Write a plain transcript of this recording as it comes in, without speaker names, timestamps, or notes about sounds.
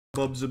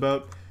bubs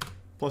about.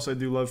 Plus, I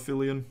do love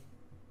Fillion.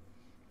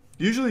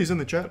 Usually he's in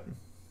the chat.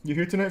 You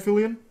here tonight,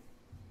 Fillion?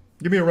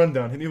 Give me a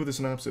rundown. Hit me with a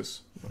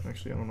synopsis.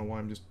 Actually, I don't know why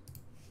I'm just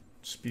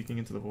speaking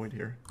into the void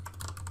here.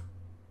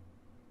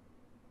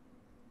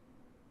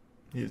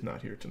 He is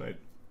not here tonight.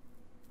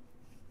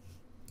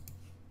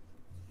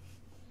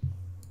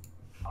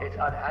 It's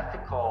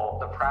unethical,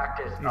 the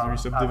practice of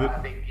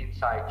having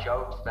inside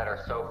jokes that are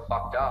so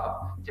fucked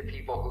up to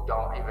people who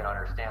don't even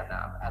understand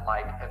them, and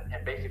like,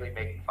 and basically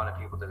making fun of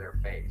people to their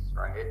face,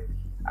 right?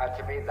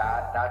 To me,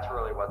 that's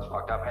really what's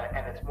fucked up,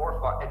 and it's more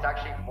it's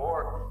actually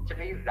more, to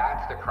me,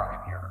 that's the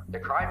crime here. The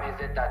crime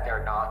isn't that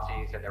they're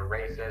Nazis and they're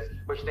racist,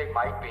 which they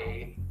might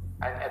be,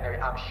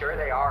 and I'm sure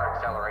they are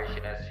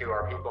accelerationists who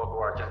are people who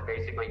are just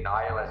basically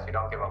nihilists who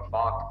don't give a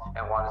fuck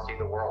and want to see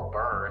the world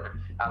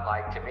burn. And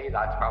like, to me,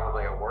 that's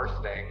probably a worse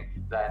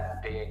thing than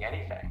being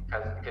anything,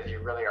 because you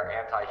really are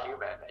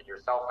anti-human and you're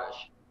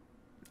selfish.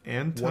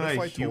 What if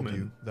I told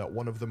you that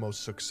one of the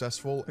most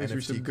successful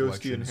NFT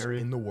collections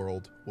in the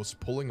world was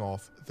pulling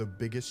off the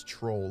biggest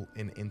troll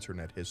in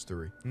internet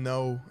history?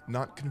 No,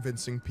 not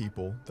convincing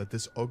people that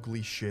this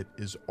ugly shit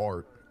is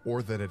art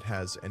or that it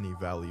has any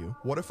value.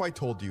 What if I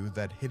told you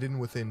that hidden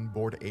within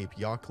Bored Ape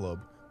Yacht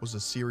Club was a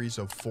series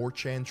of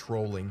 4chan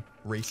trolling,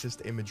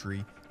 racist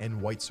imagery,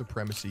 and white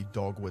supremacy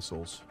dog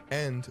whistles?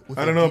 And with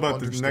I don't know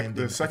about the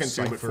second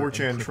two, but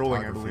 4chan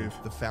trolling, I believe.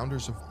 The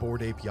founders of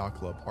Bored Ape Yacht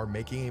Club are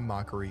making a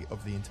mockery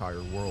of the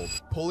entire world,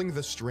 pulling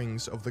the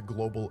strings of the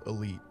global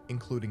elite,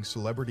 including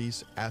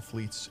celebrities,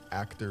 athletes,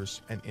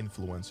 actors, and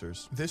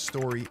influencers. This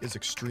story is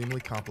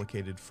extremely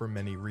complicated for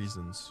many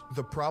reasons.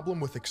 The problem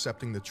with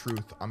accepting the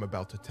truth I'm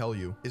about to tell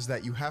you is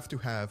that you have to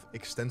have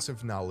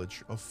extensive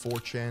knowledge of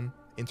 4chan,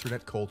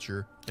 internet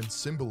culture, and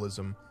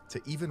symbolism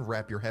to even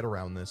wrap your head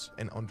around this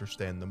and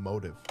understand the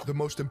motive. The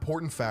most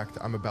important fact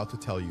I'm about to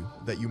tell you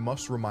that you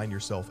must remind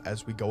yourself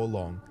as we go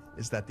along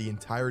is that the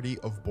entirety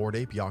of Bored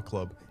Ape Yacht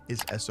Club is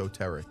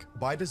esoteric.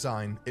 By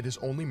design, it is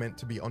only meant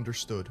to be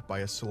understood by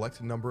a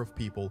select number of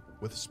people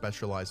with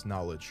specialized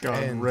knowledge.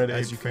 And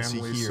as you can see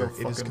here,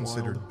 it is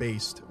considered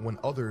based when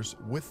others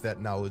with that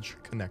knowledge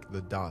connect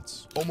the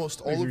dots.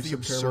 Almost all of the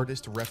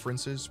absurdist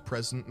references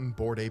present in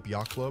Bored Ape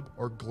Yacht Club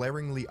are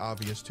glaringly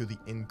obvious to the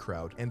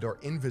in-crowd and are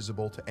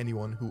invisible to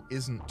anyone who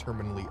isn't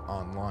terminally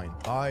online.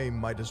 I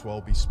might as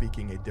well be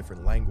speaking a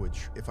different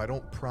language if I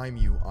don't prime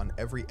you on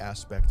every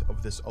aspect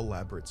of this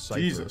elaborate cipher.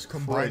 Jesus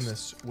Combine Christ.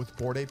 this with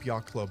Bored Ape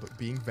Yacht Club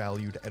being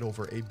valued at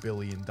over $1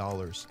 billion,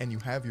 and you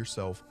have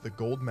yourself the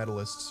gold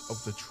medalists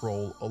of the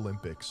Troll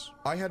Olympics.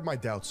 I had my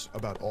doubts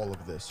about all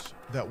of this.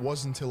 That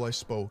was until I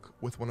spoke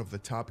with one of the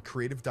top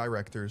creative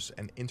directors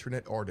and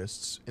internet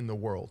artists in the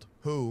world,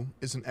 who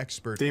is an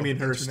expert in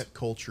internet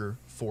culture,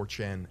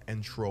 4chan,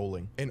 and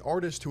trolling. An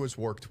artist who has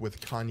worked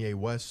with Kanye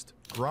West,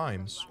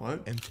 Grimes,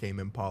 and Tame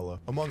Impala,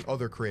 among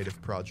other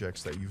creative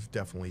projects that you've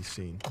definitely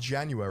seen.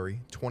 January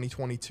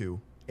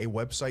 2022, a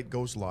website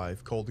goes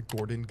live called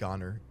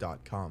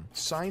GordonGoner.com.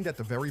 Signed at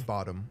the very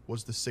bottom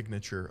was the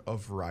signature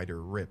of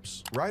Ryder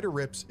Rips. Ryder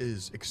Rips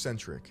is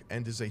eccentric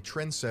and is a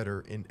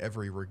trendsetter in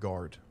every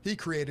regard. He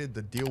created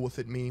the Deal With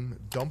It meme,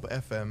 Dump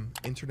FM,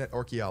 Internet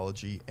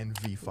Archaeology, and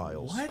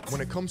V-Files. What?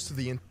 When it comes to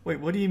the... Wait,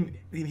 what do you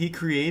mean? He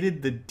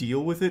created the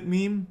Deal With It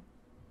meme?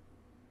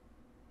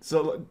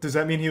 So, does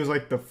that mean he was,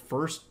 like, the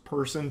first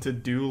person to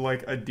do,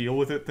 like, a Deal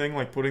With It thing?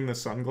 Like, putting the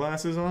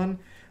sunglasses on?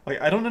 Like,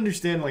 I don't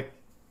understand, like,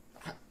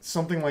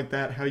 something like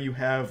that, how you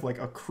have, like,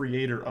 a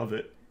creator of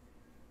it.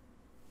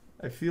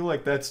 I feel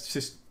like that's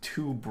just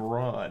too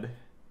broad.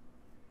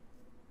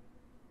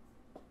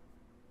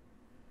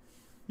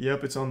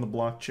 Yep, it's on the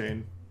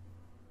blockchain.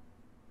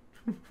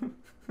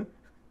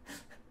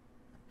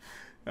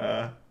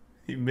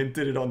 He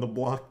minted it on the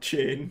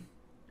blockchain.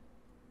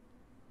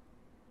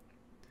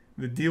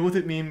 The Deal With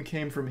It meme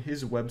came from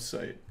his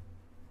website.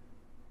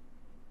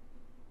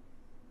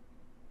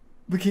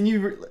 But can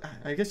you...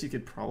 I guess you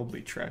could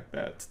probably track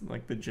that,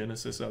 like the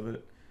genesis of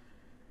it.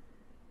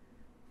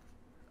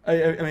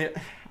 I mean,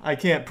 I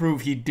can't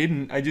prove he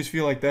didn't. I just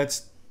feel like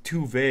that's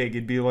too vague.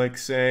 It'd be like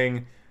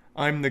saying,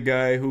 I'm the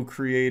guy who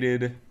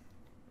created...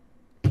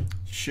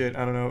 Shit,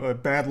 I don't know,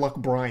 Bad Luck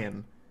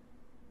Brian.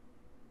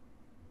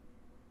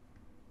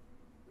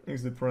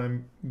 Thanks to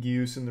Prime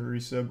Geuse and the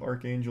resub,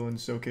 Archangel and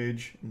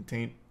Soakage and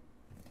Taint.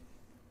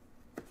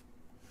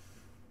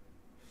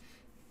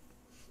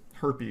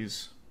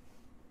 Herpes.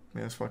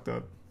 Man, that's fucked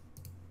up.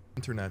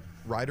 Internet,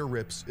 Ryder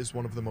Rips is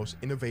one of the most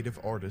innovative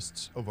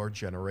artists of our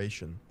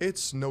generation.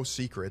 It's no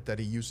secret that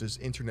he uses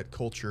internet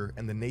culture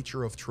and the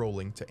nature of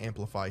trolling to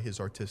amplify his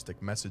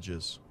artistic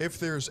messages. If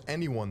there's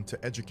anyone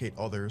to educate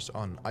others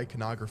on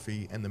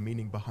iconography and the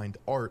meaning behind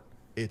art,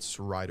 it's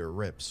Ryder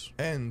Rips.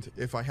 And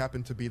if I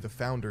happen to be the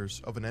founders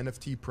of an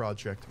NFT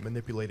project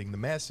manipulating the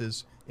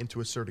masses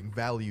into asserting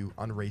value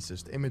on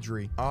racist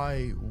imagery,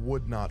 I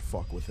would not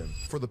fuck with him.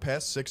 For the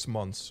past 6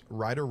 months,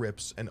 Ryder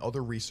Rips and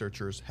other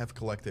researchers have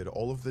collected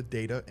all of the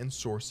data and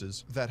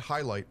sources that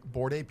highlight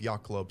Bored Ape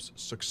Yacht Club's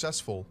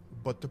successful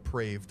but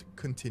depraved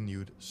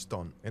continued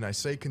stunt. And I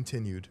say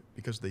continued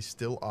because they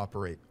still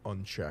operate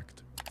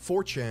unchecked.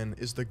 4chan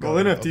is the Well,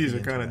 god of NFTs the are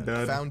kind of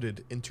internet. dead.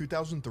 Founded in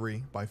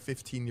 2003 by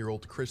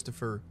 15-year-old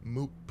Christopher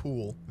Moot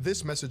Poole,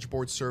 this message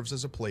board serves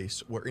as a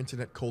place where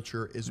internet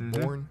culture is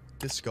born,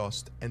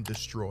 discussed, and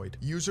destroyed.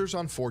 Users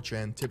on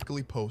 4chan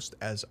typically post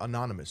as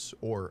anonymous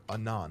or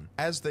anon.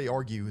 As they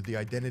argue, the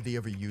identity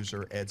of a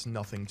user adds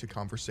nothing to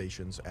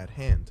conversations at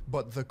hand.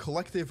 But the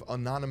collective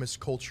anonymous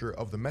culture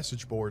of the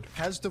message board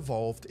has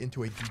devolved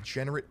into a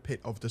degenerate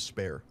pit of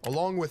despair.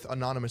 Along with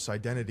anonymous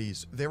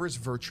identities, there is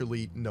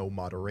virtually no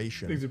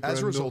moderation.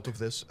 As a result of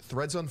this,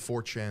 threads on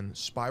 4chan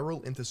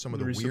spiral into some of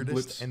the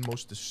weirdest and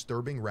most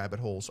disturbing rabbit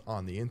holes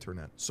on the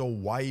internet. So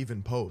why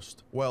even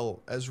post?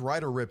 Well, as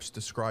Ryder Rips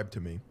described to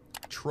me,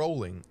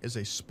 trolling is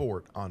a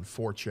sport on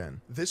 4chan.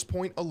 This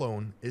point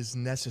alone is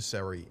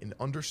necessary in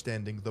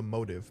understanding the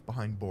motive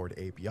behind Bored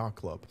Ape Yacht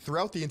Club.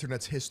 Throughout the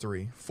internet's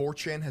history,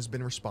 4chan has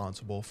been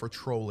responsible for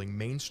trolling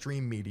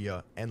mainstream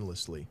media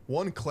endlessly.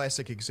 One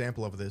classic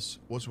example of this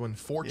was when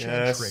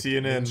 4chan tricked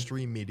CNN.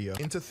 mainstream media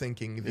into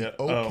thinking the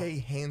OK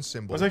hand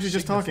symbol I was actually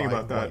just talking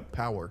about that. white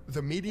power.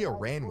 The media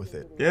ran with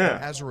it. Yeah.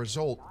 And as a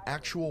result,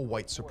 actual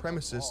white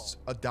supremacists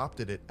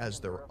adopted it as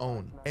their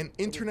own. An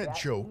internet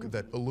joke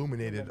that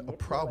illuminated a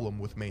problem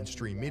with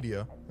mainstream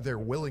media, their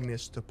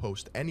willingness to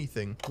post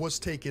anything, was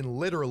taken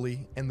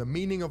literally, and the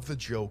meaning of the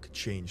joke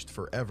changed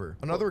forever.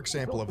 Another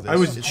example of this I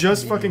was is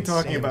just the fucking comedian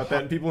talking Sam about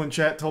that, and people in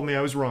chat told me I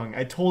was wrong.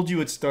 I told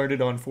you it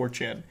started on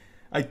 4chan.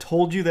 I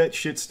told you that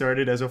shit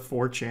started as a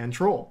 4chan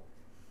troll.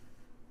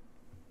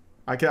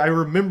 I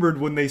remembered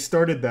when they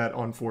started that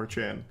on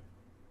 4chan.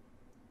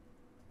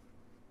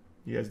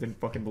 You guys didn't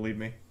fucking believe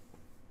me.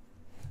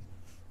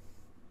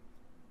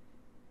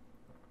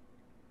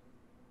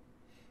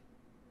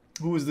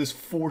 Who is this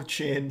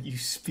 4chan you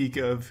speak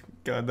of?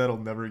 God, that'll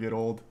never get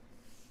old.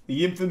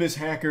 The infamous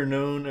hacker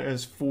known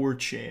as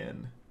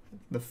 4chan.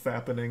 The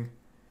fappening.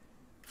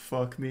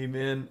 Fuck me,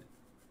 man.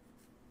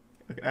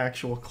 Like,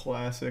 actual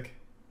classic.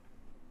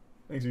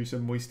 Thanks for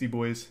some Moisty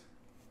boys.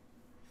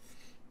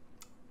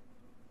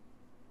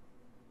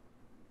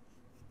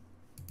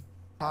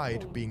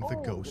 Hyde being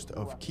the ghost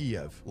of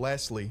Kiev.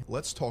 Lastly,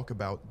 let's talk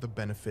about the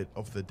benefit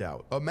of the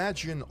doubt.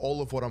 Imagine all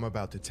of what I'm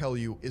about to tell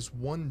you is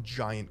one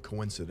giant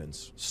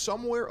coincidence.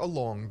 Somewhere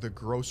along the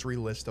grocery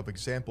list of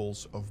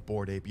examples of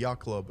Bored Ape Yacht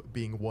Club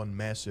being one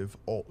massive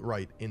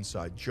alt-right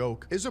inside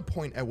joke is a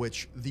point at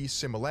which these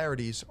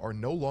similarities are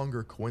no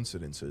longer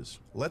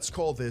coincidences. Let's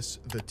call this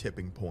the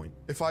tipping point.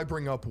 If I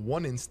bring up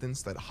one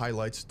instance that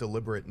highlights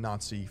deliberate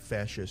Nazi,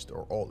 fascist,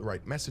 or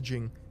alt-right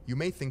messaging, you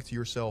may think to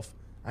yourself,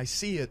 I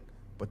see it,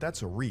 but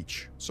that's a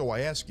reach. So I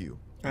ask you,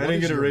 I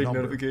didn't get a raid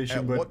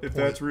notification, but if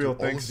that's real,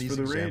 thanks for the raid.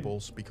 All of these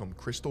examples become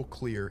crystal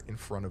clear in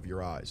front of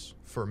your eyes.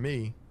 For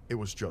me, it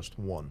was just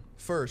one.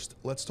 First,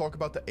 let's talk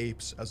about the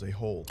apes as a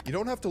whole. You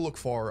don't have to look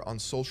far on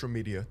social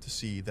media to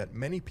see that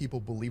many people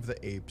believe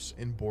the apes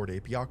in Bored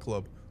Ape Yacht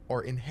Club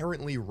are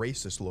inherently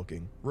racist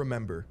looking.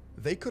 Remember,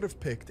 they could have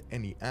picked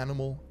any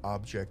animal,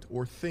 object,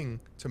 or thing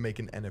to make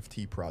an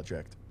NFT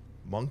project.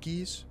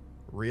 Monkeys?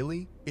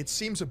 Really? It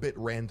seems a bit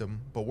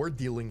random, but we're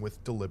dealing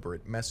with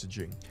deliberate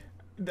messaging.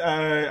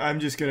 I'm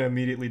just gonna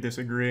immediately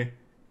disagree.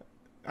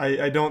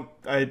 I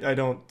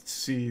don't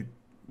see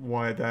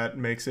why that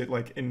makes it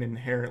like an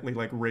inherently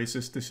like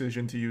racist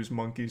decision to use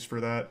monkeys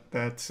for that.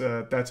 That's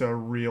a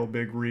real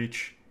big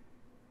reach.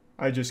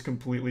 I just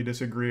completely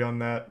disagree on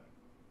that.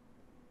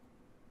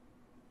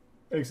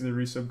 Thanks for the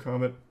resub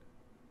comment.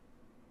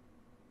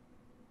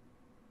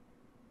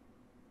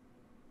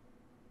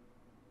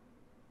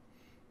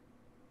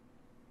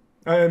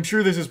 I'm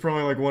sure this is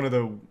probably like one of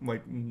the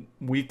like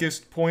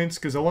weakest points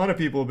because a lot of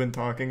people have been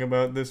talking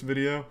about this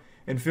video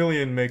and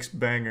Fillion makes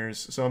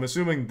bangers, so I'm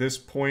assuming this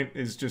point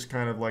is just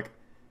kind of like,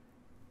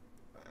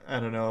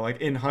 I don't know,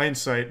 like in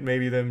hindsight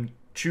maybe them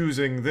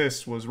choosing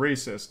this was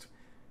racist,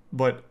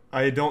 but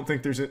I don't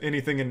think there's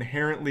anything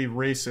inherently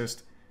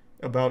racist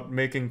about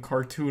making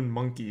cartoon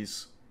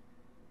monkeys,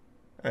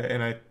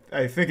 and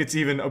I think it's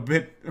even a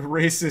bit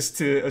racist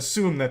to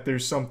assume that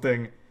there's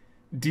something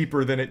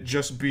deeper than it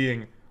just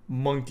being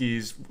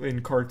monkeys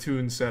in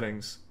cartoon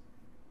settings.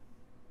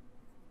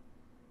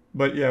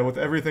 But yeah, with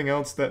everything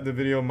else that the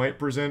video might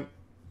present,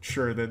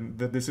 sure, then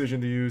the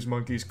decision to use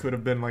monkeys could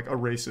have been like a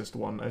racist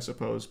one, I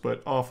suppose.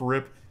 But off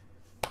rip,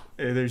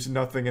 there's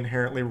nothing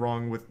inherently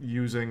wrong with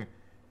using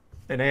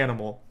an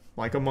animal,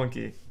 like a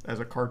monkey, as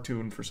a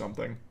cartoon for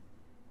something.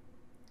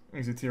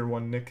 Thanks to tier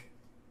 1 Nick,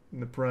 in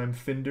the Prime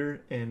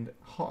Finder, and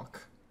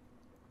Hawk.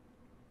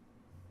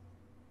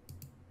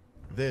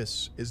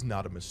 This is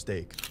not a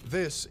mistake.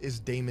 This is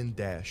Damon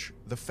Dash,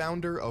 the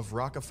founder of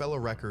Rockefeller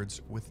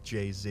Records with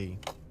Jay-Z.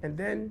 And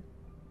then,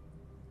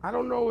 I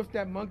don't know if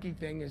that monkey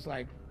thing is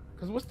like,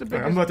 because what's the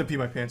biggest... Right, I'm about to pee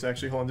my pants,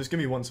 actually. Hold on, just give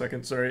me 1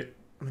 second. Sorry.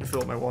 I'm going to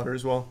fill up my water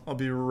as well. I'll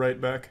be right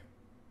back.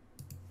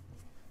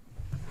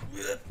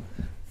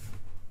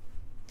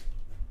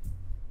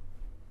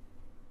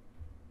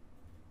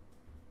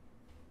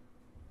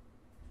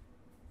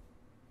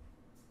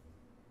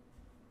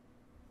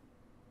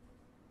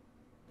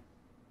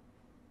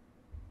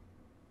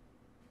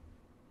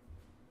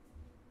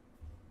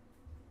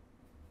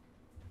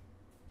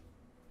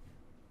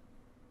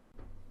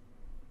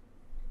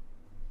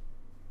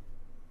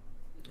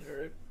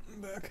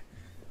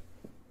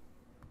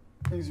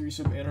 Thanks for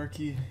resub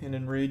Anarchy and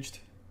Enraged.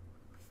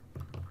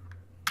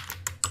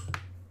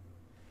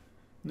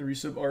 The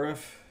resub RF.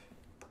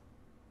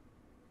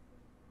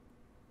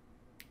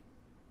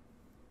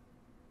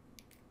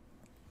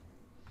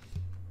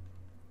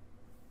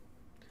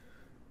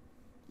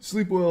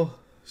 Sleep well,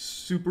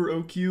 Super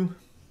OQ,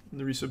 and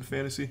the resub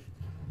Fantasy.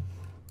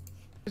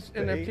 It's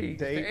NFT,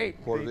 the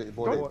ape.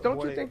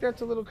 Don't you think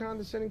that's a little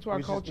condescending to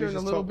our culture and a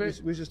little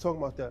bit? We was just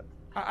talking about that.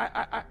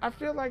 I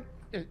feel like,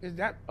 is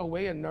that a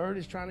way a nerd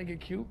is trying to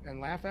get cute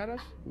and laugh at us?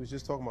 We was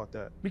just talking about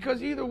that.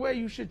 Because either way,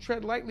 you should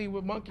tread lightly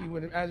with monkey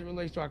as it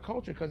relates to our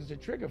culture, because it's a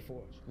trigger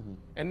for us.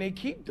 And they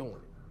keep doing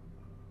it.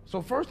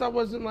 So first I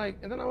wasn't like,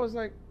 and then I was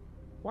like,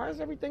 why is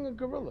everything a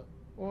gorilla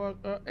or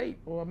an ape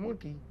or a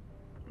monkey?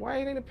 Why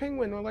ain't it a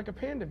penguin or like a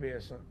panda bear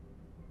or something?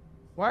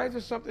 Why is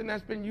it something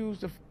that's been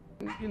used to,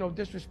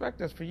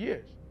 disrespect us for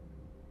years?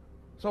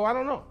 So I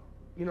don't know,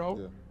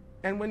 Yeah.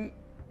 And when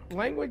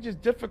language is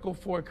difficult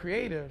for a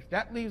creative,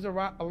 that leaves a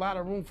lot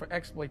of room for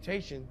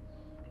exploitation.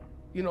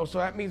 So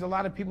that means a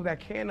lot of people that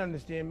can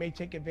understand may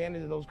take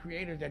advantage of those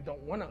creators that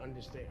don't want to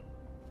understand.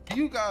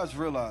 You guys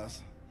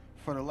realize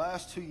for the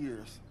last 2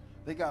 years,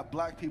 they got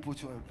black people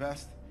to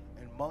invest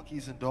in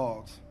monkeys and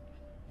dogs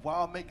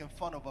while making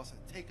fun of us and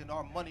taking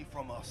our money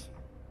from us.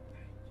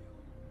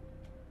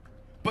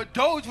 But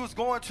Doge was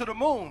going to the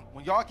moon.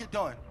 When y'all get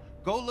done,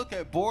 go look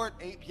at Bored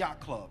Ape Yacht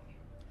Club.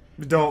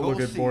 Don't look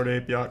at Bored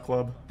Ape Yacht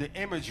Club. The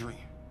imagery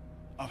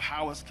of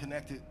how it's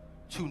connected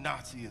to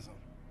Nazism.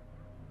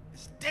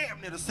 It's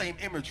damn near the same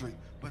imagery,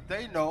 but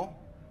they know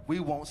we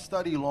won't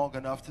study long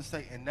enough to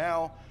say, and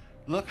now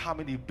look how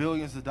many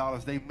billions of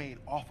dollars they made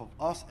off of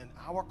us and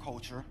our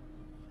culture,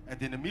 and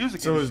then the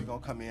music industry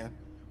gonna come in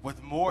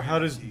with more. How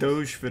does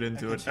Doge fit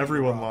into it?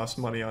 Everyone lost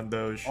money on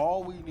Doge.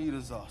 All we need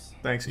is us.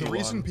 Thanks, Elon. The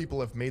reason people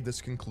have made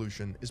this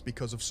conclusion is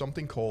because of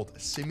something called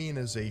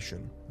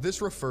simianization.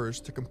 This refers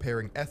to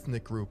comparing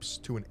ethnic groups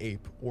to an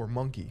ape or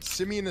monkey.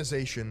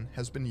 Simianization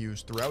has been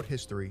used throughout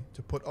history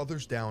to put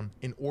others down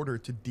in order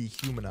to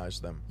dehumanize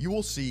them. You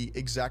will see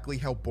exactly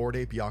how Bored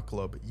Ape Yacht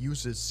Club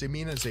uses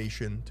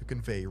simianization to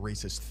convey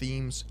racist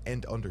themes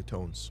and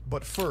undertones.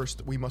 But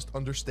first, we must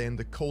understand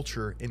the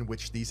culture in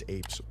which these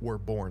apes were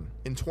born.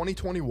 In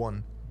 2021,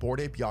 Bored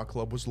Ape Yacht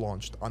Club was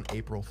launched on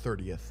April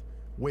 30th,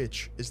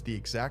 which is the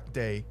exact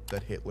day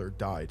that Hitler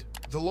died.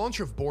 The launch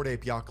of Bored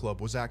Ape Yacht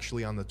Club was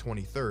actually on the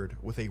 23rd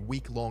with a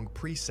week-long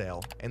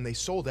pre-sale, and they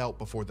sold out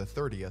before the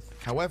 30th.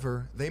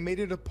 However, they made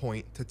it a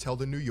point to tell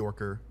the New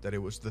Yorker that it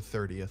was the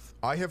 30th.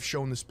 I have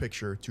shown this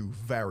picture to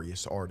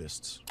various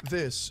artists.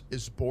 This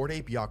is Bored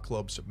Ape Yacht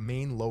Club's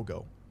main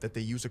logo that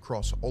they use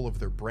across all of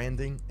their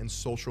branding and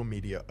social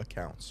media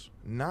accounts.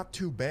 Not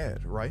too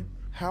bad, right?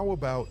 How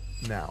about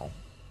now?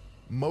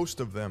 Most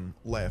of them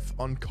laugh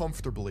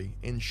uncomfortably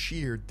in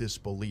sheer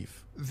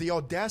disbelief. The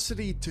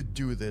audacity to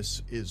do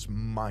this is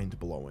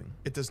mind-blowing.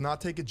 It does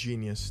not take a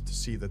genius to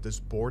see that this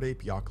Bored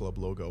Ape Yacht Club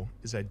logo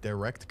is a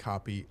direct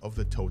copy of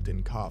the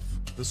Totenkopf.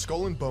 The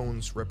skull and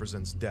bones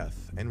represents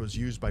death and was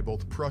used by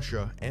both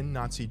Prussia and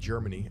Nazi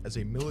Germany as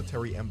a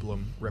military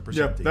emblem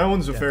representing that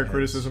one's a fair heads.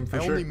 criticism for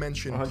I sure. only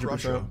mention 100%.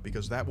 Prussia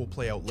because that will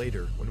play out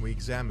later when we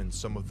examine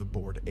some of the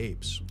Bored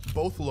Apes.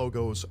 Both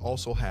logos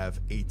also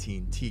have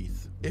 18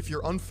 teeth. If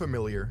you're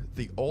unfamiliar,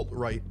 the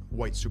alt-right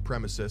white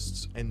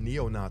supremacists and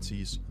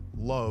neo-Nazis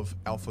love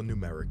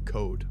alphanumeric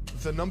code.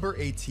 The number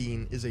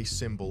 18 is a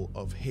symbol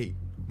of hate.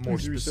 More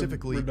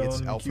specifically,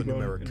 it's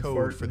alphanumeric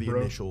code for the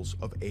initials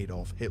of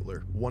Adolf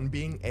Hitler. 1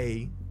 being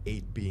A,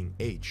 8 being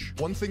H.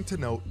 One thing to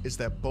note is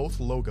that both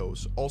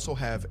logos also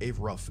have a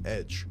rough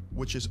edge,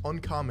 which is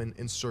uncommon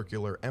in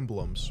circular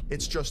emblems.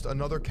 It's just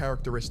another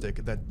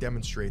characteristic that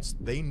demonstrates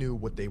they knew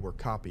what they were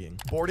copying.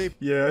 Bored Ape.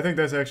 Yeah, I think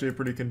that's actually a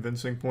pretty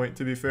convincing point,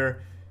 to be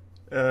fair.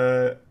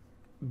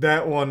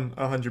 That one,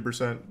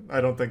 100%. I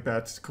don't think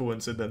that's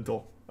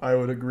coincidental. I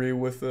would agree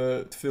with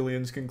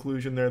Filian's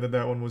conclusion there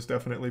that one was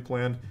definitely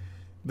planned.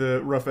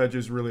 The rough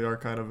edges really are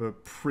kind of a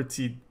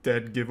pretty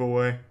dead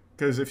giveaway.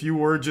 Because if you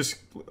were just,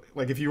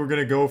 like, if you were going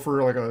to go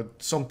for, like,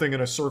 something in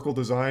a circle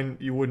design,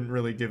 you wouldn't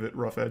really give it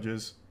rough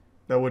edges.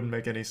 That wouldn't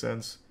make any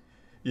sense.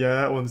 Yeah,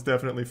 that one's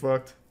definitely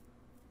fucked.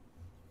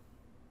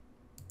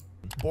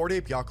 Bored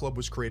Ape Yacht Club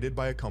was created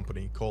by a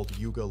company called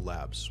Yuga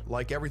Labs.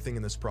 Like everything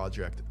in this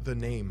project, the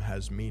name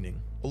has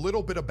meaning. A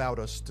little bit about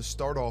us to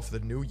start off the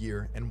new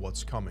year and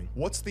what's coming.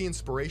 What's the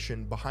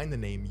inspiration behind the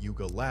name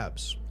Yuga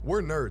Labs?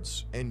 We're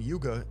nerds, and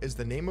Yuga is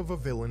the name of a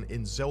villain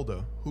in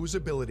Zelda whose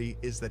ability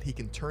is that he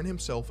can turn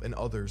himself and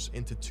others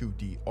into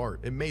 2D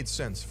art. It made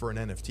sense for an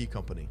NFT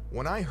company.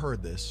 When I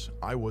heard this,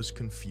 I was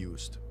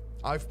confused.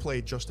 I've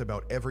played just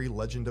about every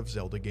Legend of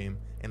Zelda game,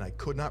 and I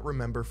could not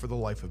remember for the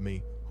life of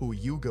me who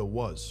Yuga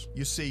was.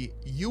 You see,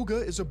 Yuga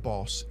is a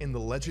boss in The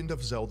Legend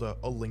of Zelda: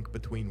 A Link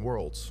Between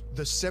Worlds,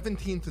 the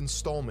 17th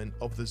installment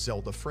of the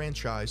Zelda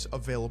franchise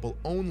available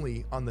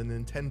only on the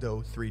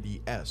Nintendo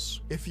 3DS.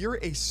 If you're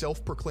a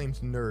self-proclaimed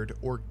nerd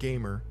or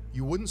gamer,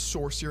 you wouldn't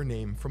source your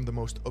name from the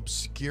most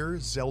obscure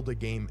Zelda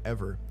game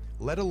ever,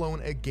 let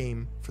alone a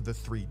game for the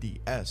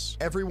 3DS.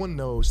 Everyone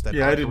knows that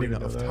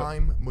Ocarina of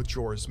Time,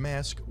 Majora's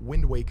Mask,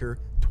 Wind Waker,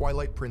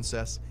 Twilight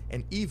Princess,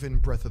 and even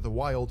Breath of the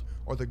Wild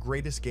are the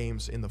greatest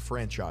games in the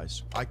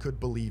franchise. I could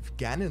believe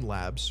Ganon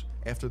Labs,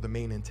 after the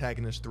main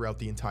antagonist throughout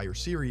the entire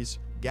series,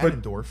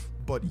 Ganondorf,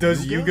 but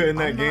does Yuga in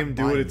that game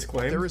do what it's it.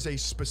 claimed? There is a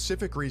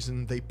specific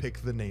reason they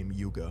picked the name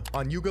Yuga.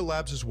 On Yuga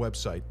Labs'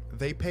 website,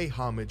 they pay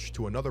homage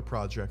to another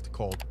project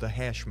called the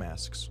Hash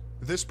Masks.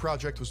 This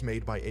project was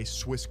made by a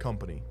Swiss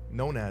company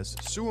known as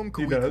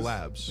Suumkuik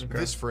Labs. Okay.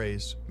 This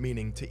phrase,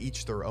 meaning to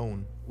each their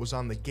own, was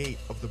on the gate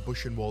of the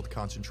Buchenwald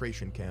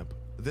concentration camp.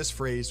 This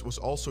phrase was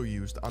also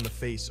used on the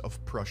face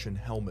of Prussian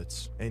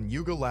helmets, and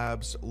Yuga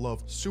Labs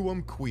loved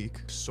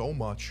Suumkuik so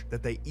much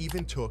that they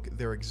even took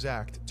their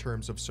exact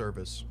terms of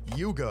service.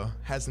 Yuga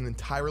has an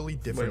entirely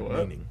different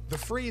meaning. The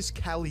phrase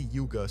Kali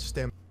Yuga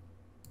stems.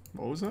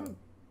 What was that?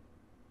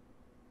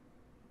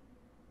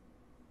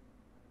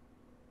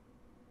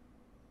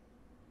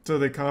 So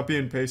they copy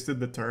and pasted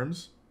the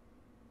terms?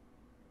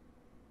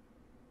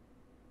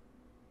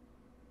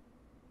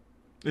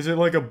 Is it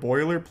like a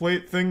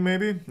boilerplate thing,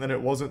 maybe? And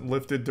it wasn't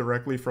lifted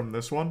directly from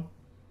this one?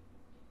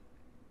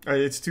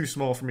 It's too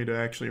small for me to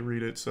actually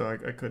read it, so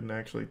I couldn't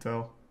actually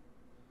tell.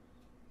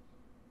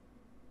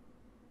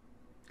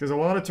 Because a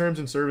lot of terms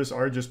in service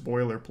are just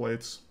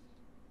boilerplates.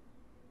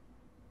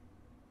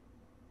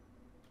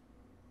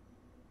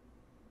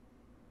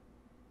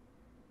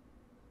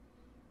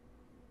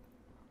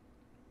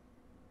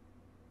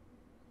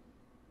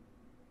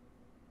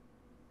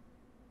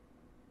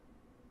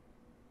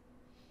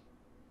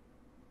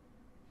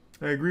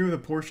 I agree with a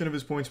portion of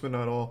his points, but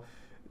not all.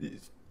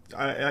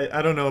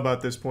 I don't know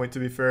about this point, to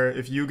be fair.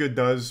 If Yuga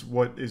does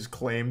what is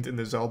claimed in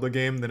the Zelda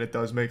game, then it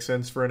does make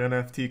sense for an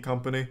NFT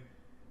company.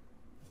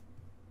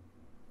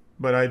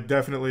 But I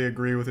definitely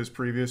agree with his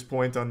previous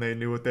point on they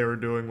knew what they were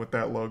doing with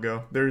that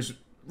logo. There's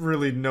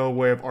really no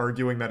way of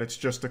arguing that it's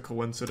just a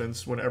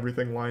coincidence when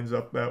everything lines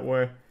up that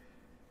way.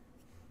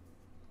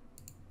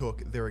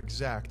 Took their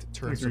exact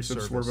terms of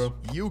service.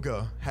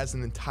 Yuga has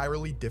an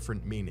entirely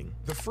different meaning.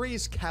 The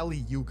phrase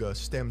Kali Yuga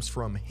stems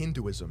from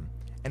Hinduism,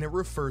 and it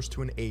refers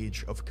to an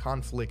age of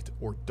conflict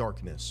or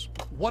darkness.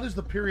 What is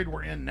the period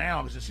we're in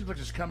now? Because it seems like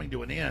it's coming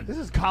to an end. This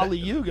is Kali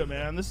Yuga,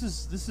 man. This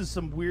is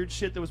some weird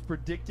shit that was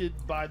predicted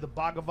by the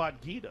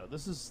Bhagavad Gita.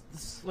 This is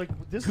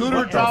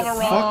Guder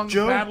Dalarong,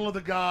 Battle of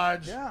the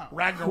Gods, yeah.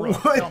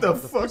 Ragnarok. What the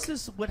fuck? This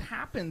is what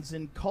happens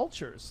in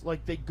cultures.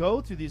 Like, they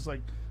go through these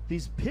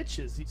these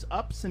pitches, these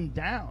ups and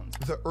downs.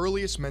 The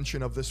earliest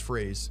mention of this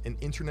phrase in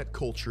internet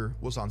culture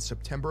was on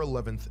September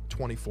 11th,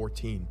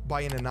 2014,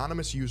 by an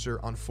anonymous user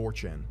on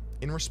 4chan,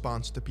 in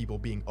response to people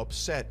being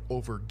upset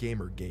over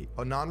Gamergate.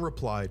 Anon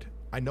replied,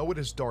 "I know it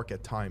is dark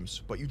at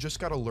times, but you just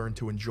gotta learn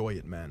to enjoy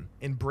it, man.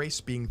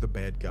 Embrace being the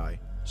bad guy.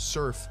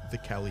 Surf the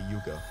Kali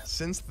Yuga."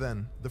 Since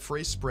then, the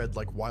phrase spread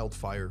like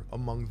wildfire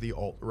among the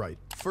alt-right.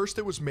 First,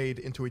 it was made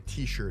into a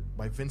t-shirt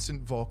by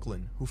Vincent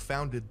Vauquelin, who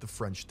founded the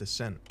French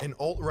Dissent, an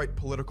alt-right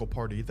political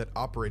party that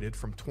operated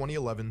from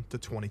 2011 to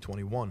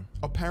 2021.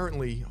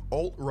 Apparently,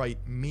 alt-right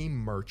meme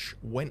merch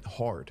went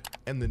hard,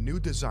 and the new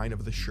design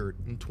of the shirt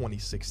in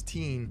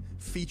 2016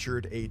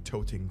 featured a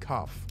toting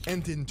cough.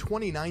 And in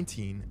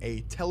 2019,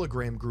 a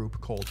Telegram group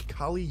called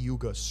Kali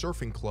Yuga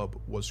Surfing Club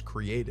was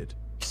created.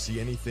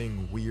 See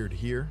anything weird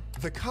here?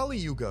 The Kali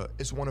Yuga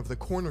is one of the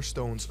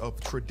cornerstones of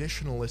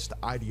traditionalist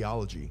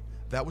ideology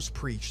that was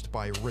preached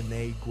by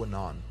René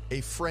Guénon,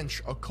 a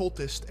French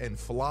occultist and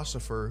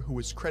philosopher who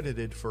is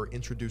credited for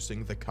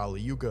introducing the Kali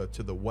Yuga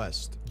to the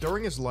West.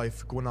 During his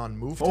life, Guénon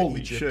moved to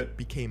Egypt,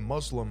 became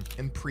Muslim,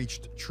 and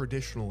preached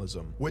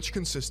traditionalism, which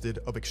consisted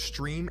of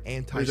extreme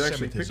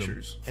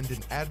anti-Semitism and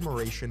an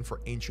admiration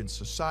for ancient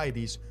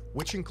societies,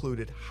 which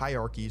included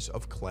hierarchies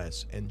of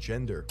class and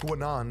gender.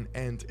 Guénon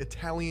and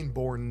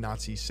Italian-born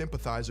Nazi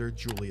sympathizer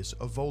Julius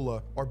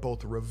Evola are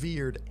both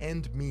revered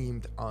and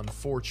memed on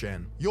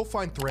 4chan. You'll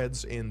find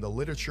threads in the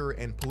literature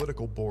and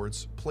political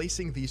boards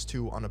placing these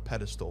two on a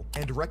pedestal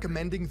and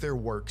recommending their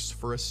works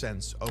for a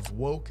sense of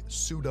woke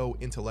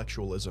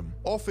pseudo-intellectualism.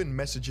 Often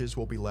messages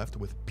will be left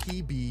with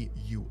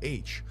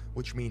PBUH,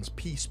 which means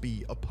peace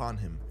be upon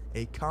him,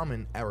 a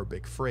common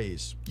Arabic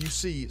phrase. You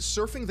see,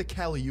 surfing the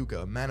Kali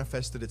Yuga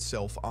manifested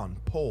itself on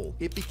Pole.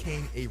 It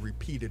became a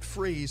repeated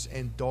phrase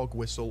and dog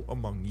whistle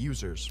among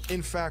users.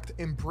 In fact,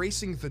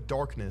 embracing the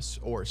darkness,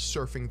 or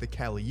surfing the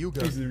Kali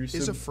Yuga,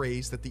 is a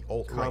phrase that the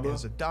alt-right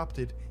has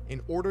adopted in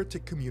order to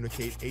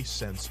communicate a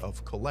sense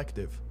of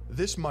collective.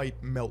 This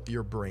might melt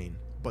your brain,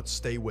 but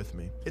stay with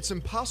me. It's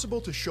impossible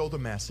to show the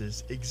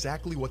masses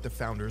exactly what the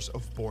founders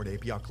of Bored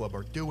Ape Yacht Club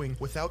are doing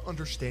without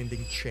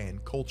understanding Chan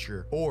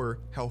culture, or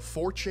how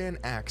 4chan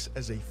acts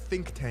as a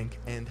think tank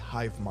and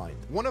hive mind.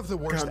 One of the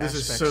worst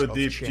aspects of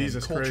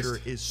Chan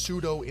culture is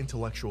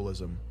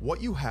pseudo-intellectualism.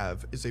 What you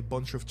have is a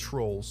bunch of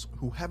trolls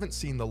who haven't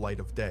seen the light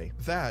of day,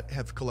 that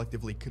have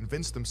collectively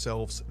convinced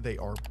themselves they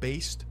are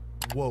based,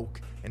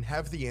 woke, and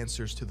have the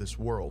answers to this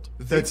world.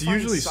 That's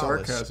usually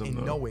solace sarcasm, in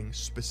though. knowing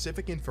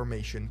specific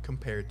information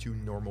compared to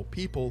normal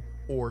people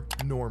or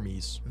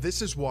normies.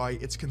 This is why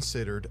it's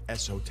considered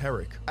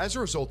esoteric. As a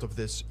result of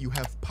this, you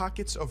have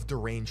pockets of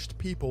deranged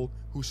people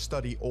who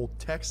study old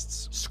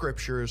texts,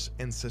 scriptures,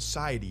 and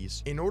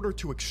societies in order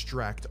to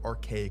extract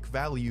archaic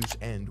values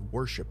and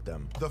worship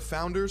them. The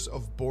founders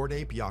of Bored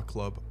Ape Yacht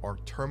Club are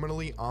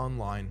terminally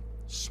online,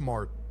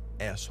 smart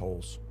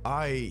assholes.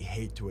 I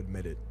hate to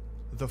admit it.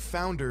 The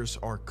founders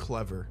are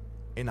clever,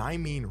 and I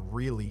mean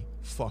really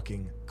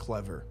fucking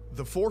clever.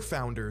 The 4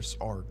 founders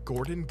are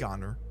Gordon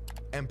Goner,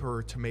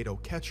 Emperor Tomato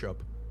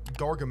Ketchup,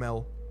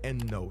 Gargamel,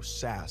 and No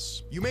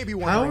Sass. You may be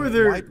wondering, how are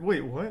their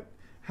wait, what?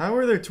 How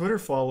are their Twitter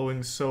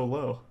followings so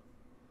low?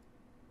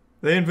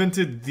 They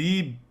invented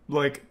the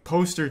like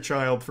poster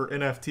child for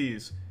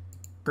NFTs.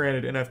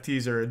 Granted,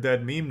 NFTs are a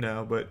dead meme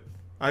now, but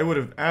I would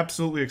have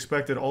absolutely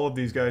expected all of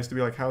these guys to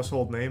be like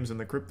household names in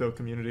the crypto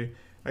community.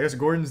 I guess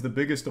Gordon's the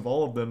biggest of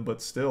all of them, but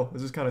still,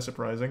 this is kind of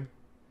surprising.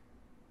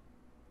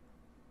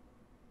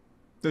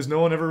 Does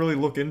no one ever really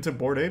look into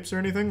Bored Apes or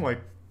anything?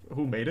 Like,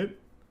 who made it?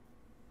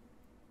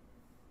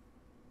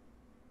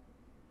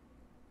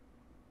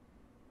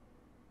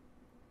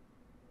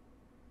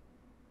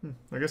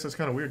 I guess that's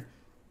kind of weird.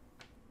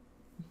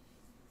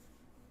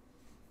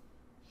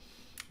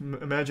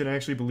 Imagine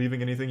actually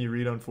believing anything you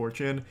read on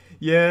 4chan.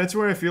 Yeah, that's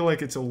where I feel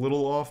like it's a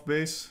little off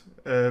base.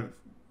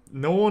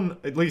 No one,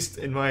 at least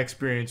in my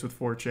experience with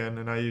 4chan,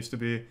 and I used to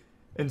be,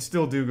 and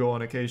still do go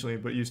on occasionally,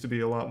 but used to be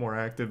a lot more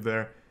active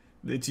there.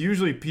 It's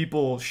usually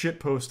people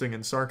shitposting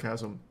and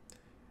sarcasm.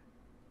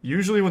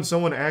 Usually when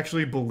someone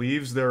actually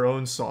believes their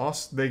own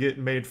sauce, they get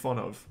made fun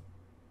of.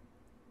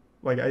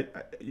 Like,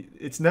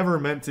 it's never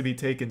meant to be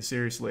taken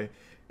seriously.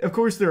 Of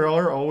course, there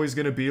are always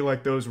going to be,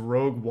 like, those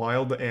rogue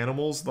wild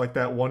animals, like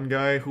that one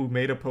guy who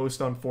made a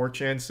post on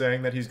 4chan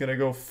saying that he's going to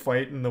go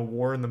fight in the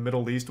war in the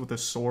Middle East with a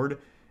sword,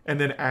 and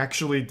then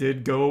actually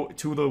did go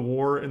to the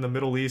war in the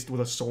Middle East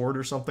with a sword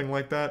or something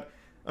like that.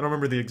 I don't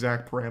remember the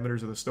exact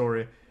parameters of the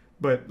story.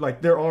 But,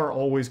 like, there are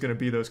always going to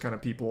be those kind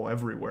of people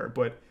everywhere.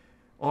 But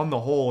on the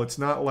whole, it's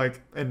not like,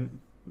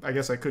 and I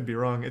guess I could be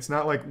wrong, it's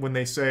not like when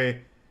they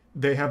say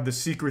they have the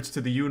secrets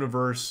to the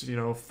universe, you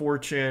know,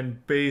 4chan,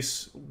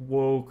 base,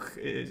 woke,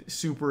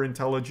 super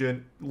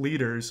intelligent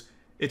leaders,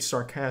 it's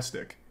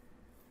sarcastic.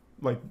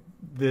 Like,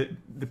 the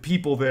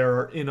people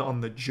there are in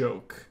on the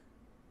joke.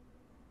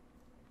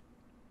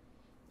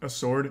 A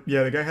sword?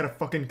 Yeah, the guy had a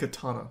fucking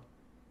katana.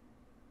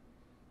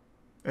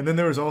 And then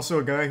there was also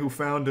a guy who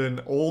found an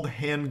old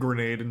hand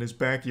grenade in his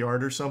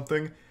backyard or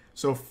something.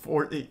 So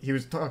he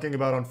was talking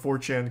about on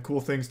 4chan cool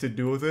things to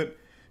do with it.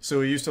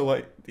 So he used to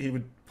like, he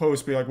would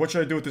post, be like, what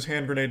should I do with this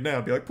hand grenade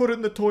now? Be like, put it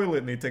in the toilet.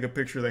 And he'd take a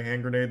picture of the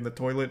hand grenade in the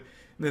toilet.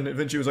 And then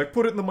eventually he was like,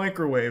 put it in the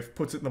microwave.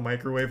 Puts it in the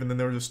microwave. And then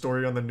there was a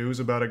story on the news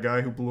about a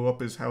guy who blew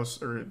up his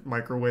house or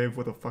microwave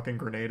with a fucking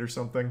grenade or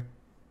something.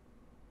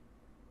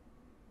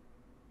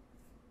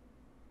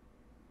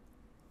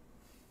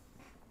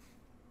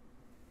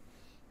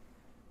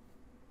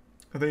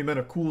 I thought you meant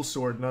a cool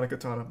sword, not a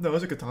katana. No, it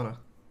was a katana.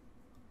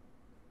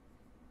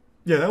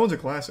 Yeah, that one's a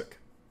classic.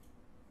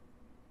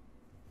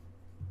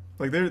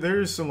 Like,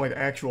 there's some, like,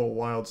 actual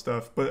wild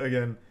stuff. But,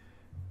 again,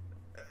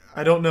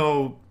 I don't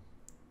know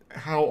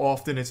how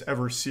often it's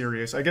ever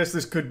serious. I guess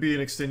this could be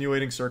an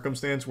extenuating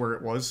circumstance where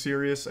it was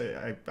serious.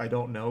 I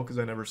don't know, because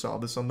I never saw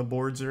this on the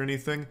boards or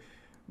anything.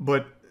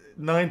 But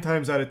 9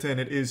 times out of 10,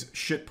 it is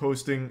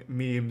shitposting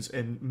memes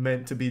and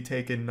meant to be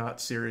taken not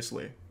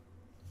seriously.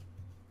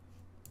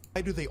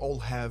 Why do they all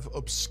have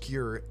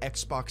obscure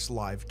Xbox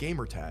Live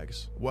gamer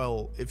tags?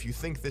 Well, if you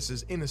think this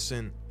is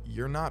innocent,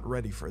 you're not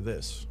ready for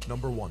this.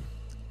 Number 1.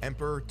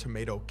 Emperor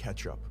Tomato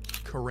Ketchup.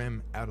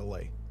 Karim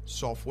Adelaide.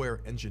 Software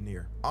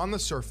engineer. On the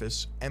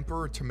surface,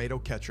 Emperor Tomato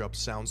Ketchup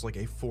sounds like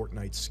a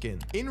Fortnite skin.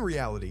 In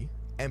reality,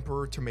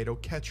 Emperor Tomato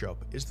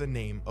Ketchup is the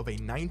name of a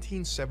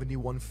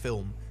 1971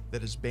 film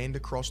that is banned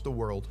across the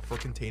world for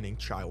containing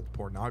child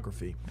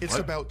pornography. It's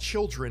about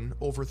children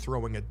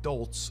overthrowing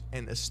adults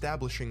and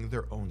establishing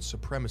their own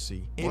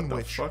supremacy, in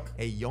which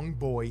a young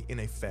boy in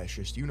a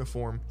fascist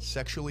uniform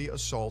sexually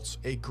assaults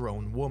a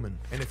grown woman.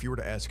 And if you were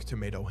to ask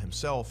Tomato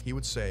himself, he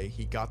would say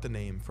he got the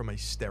name from a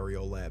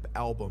Stereolab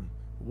album,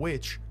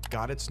 which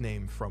got its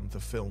name from the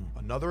film.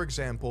 Another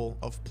example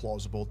of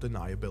plausible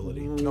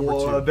deniability.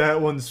 Number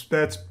 2.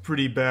 That's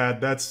pretty bad.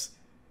 That's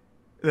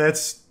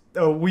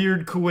a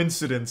weird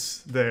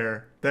coincidence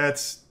there.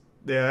 That's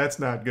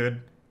not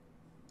good.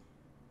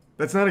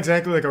 That's not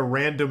exactly like a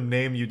random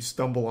name you'd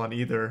stumble on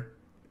either.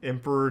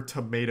 Emperor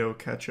Tomato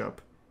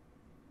Ketchup.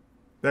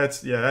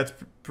 That's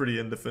pretty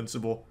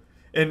indefensible.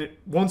 And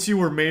once you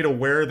were made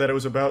aware that it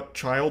was about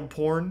child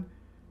porn,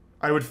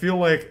 I would feel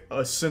like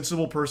a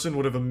sensible person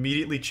would have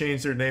immediately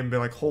changed their name and been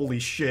like, holy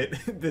shit,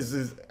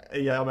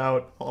 I'm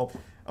out.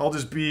 I'll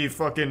just be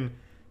fucking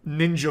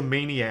Ninja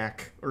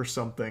Maniac or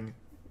something.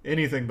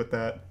 Anything but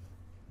that.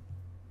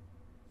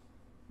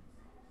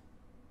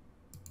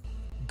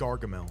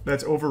 Gargamel.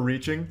 That's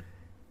overreaching.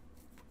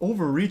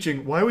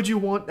 Overreaching? Why would you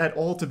want at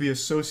all to be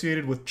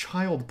associated with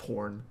child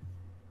porn?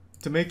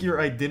 to make your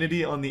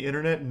identity on the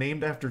internet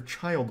named after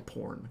child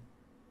porn.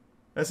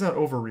 That's not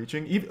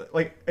overreaching. Even,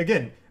 like,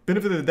 again,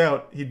 benefit of the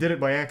doubt, he did it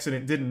by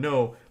accident, didn't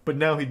know, but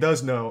now he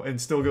does know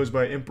and still goes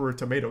by Emperor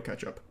Tomato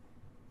Ketchup.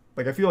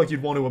 Like, I feel like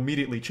you'd want to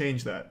immediately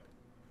change that.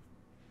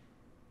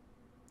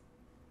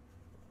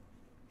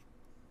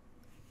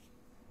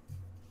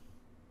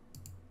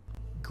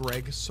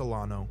 Greg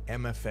Solano,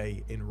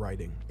 MFA in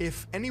writing.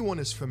 If anyone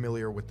is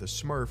familiar with the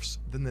Smurfs,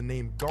 then the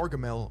name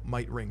Gargamel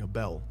might ring a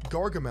bell.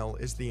 Gargamel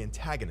is the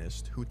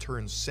antagonist who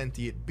turns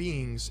sentient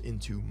beings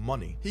into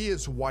money. He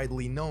is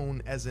widely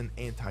known as an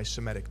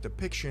anti-Semitic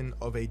depiction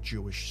of a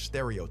Jewish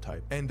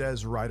stereotype. And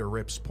as Ryder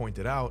Rips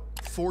pointed out,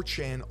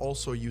 4chan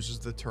also uses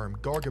the term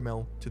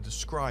Gargamel to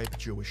describe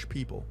Jewish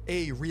people.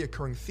 A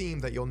reoccurring theme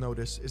that you'll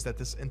notice is that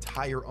this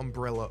entire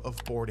umbrella of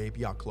Bored Ape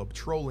Yacht Club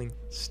trolling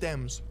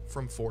stems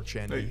from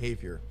 4chan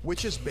behavior,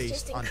 which is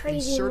based on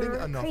inserting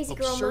enough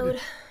absurdity.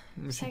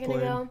 A second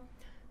ago,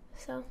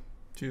 so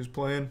she was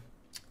playing.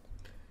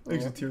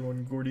 Exit tier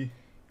 1, Gordy.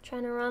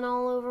 Trying to run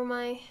all over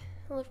my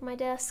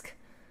desk.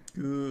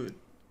 Good.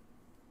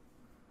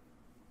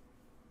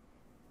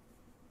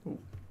 Oh,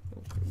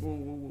 okay.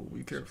 Whoa,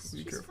 be careful,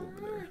 be careful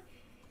over there.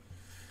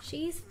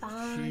 She's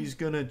fine. She's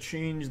gonna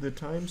change the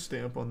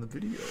timestamp on the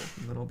video,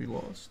 and then I'll be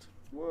lost.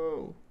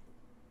 Whoa.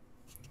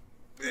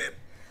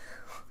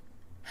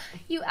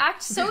 You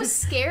act so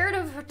scared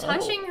of her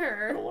touching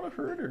her. I don't want to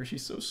hurt her.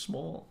 She's so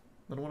small.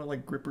 I don't want to,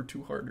 like, grip her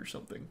too hard or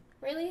something.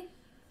 Really?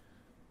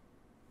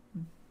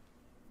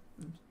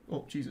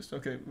 Oh, Jesus.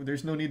 Okay,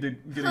 there's no need to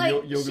get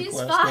like, a yoga she's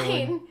class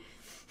fine. going.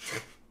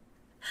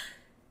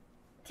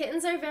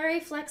 Kittens are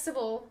very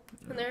flexible,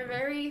 and they're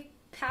very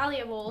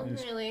malleable,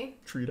 really.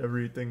 Treat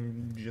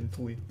everything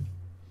gently.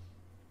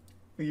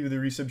 Thank you for the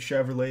resub,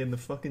 Chevrolet, and the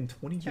fucking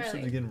 20 gift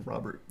subs again,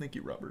 Robert. Thank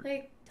you, Robert.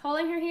 Like,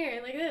 holding her here,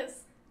 like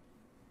this.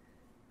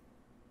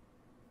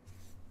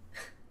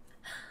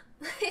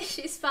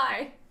 She's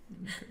fine.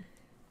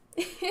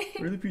 Okay.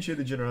 Really appreciate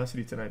the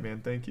generosity tonight, man.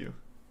 Thank you.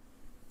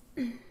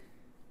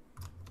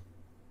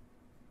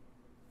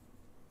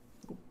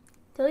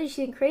 Told you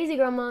she's a crazy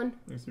girl, man.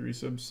 Thanks for the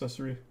resub,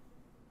 Sussery.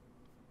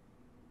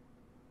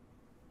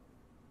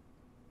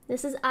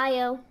 This is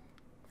Io,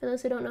 for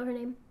those who don't know her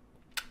name.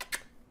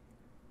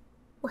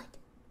 What?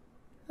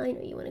 I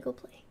know you want to go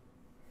play.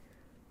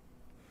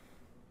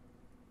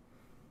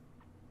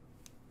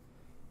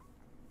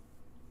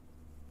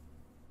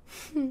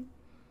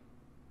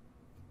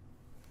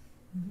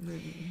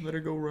 Let her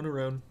go run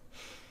around.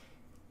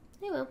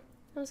 I will.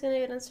 I was gonna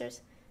go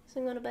downstairs, so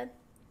I'm going to bed.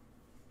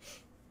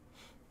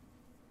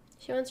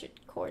 She wants your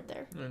cord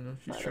there. I know,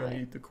 she's trying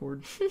to eat the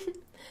cord.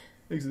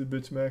 Thanks for the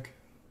bits, Mac.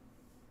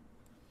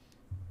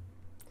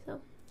 So,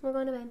 we're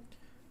going to bed.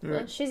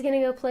 Right. She's gonna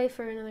go play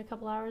for another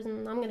couple hours,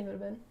 and I'm gonna go to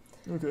bed.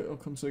 Okay, I'll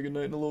come say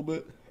goodnight in a little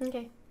bit.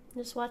 Okay.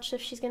 Just watch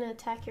if she's gonna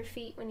attack your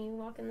feet when you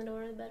walk in the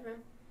door of the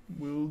bedroom.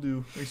 Will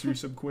do. Thanks for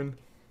resub, Quinn.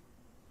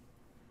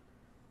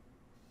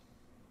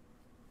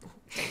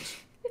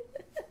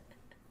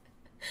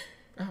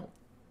 Ow.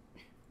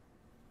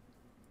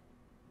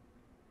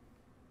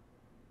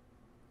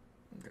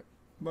 Okay.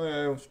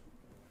 Bye. I'll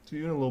see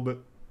you in a little bit.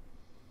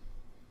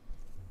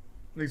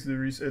 Thanks for the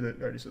reset. I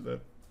already said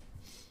that.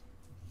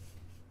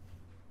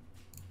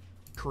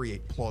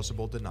 Create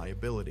plausible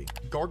deniability.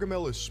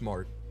 Gargamel is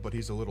smart, but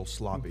he's a little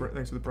sloppy.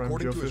 Thanks for the prime,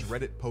 According Joseph. to his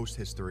Reddit post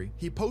history,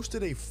 he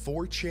posted a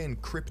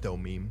 4chan crypto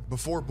meme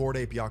before Bored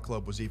Ape Yacht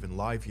Club was even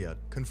live yet,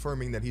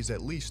 confirming that he's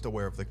at least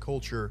aware of the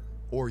culture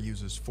or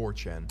uses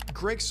 4chan.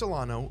 Greg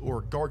Solano,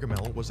 or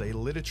Gargamel, was a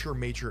literature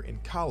major in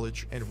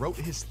college and wrote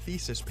his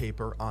thesis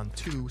paper on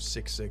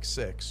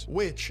 2666,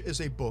 which is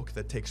a book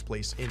that takes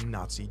place in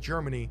Nazi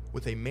Germany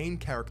with a main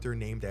character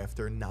named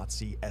after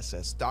Nazi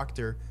SS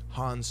doctor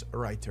Hans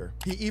Reiter.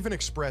 He even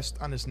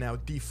expressed on his now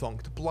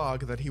defunct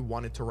blog that he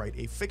wanted to write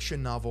a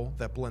fiction novel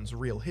that blends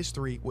real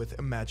history with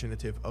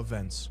imaginative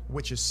events,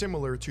 which is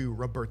similar to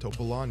Roberto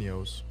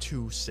Bolaño's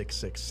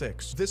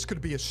 2666. This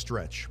could be a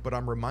stretch, but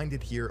I'm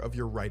reminded here of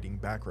your writing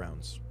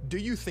backgrounds. Do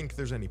you think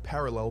there's any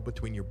parallel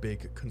between your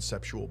big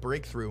conceptual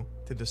breakthrough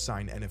to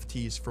design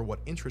NFTs for what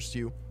interests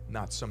you,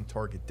 not some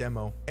target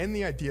demo, and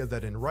the idea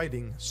that in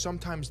writing,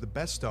 sometimes the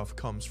best stuff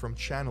comes from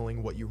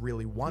channeling what you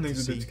really want to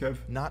see,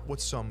 not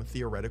what some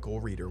theoretical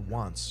reader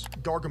wants?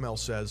 Gargamel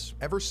says,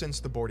 ever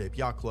since the Bored Ape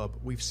Yacht Club,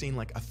 we've seen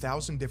like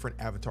 1,000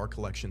 different avatar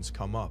collections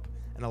come up,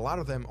 and a lot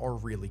of them are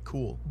really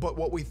cool. But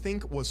what we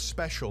think was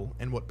special,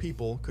 and what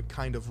people could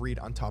kind of read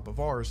on top of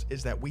ours,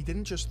 is that we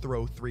didn't just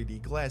throw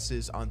 3D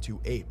glasses onto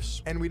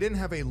apes. And we didn't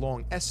have a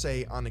long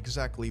essay on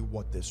exactly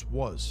what this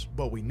was,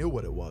 but we knew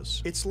what it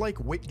was. It's like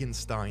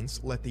Wittgenstein's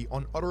let the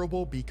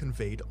unutterable be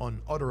conveyed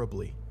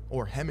unutterably,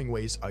 or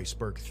Hemingway's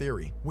iceberg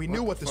theory. We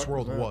knew what this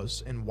world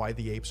was and why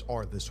the apes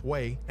are this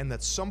way, and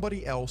that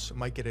somebody else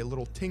might get a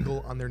little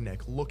tingle on their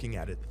neck looking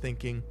at it,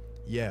 thinking,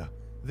 yeah,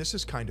 this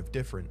is kind of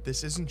different.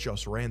 This isn't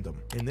just random.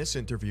 In this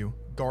interview,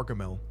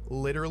 Gargamel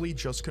literally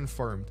just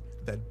confirmed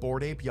that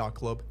Bored Ape Yacht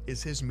Club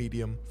is his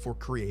medium for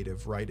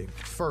creative writing.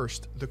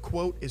 First, the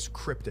quote is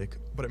cryptic,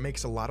 but it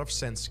makes a lot of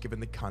sense given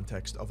the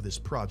context of this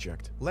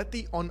project. Let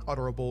the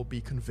unutterable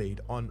be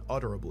conveyed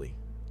unutterably.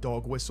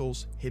 Dog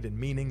whistles, hidden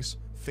meanings,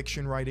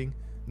 fiction writing.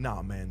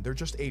 Nah man, they're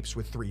just apes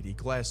with 3D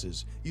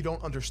glasses. You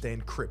don't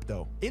understand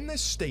crypto. In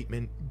this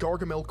statement,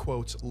 Gargamel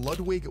quotes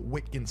Ludwig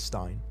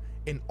Wittgenstein,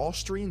 an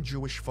Austrian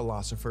Jewish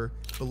philosopher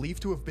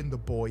believed to have been the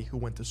boy who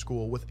went to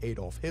school with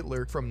Adolf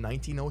Hitler from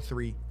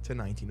 1903 to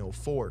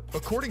 1904.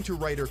 According to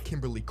writer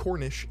Kimberly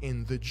Cornish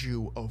in The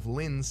Jew of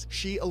Linz,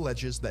 she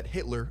alleges that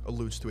Hitler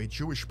alludes to a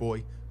Jewish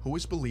boy who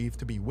is believed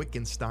to be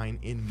Wittgenstein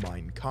in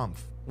Mein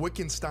Kampf.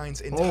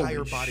 Wittgenstein's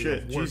entire body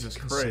of work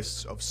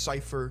consists of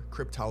cipher,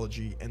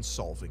 cryptology, and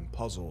solving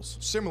puzzles.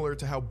 Similar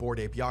to how Bored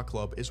Ape Yacht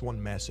Club is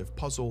one massive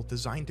puzzle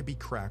designed to be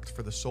cracked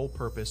for the sole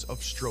purpose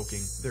of stroking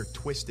their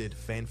twisted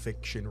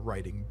fanfiction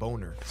writing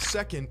boner.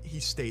 Second, he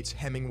states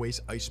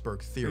Hemingway's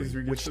iceberg theory,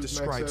 which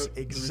describes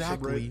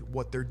exactly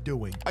what they're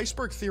doing.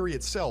 Iceberg theory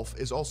itself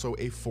is also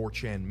a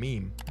 4chan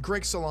meme.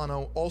 Greg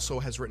Solano also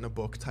has written a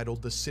book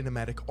titled The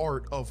Cinematic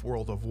Art of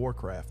World of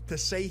Warcraft. To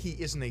say he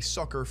isn't a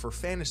sucker for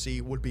fantasy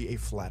would be a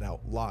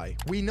flat-out lie.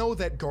 We know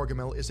that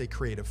Gargamel is a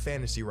creative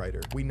fantasy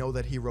writer. We know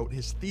that he wrote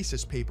his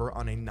thesis paper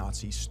on a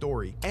Nazi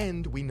story.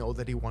 And we know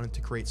that he wanted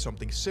to create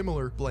something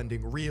similar,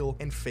 blending real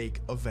and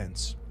fake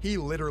events. He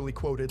literally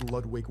quoted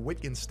Ludwig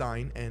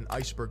Wittgenstein and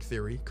iceberg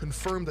theory,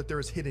 confirmed that there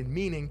is hidden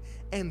meaning,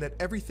 and that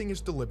everything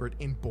is deliberate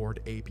in Bored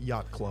Ape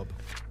Yacht Club.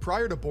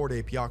 Prior to Bored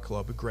Ape Yacht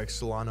Club, Greg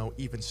Solano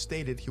even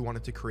stated he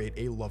wanted to create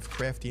a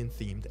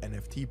Lovecraftian-themed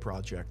NFT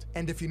project.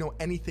 And if you know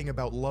anything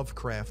about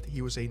Lovecraft,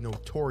 he was a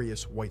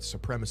notorious white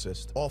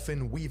supremacist,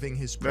 often weaving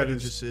his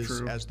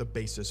prejudices as the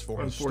basis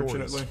for his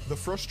stories. The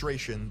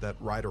frustration that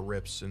Ryder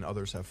Rips and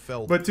others have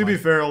felt. But to be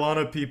fair, a lot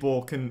of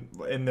people can,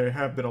 and there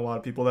have been a lot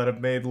of people that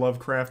have made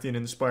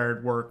Lovecraftian-inspired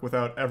work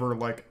without ever,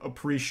 like,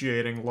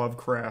 appreciating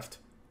Lovecraft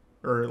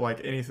or,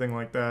 like, anything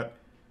like that.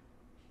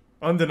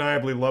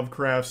 Undeniably,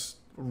 Lovecraft's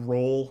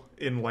role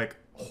in, like,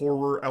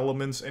 horror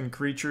elements and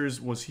creatures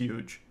was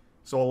huge.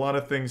 So a lot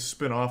of things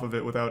spin off of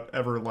it without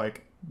ever,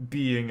 like,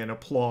 being an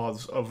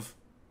applause of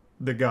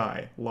the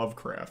guy,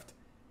 Lovecraft.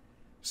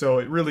 So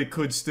it really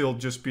could still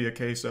just be a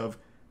case of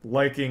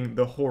liking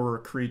the horror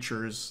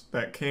creatures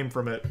that came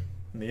from it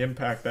and the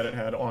impact that it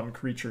had on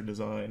creature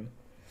design.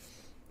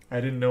 I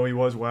didn't know he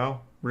was.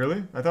 Wow.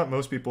 Really? I thought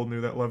most people knew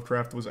that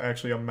Lovecraft was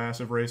actually a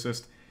massive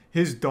racist.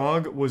 His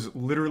dog was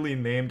literally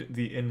named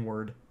the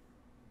N-word,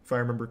 if I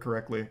remember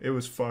correctly. It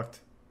was fucked.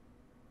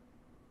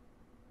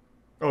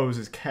 Oh, it was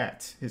his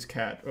cat. His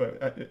cat.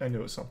 I knew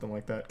it was something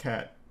like that.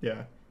 Cat.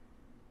 Yeah.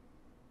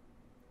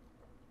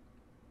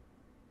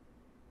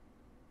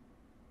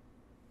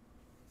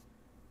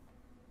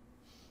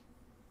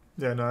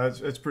 Yeah, no,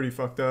 it's pretty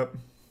fucked up.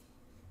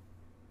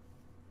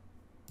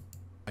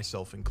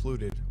 Myself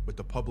included, with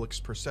the public's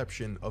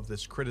perception of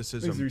this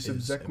criticism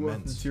is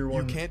immense.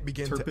 You can't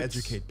begin to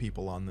educate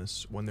people on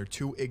this when they're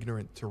too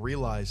ignorant to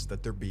realize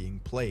that they're being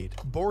played.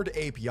 Bored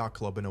Ape Yacht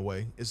Club, in a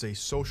way, is a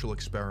social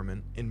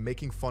experiment in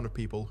making fun of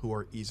people who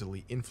are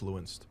easily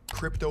influenced.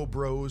 Crypto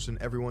bros and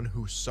everyone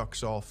who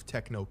sucks off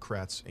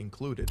technocrats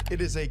included. It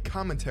is a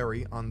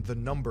commentary on the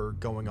number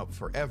going up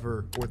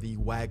forever, or the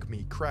wag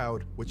me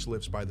crowd, which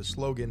lives by the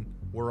slogan,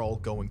 "We're all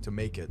going to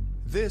make it."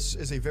 This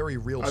is a very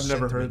real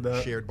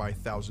sentiment shared by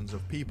thousands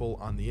of people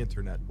on the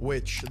internet,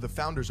 which the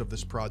founders of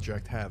this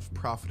project have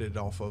profited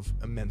off of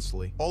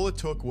immensely. All it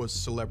took was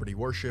celebrity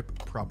worship,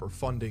 proper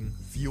funding,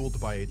 fueled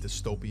by a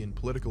dystopian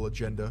political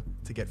agenda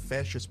to get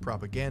fascist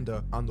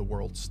propaganda on the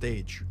world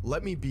stage.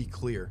 Let me be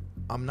clear,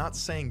 I'm not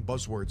saying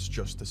buzzwords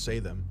just to say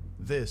them.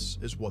 This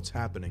is what's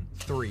happening.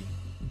 3.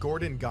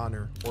 Gordon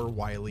Goner, or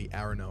Wiley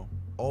Arano,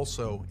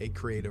 also a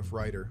creative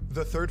writer.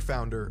 The third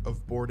founder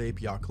of Bored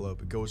Ape Yacht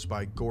Club goes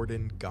by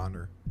Gordon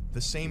Goner,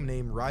 the same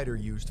name Ryder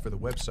used for the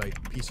website,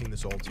 piecing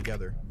this all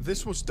together.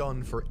 This was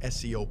done for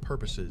SEO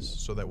purposes,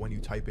 so that when you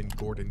type in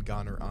Gordon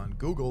Goner on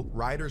Google,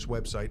 Ryder's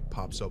website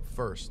pops up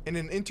first. In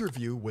an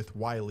interview with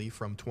Wiley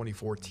from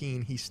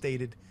 2014, he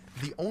stated,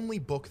 "The only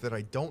book that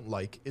I don't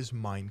like is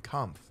Mein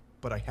Kampf,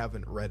 but I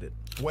haven't read it."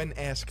 When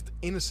asked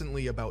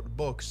innocently about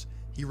books,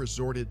 he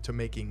resorted to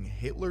making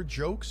Hitler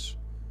jokes.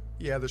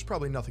 Yeah, there's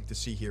probably nothing to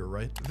see here,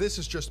 right? This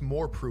is just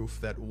more proof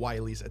that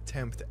Wiley's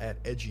attempt at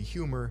edgy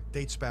humor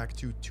dates back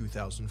to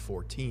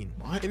 2014.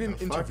 In an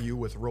interview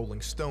with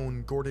Rolling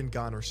Stone, Gordon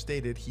Goner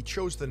stated he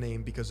chose the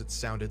name because it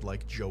sounded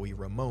like Joey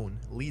Ramone,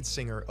 lead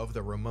singer of the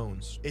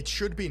Ramones. It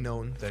should be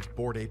known that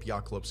Bored Ape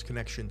Yacht Club's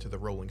connection to the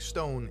Rolling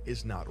Stone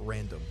is not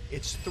random.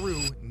 It's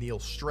through Neil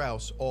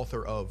Strauss,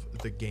 author of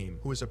The Game,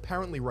 who is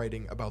apparently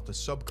writing about the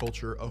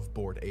subculture of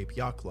Bored Ape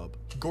Yacht Club.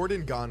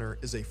 Gordon Goner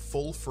is a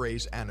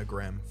full-phrase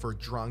anagram for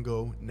Drongo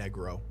Drongo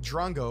Negro.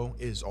 Drongo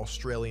is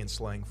Australian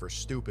slang for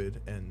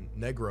stupid, and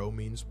Negro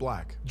means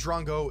black.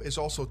 Drongo is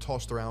also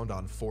tossed around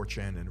on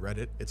 4chan and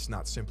Reddit. It's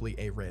not simply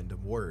a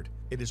random word.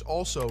 It is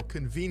also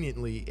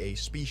conveniently a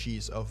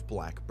species of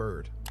black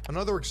bird.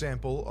 Another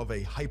example of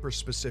a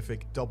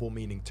hyper-specific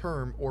double-meaning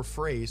term or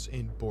phrase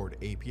in Bored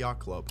Ape Yacht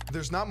Club.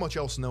 There's not much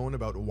else known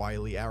about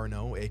Wiley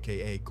Arano,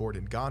 aka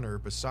Gordon Goner,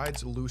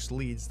 besides loose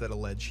leads that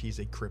allege he's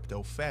a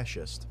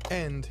crypto-fascist.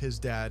 And his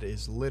dad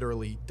is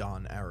literally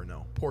Don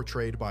Arano,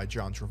 portrayed by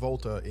John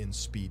Travolta in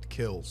Speed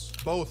Kills.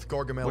 Both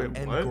Gargamel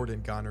and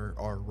Gordon Goner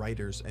are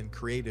writers and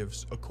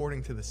creatives,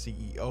 according to the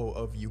CEO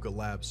of Yuga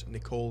Labs,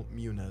 Nicole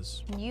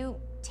Muniz. Can you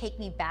take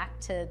me back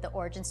to the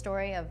origin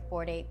story of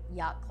Bored Ape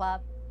Yacht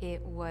Club?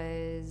 It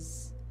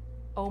was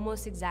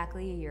almost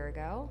exactly a year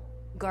ago.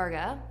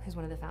 Garga, who's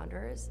one of the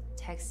founders,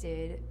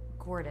 texted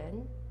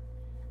Gordon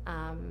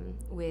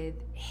with,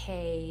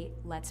 hey,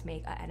 let's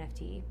make a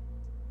NFT.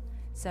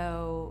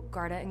 So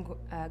Garga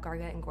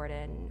and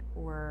Gordon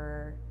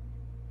were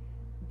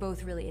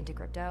both really into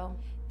crypto.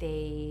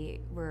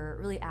 They were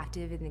really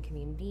active in the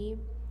community,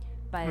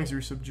 but Thanks,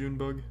 your sub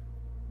Junebug.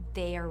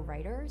 they are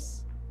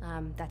writers.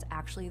 That's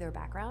actually their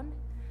background.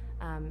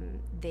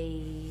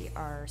 They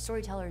are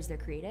storytellers, they're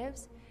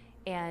creatives.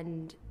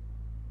 And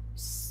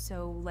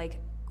so like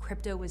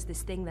crypto was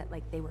this thing that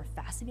like they were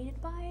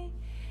fascinated by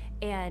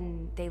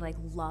and they like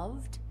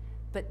loved,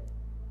 but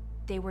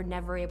they were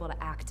never able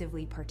to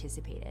actively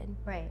participate in.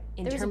 Right.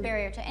 There was a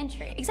barrier to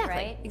entry. Exactly,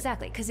 right?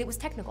 exactly, because it was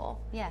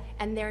technical. Yeah.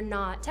 And they're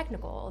not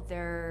technical.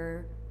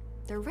 They're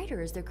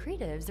writers, they're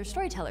creatives, they're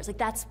storytellers. Like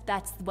that's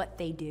what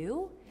they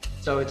do.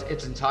 So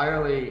it's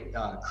entirely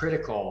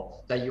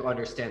critical that you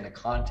understand the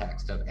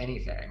context of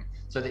anything.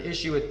 So the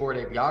issue with Bored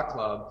Ape Yacht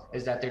Club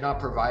is that they're not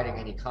providing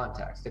any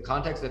context. The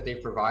context that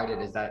they've provided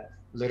is that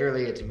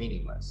literally it's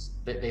meaningless.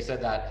 They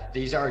said that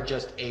these are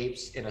just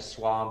apes in a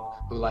swamp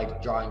who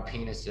like drawing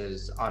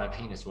penises on a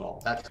penis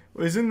wall.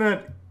 Isn't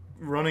that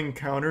running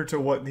counter to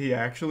what he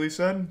actually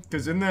said?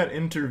 Because in that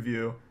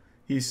interview,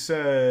 he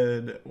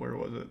said, where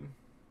was it?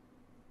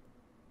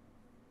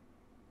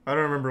 I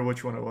don't remember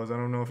which one it was. I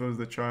don't know if it was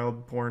the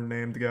child porn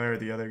named guy or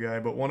the other guy,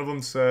 but one of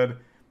them said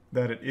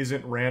that it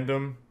isn't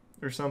random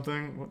or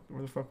something.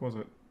 Where the fuck was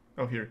it?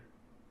 Oh, here.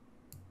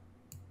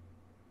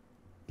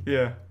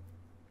 Yeah.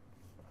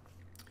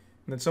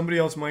 And then somebody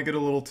else might get a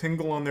little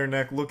tingle on their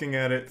neck looking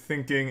at it,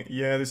 thinking,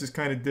 yeah, this is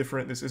kind of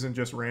different. This isn't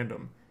just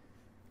random.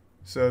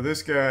 So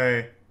this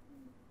guy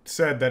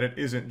said that it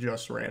isn't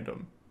just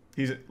random.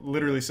 He's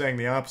literally saying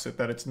the opposite,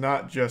 that it's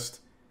not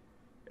just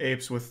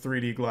apes with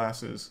 3D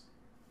glasses.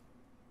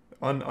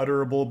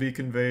 Unutterable be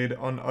conveyed,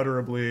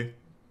 unutterably,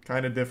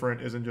 kind of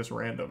different, isn't just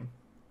random.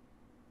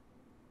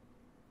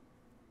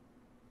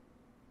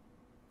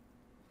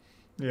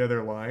 Yeah,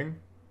 they're lying.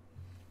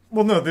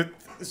 Well, no,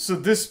 so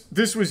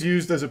this was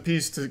used as a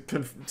piece to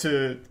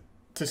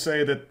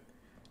say that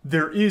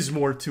there is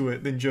more to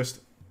it than just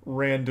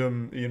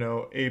random, you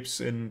know,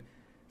 apes in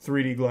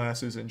 3D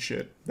glasses and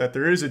shit. That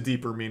there is a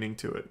deeper meaning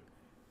to it.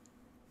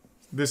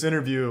 This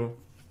interview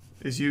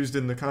is used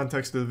in the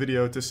context of the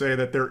video to say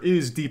that there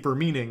is deeper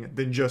meaning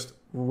than just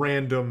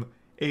random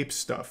ape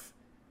stuff.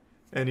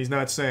 And he's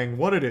not saying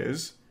what it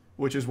is,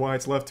 which is why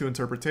it's left to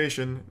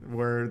interpretation,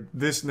 where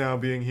this now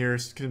being here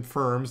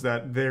confirms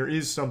that there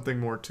is something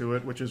more to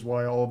it, which is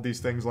why all of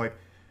these things like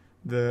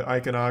the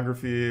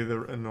iconography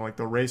and like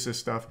the racist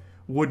stuff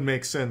would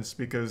make sense,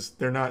 because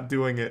they're not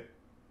doing it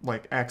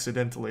like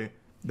accidentally.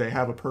 They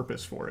have a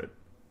purpose for it.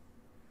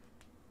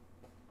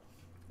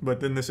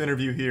 But in this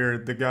interview here,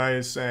 the guy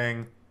is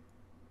saying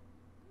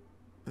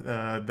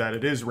that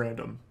it is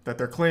random, that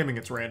they're claiming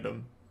it's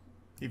random,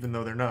 even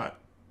though they're not.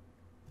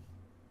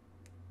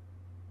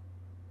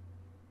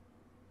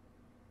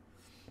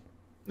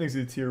 Thanks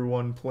to the tier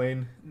 1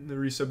 plane, the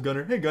resub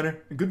Gunner. Hey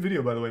Gunner, a good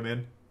video by the way,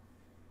 man.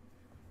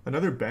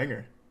 Another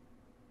banger.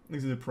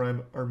 Thanks to the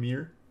Prime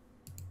Armir.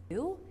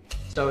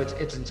 So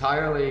it's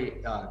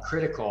entirely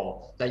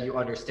critical that you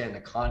understand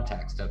the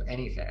context of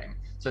anything.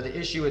 So the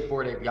issue with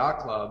Bored Ape Yacht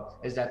Club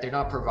is that they're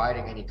not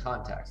providing any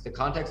context. The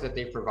context that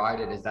they've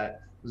provided is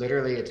that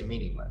literally it's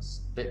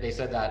meaningless. They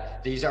said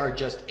that these are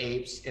just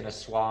apes in a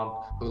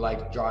swamp who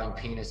like drawing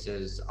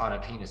penises on a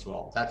penis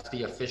wall. That's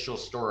the official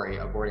story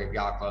of Bored Ape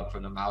Yacht Club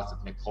from the mouth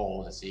of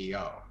Nicole, the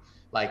CEO.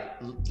 Like,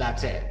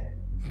 that's it.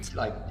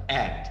 Like,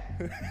 end.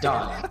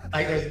 Done.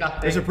 Like, there's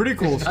nothing. It's a pretty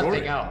cool story.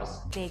 Nothing else.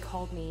 They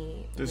called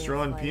me just with,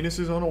 drawing like,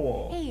 penises on a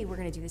wall. Hey, we're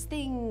gonna do this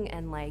thing,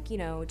 and like, you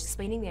know, just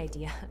explaining the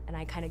idea. And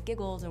I kind of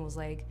giggled and was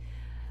like,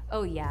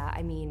 oh yeah,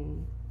 I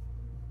mean,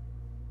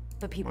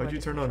 but people. Why'd you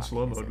turn on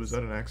slow mode? Was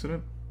that an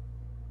accident?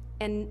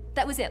 And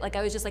that was it. Like,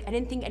 I was just like, I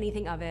didn't think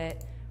anything of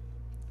it.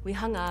 We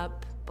hung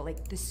up, but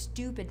like the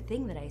stupid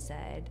thing that I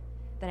said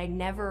that I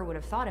never would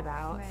have thought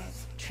about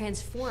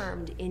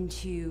transformed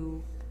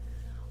into,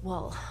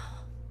 well,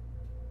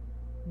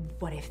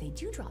 what if they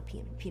do draw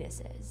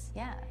penises?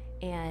 Yeah.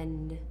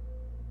 And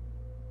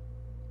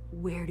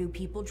where do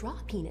people draw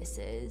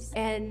penises?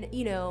 And,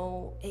 you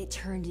know, it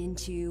turned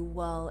into,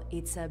 well,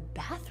 it's a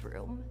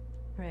bathroom.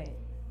 Right.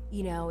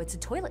 You know, it's a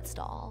toilet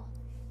stall.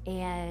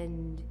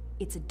 and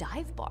it's a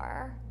dive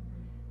bar,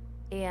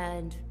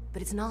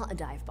 but it's not a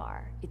dive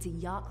bar. It's a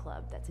yacht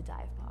club that's a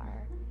dive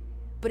bar,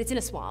 but it's in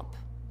a swamp,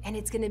 and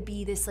it's gonna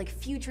be this like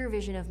future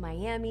vision of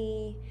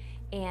Miami,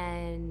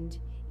 and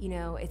you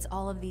know, it's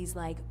all of these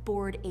like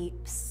bored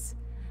apes.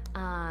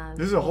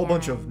 This is a whole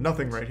bunch of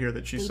nothing right here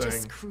that she's saying. They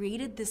just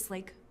created this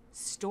like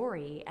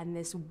story and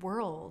this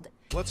world.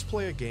 Let's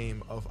play a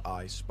game of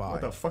I Spy.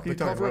 What the fuck are you the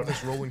talking cover about? of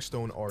this Rolling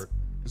Stone art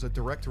is a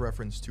direct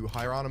reference to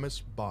Hieronymus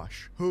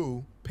Bosch,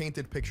 who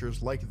painted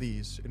pictures like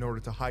these in order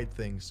to hide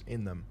things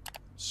in them.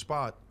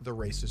 Spot the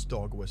racist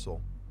dog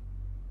whistle.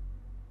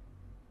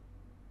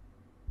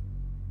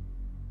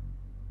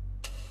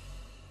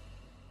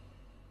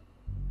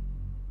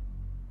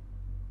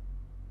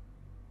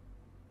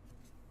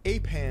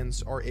 Ape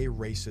hands are a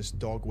racist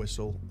dog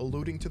whistle,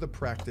 alluding to the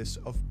practice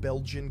of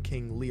Belgian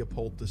King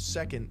Leopold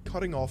II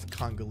cutting off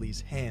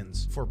Congolese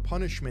hands for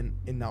punishment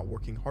in not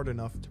working hard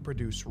enough to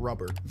produce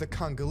rubber. The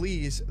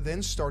Congolese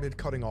then started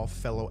cutting off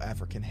fellow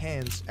African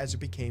hands as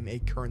it became a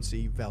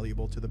currency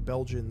valuable to the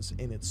Belgians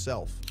in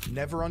itself.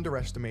 Never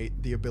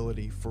underestimate the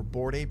ability for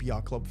Bored Ape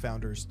Yacht Club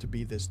founders to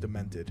be this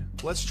demented.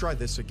 Let's try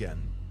this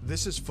again.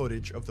 This is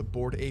footage of the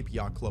Bored Ape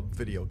Yacht Club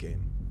video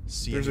game.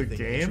 See There's anything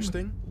a game?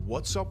 interesting?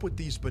 What's up with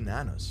these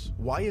bananas?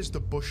 Why is the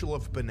bushel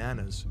of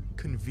bananas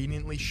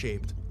conveniently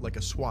shaped like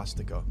a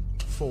swastika?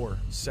 4.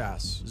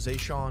 SAS,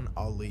 Zayshawn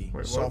Ali,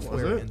 Wait,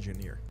 software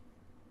engineer.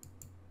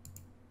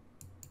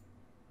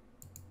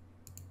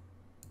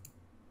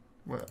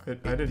 What? I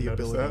didn't the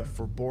notice ability that.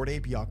 for Bored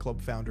Ape Yacht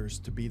Club founders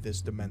to be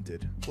this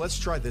demented. Let's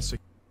try this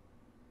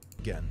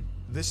again.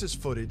 This is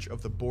footage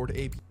of the Bored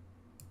Ape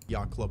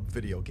Yacht Club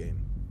video game.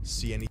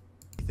 See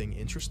anything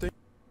interesting?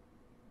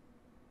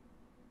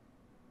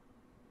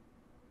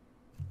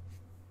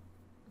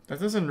 That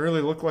doesn't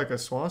really look like a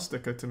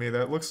swastika to me.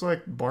 That looks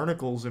like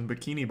barnacles in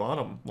Bikini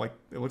Bottom. Like,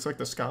 it looks like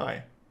the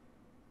sky.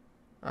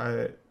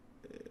 Yeah,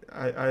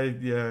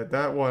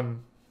 that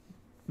one,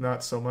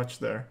 not so much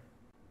there.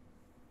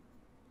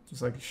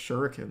 Just like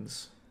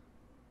shurikens.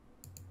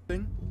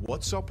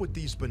 What's up with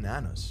these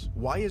bananas?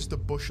 Why is the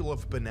bushel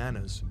of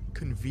bananas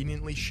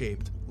conveniently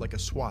shaped like a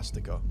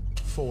swastika?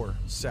 4.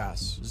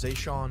 SAS,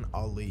 Zayshawn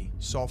Ali,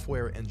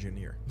 software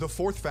engineer. The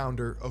fourth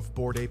founder of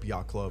Bored Ape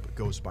Yacht Club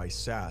goes by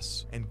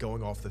SAS, and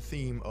going off the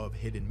theme of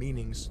hidden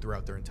meanings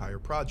throughout their entire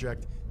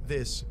project,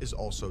 this is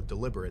also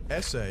deliberate.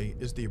 SA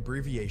is the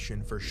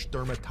abbreviation for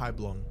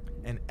Sturmabteilung,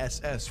 and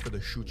SS for the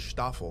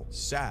Schutzstaffel.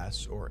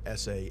 SAS, or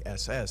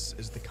SASS,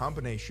 is the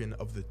combination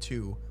of the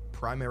two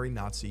primary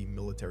Nazi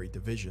military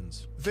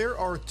divisions. There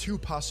are two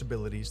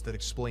possibilities that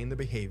explain the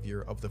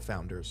behavior of the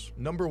founders.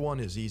 Number one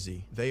is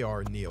easy. They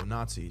are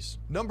neo-Nazis.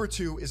 Number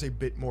two is a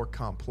bit more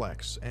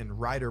complex, and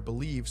Ryder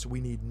believes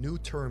we need new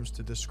terms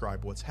to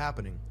describe what's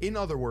happening. In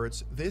other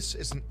words, this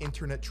is an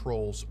internet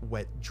troll's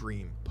wet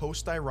dream.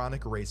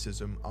 Post-ironic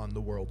racism on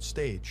the world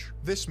stage.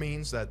 This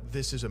means that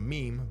this is a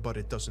meme, but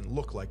it doesn't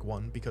look like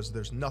one because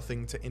there's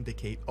nothing to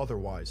indicate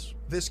otherwise.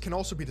 This can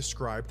also be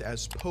described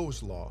as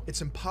pose law.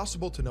 It's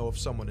impossible to know if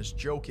someone is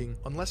joking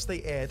unless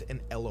they add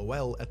an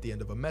LOL at the end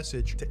of a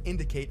message to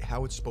indicate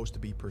how it's supposed to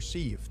be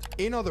perceived.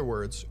 In other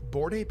words,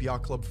 Bored Ape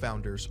Yacht Club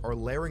founders are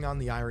layering on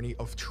the irony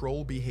of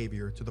troll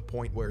behavior to the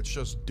point where it's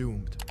just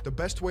doomed. The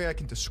best way I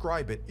can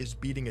describe it is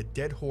beating a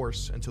dead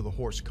horse until the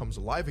horse comes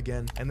alive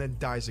again and then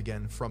dies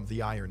again from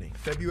the irony.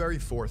 February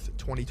 4th,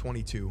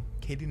 2022,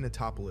 Katie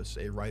Natopoulos,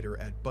 a writer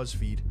at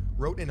BuzzFeed,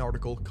 wrote an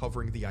article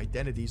covering the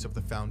identities of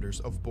the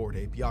founders of Bored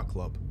Ape Yacht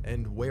Club.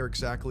 And where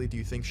exactly do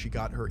you think she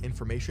got her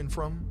information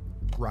from?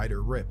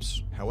 Ryder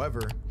rips.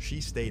 However,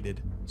 she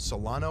stated,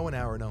 Solano and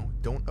Arano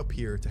don't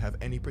appear to have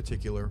any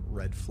particular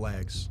red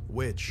flags,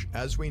 which,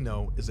 as we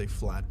know, is a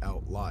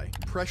flat-out lie.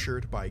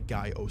 Pressured by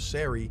Guy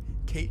Osseri,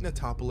 Kate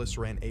Natopoulos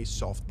ran a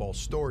softball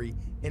story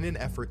in an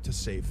effort to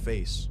save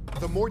face.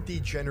 The more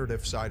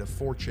degenerative side of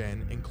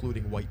 4chan,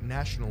 including white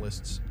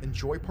nationalists,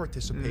 enjoy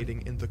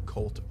participating in the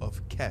cult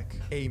of Kek,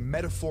 a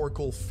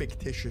metaphorical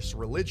fictitious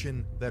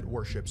religion that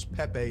worships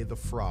Pepe the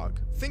Frog.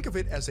 Think of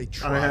it as a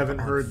tribe I haven't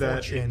on heard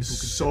that 4chan in who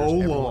so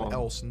considers everyone long.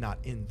 else not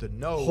in the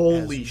know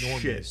Holy as normies.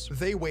 shit.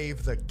 They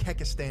wave the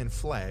Kekistan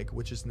flag,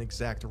 which is an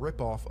exact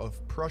ripoff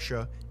of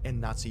Prussia and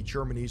Nazi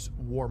Germany's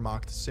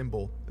war-mocked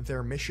symbol.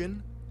 Their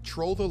mission?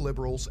 Troll the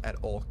liberals at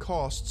all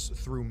costs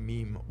through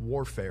meme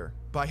warfare.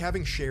 By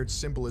having shared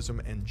symbolism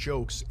and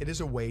jokes, it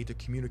is a way to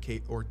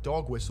communicate or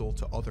dog whistle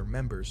to other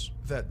members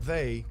that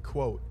they,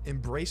 quote,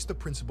 embrace the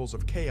principles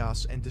of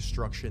chaos and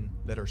destruction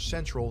that are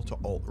central to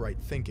alt-right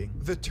thinking.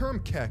 The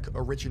term Kek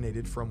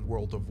originated from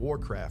World of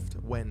Warcraft.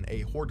 When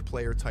a Horde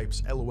player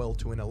types LOL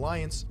to an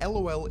alliance,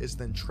 LOL is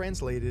then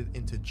translated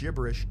into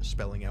gibberish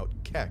spelling out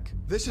Kek.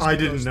 This is I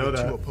because didn't know the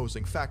that. two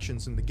opposing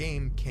factions in the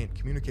game can't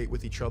communicate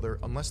with each other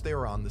unless they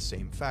are on the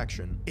same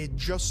faction. It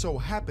just so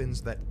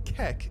happens that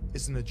Kek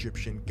is an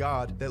Egyptian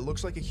god that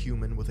looks like a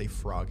human with a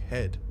frog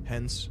head,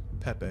 hence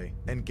Pepe.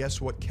 And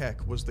guess what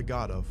Kek was the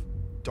god of?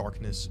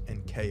 Darkness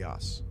and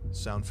chaos.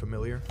 Sound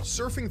familiar?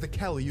 Surfing the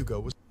Kali Yuga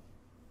was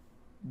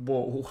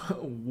Whoa.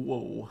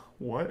 Whoa.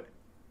 What?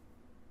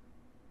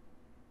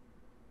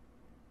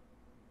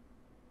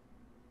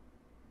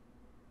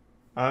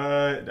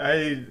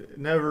 I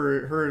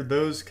never heard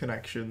those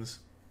connections.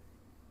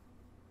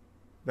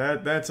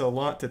 That's a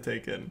lot to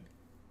take in.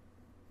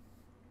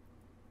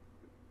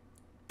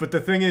 But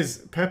the thing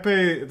is,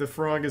 Pepe the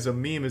Frog as a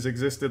meme has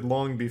existed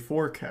long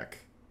before Keck.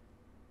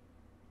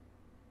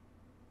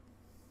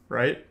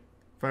 Right?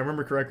 If I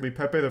remember correctly,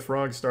 Pepe the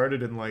Frog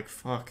started in, like,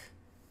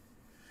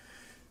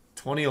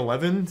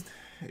 2011?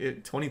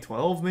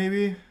 2012,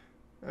 maybe?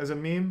 As a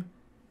meme?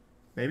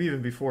 Maybe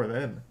even before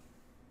then.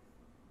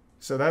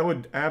 So that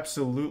would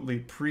absolutely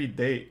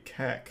predate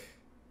Keck.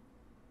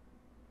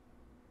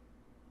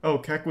 Oh,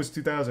 Keck was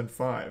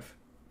 2005.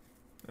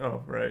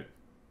 Oh, right.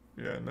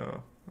 Yeah,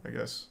 no, I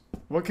guess.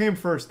 What came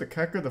first, the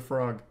Keck or the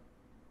Frog?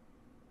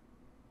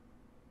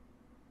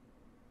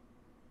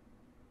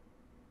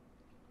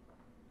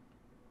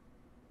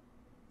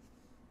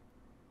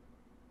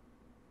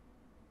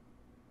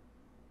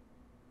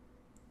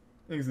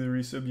 Thanks to the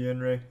resub,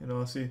 Yenrei and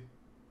Aussie.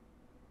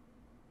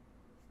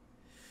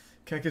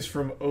 Keck is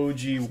from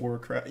OG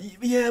Warcraft.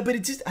 Yeah, but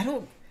it just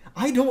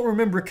I don't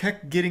remember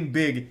Keck getting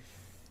big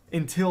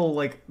until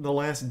like the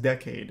last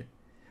decade.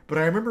 But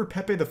I remember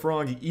Pepe the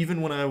Frog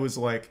even when I was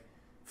like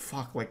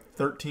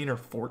 13 or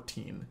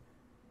 14.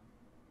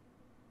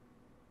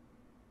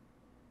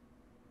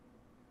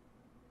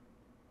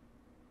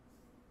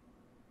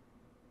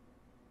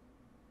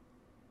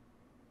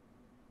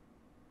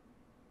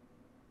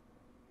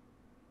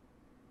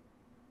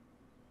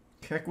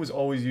 Keck was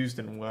always used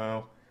in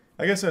WoW.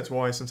 I guess that's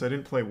why, since I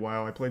didn't play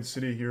WoW, I played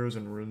City of Heroes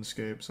and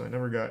RuneScape, so I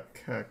never got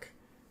Keck.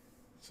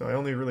 So I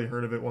only really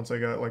heard of it once I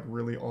got, like,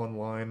 really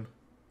online.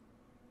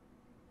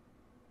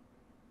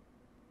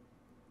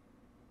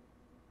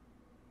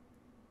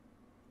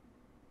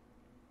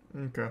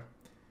 Okay.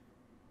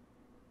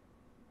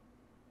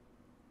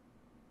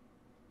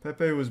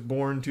 Pepe was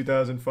born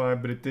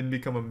 2005, but it didn't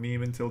become a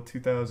meme until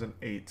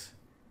 2008.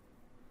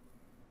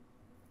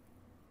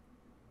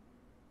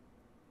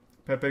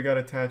 Pepe got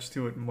attached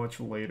to it much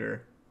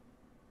later.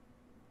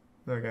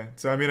 Okay,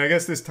 so I mean, I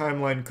guess this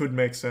timeline could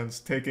make sense,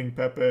 taking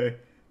Pepe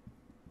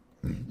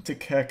to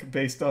Keck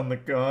based on the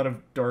god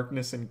of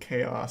darkness and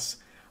chaos.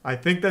 I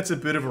think that's a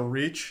bit of a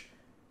reach.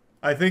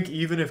 I think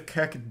even if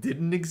Keck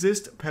didn't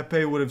exist,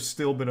 Pepe would have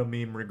still been a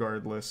meme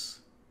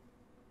regardless.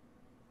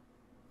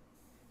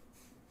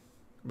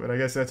 But I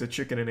guess that's a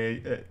chicken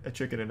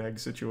and egg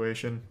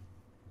situation.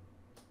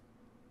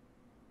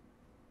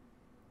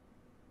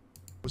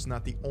 Was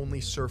not the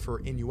only surfer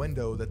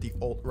innuendo that the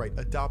alt-right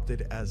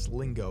adopted as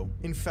lingo.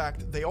 In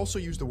fact, they also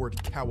used the word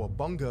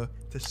cowabunga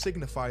to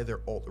signify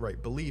their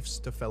alt-right beliefs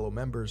to fellow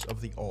members of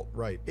the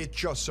alt-right. It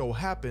just so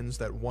happens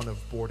that one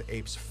of Bored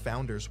Ape's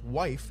founder's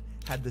wife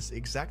had this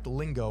exact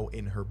lingo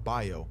in her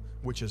bio,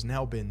 which has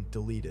now been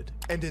deleted.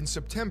 And in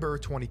September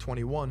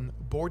 2021,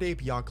 Bored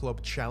Ape Yacht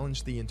Club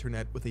challenged the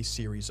internet with a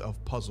series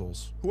of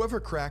puzzles.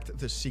 Whoever cracked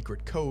the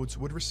secret codes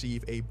would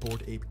receive a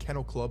Bored Ape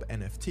Kennel Club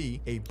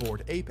NFT, a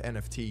Bored Ape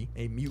NFT,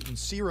 a Mutant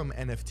Serum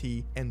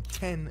NFT, and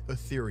 10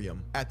 Ethereum.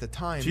 At the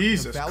time, the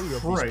value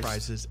of these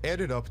prizes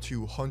added up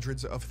to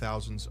hundreds of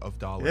thousands of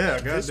dollars. Yeah,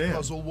 this goddamn.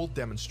 puzzle will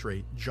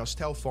demonstrate just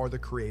how far the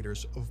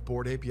creators of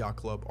Bored Ape Yacht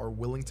Club are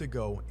willing to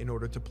go in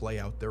order to play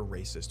out their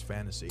racist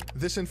fantasy.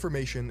 This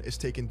information is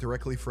taken directly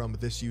from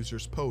this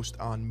user's post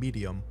on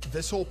Medium.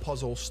 This whole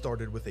puzzle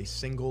started with a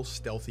single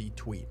stealthy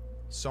tweet.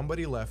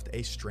 Somebody left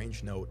a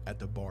strange note at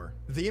the bar.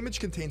 The image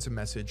contains a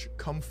message,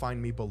 "Come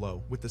find me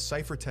below," with the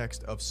cipher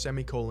text of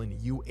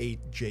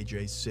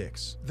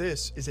 ;U8JJ6.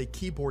 This is a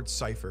keyboard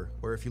cipher,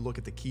 where if you look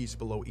at the keys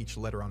below each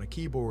letter on a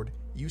keyboard,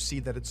 you see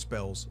that it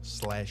spells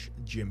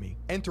 /Jimmy.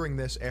 Entering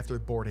this after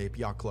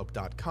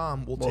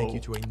boredapeyachtclub.com will take you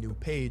to a new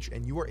page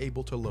and you are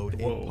able to load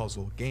a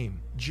puzzle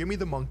game. Jimmy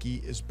the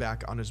Monkey is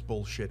back on his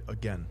bullshit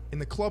again. In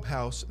the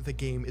clubhouse, the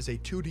game is a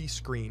 2D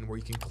screen where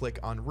you can click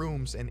on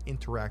rooms and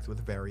interact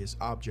with various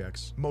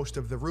objects. Most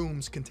of the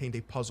rooms contained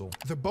a puzzle.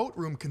 The boat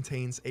room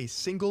contains a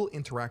single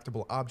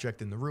interactable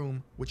object in the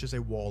room, which is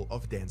a wall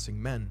of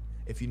dancing men.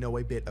 If you know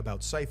a bit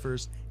about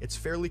ciphers, it's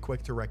fairly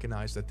quick to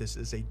recognize that this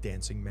is a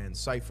Dancing Man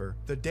cipher.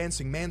 The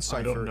Dancing Man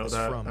cipher is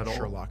from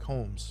Sherlock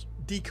Holmes.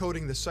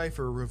 Decoding the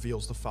cipher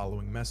reveals the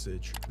following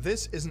message.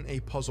 This isn't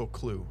a puzzle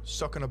clue.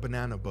 Suck on a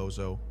banana,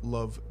 bozo.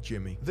 Love,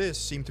 Jimmy. This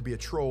seemed to be a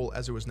troll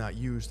as it was not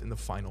used in the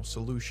final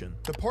solution.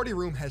 The party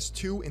room has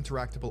two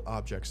interactable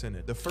objects in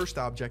it. The first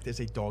object is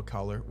a dog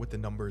collar with the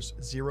numbers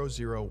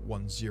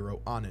 0010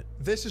 on it.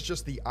 This is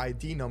just the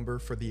ID number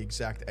for the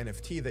exact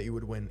NFT that you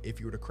would win if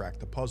you were to crack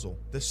the puzzle.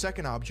 The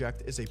second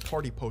object is a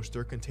party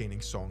poster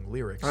containing song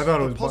lyrics. I thought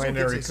it was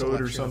binary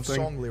code or something.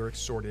 Song lyrics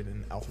sorted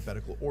in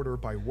alphabetical order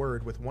by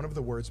word, with one of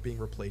the words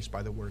being replaced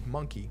by the word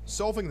monkey.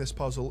 Solving this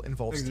puzzle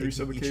involves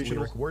taking each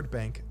lyric word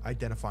bank,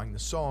 identifying the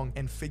song,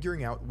 and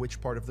figuring out which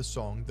part of the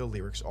song the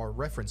lyrics are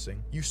referencing.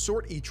 You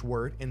sort each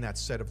word in that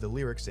set of the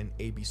lyrics in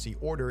ABC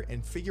order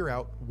and figure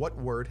out what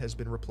word has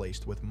been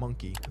replaced with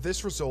monkey.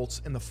 This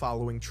results in the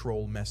following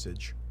troll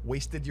message.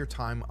 Wasted your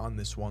time on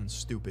this one,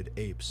 stupid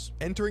apes.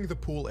 Entering the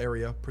pool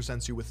area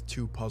presents you with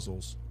 2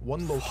 puzzles.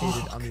 One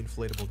located on the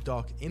inflatable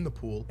duck in the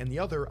pool, and the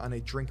other on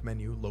a drink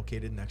menu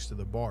located next to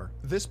the bar.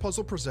 This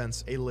puzzle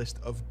presents a list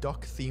of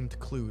duck-themed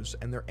clues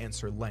and their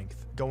answer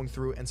length. Going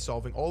through and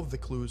solving all of the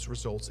clues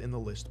results in the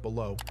list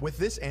below. With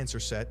this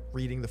answer set,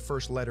 reading the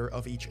first letter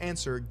of each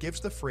answer gives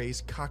the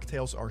phrase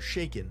 "cocktails are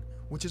shaken,"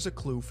 which is a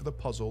clue for the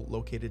puzzle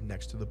located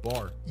next to the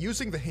bar.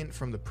 Using the hint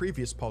from the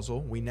previous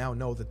puzzle, we now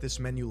know that this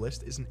menu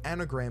list is an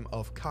anagram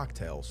of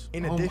cocktails.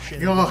 In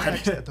addition, the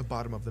text at the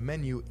bottom of the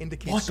menu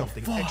indicates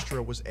something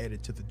extra was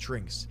added to the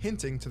drinks,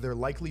 hinting to there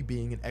likely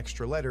being an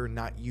extra letter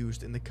not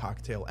used in the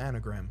cocktail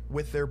anagram.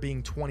 With there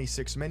being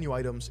 26 menu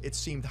items, it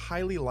seemed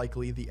highly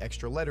likely the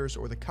extra letters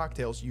or the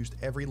cocktails used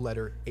every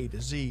letter A to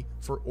Z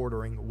for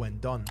ordering when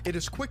done. It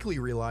is quickly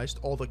realized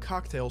all the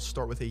cocktails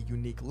start with a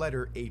unique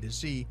letter A to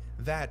Z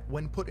that,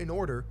 when put in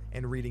order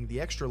and reading the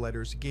extra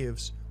letters,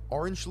 gives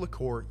orange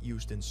liqueur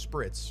used in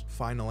spritz.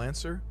 Final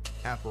answer,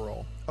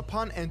 Aperol.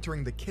 Upon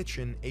entering the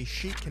kitchen, a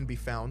sheet can be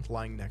found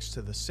lying next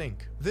to the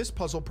sink. This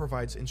puzzle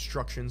provides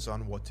instructions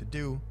on what to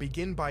do.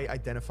 Begin by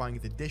identifying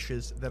the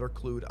dishes that are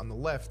clued on the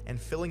left and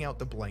filling out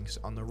the blanks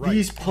on the right.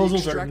 These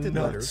puzzles the are extracted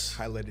nuts. letters,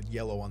 highlighted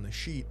yellow on the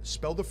sheet,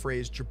 spell the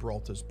phrase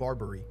Gibraltar's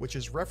Barbary, which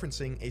is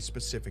referencing a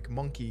specific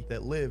monkey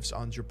that lives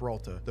on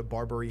Gibraltar, the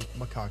Barbary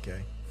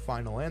macaque.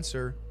 Final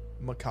answer,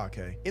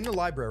 macaque. In the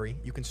library,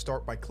 you can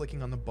start by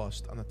clicking on the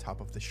bust on the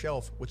top of the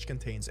shelf, which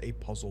contains a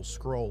puzzle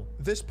scroll.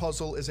 This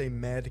puzzle is a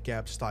Mad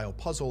Gab style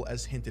puzzle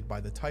as hinted by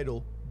the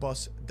title,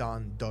 Bus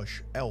dan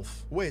Dush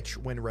Elf, which,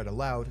 when read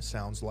aloud,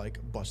 sounds like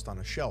bust on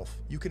a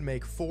shelf. You can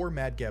make 4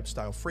 Mad Gab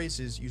style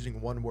phrases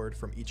using 1 word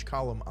from each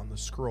column on the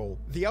scroll.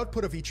 The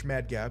output of each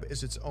Mad Gab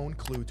is its own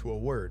clue to a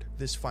word.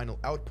 This final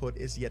output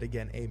is yet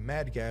again a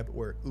Mad Gab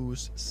where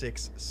ooze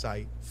 6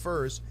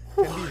 ciphers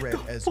can be read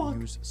as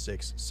use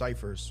 6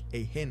 ciphers,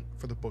 a hint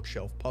for the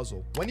bookshelf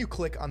puzzle. When you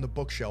click on the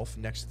bookshelf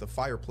next to the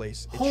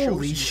fireplace, it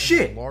shows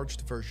you an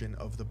enlarged version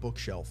of the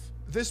bookshelf.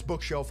 This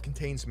bookshelf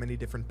contains many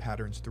different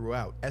patterns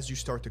throughout. As you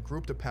start to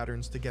group the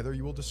patterns together,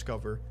 you will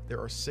discover there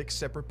are 6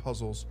 separate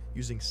puzzles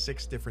using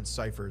 6 different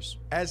ciphers,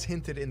 as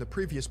hinted in the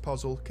previous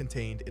puzzle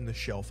contained in the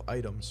shelf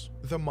items.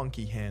 The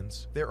monkey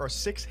hands. There are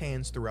 6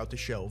 hands throughout the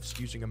shelves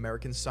using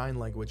American Sign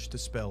Language to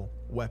spell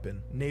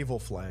weapon. Naval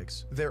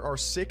flags. There are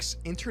 6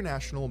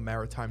 international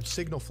maritime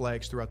signal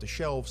flags throughout the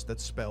shelves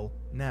that spell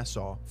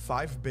Nassau.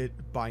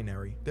 5-bit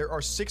binary. There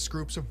are 6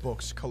 groups of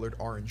books colored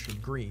orange and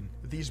green.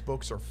 These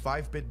books are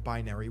 5-bit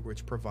binary,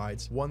 which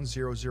provides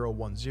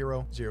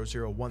 10010, 00101,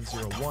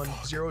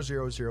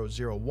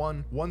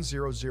 00001,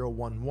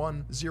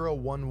 10011,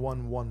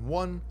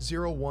 01111,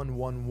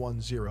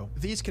 01110.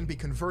 These can be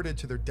converted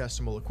to their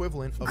decimal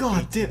equivalent of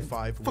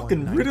 825,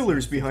 fucking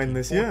riddlers behind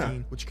this,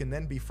 14, which can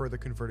then be further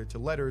converted to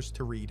letters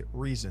to read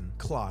reason.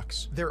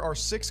 Clocks. There are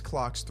 6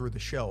 clocks through the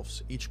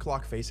shelves. Each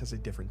clock face has a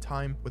different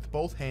time, with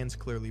both hands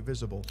clearly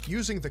visible.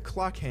 Using the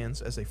clock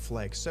hands as a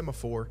flag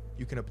semaphore,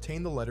 you can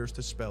obtain the letters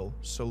to spell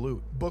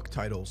salute. Book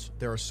titles.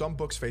 There are some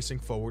books facing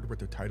forward with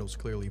their titles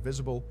clearly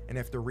visible, and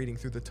after reading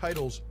through the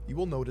titles, you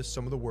will notice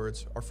some of the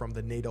words are from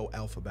the NATO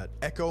alphabet.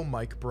 Echo,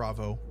 Mike,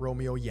 Bravo,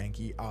 Romeo,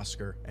 Yankee,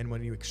 Oscar. And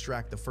when you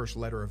extract the first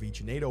letter of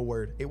each NATO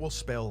word, it will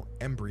spell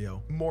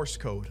embryo. Morse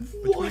code.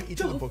 Between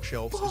each of the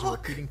bookshelves is a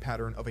repeating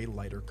pattern of a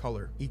lighter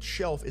color. Each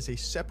shelf is a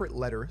separate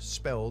letter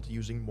spelled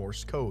using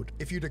Morse code.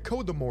 If you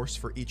decode the Morse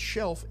for each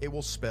shelf, it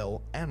will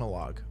spell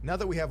analog. Now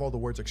that we have all the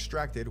words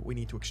extracted, we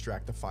need to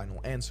extract the final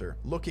answer.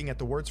 Looking at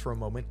the words for a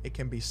moment, it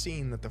can be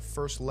seen that the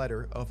first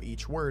letter of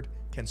each word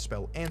can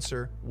spell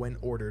answer when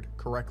ordered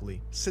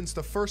correctly. Since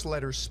the first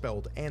letter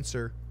spelled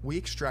answer, we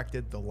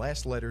extracted the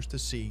last letters to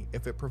see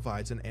if it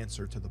provides an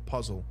answer to the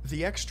puzzle.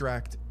 The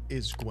extract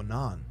is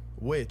Guanan,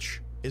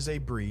 which is a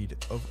breed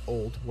of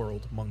old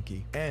world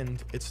monkey,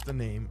 and it's the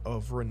name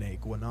of Rene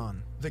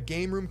Guanan. The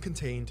game room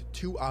contained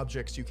 2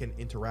 objects you can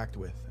interact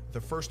with. The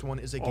first one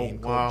is a game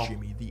called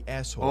Jimmy the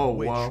Asshole,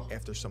 which,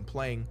 after some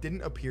playing,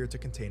 didn't appear to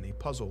contain a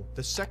puzzle.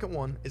 The second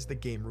one is the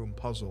game room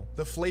puzzle.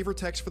 The flavor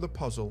text for the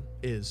puzzle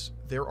is,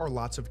 there are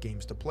lots of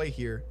games to play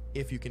here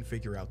if you can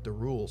figure out the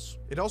rules.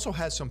 It also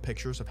has some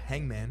pictures of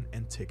Hangman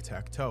and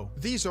Tic-Tac-Toe.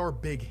 These are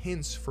big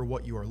hints for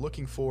what you are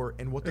looking for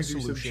and what the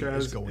solution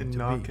is going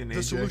to be.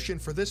 The solution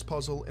for this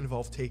puzzle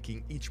involved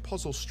taking each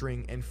puzzle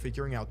string and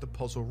figuring out the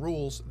puzzle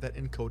rules that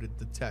encoded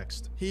the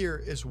text.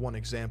 Here is one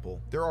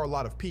example. There are a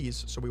lot of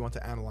P's, so we want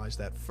to analyze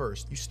that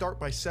first. You start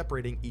by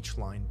separating each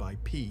line by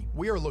P.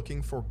 We are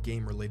looking for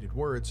game-related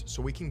words,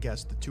 so we can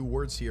guess the 2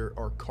 words here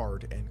are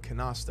card and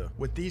canasta.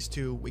 With these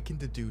 2, we can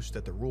deduce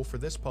that the rule for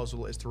this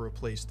puzzle is to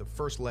replace the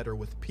first letter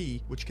with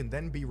P, which can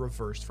then be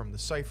reversed from the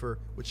cipher,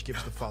 which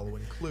gives the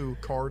following clue: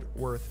 card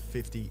worth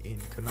 50 in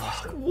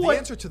canasta. The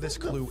answer to this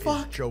clue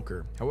is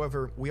Joker.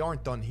 However, we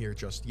aren't done here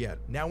just yet.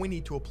 Now we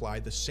need to apply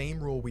the same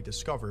rule we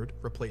discovered,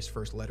 replace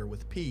first letter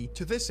with P,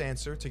 to this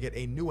answer to get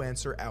a new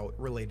answer out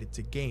related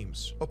to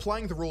games.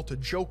 Applying the rule to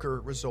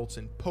Joker results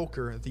in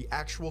poker, the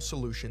actual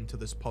solution to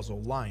this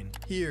puzzle line.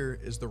 Here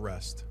is the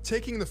rest.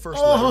 Taking the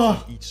first letter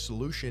from each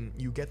solution,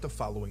 you get the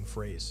following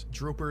phrase: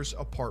 Drooper's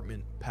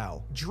apartment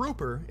pal.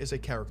 Drooper is a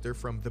character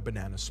from the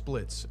Banana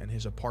Splits, and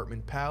his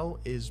apartment pal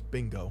is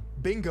Bingo.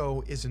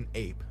 Bingo is an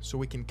ape, so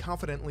we can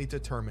confidently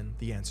determine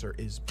the answer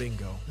is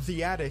Bingo.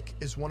 The attic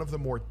is one of the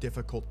more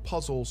difficult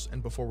puzzles,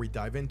 and before we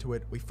dive into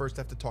it, we first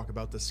have to talk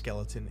about the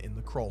skeleton in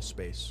the crawl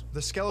space.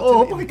 The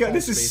skeleton in the crawl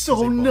this is space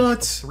so a bunch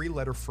nuts. of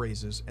 3-letter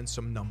phrases and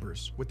some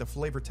numbers, with the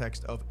flavor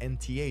text of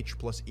NTH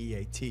plus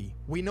EAT.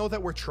 We know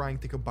that we're trying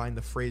to combine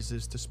the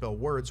phrases to spell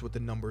words, with the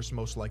numbers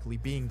most likely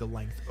being the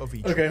length of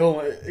each. Okay, hold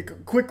on. A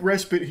quick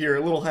respite here,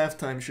 a little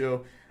halftime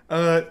show.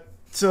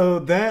 So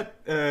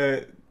that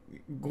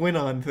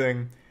Gwynon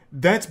thing,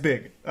 that's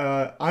big.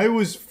 I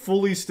was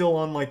fully still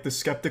on like the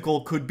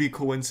skeptical could be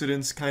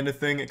coincidence kind of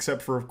thing,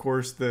 except for of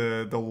course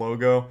the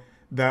logo.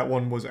 That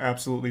one was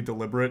absolutely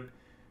deliberate.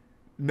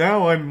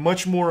 Now I'm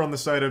much more on the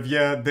side of,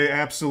 yeah, they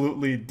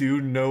absolutely do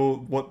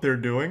know what they're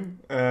doing.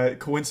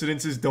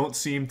 Coincidences don't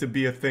seem to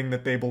be a thing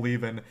that they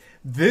believe in.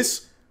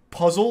 This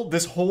puzzle,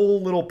 this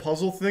whole little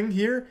puzzle thing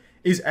here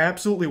is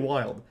absolutely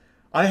wild.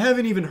 I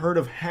haven't even heard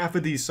of half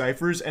of these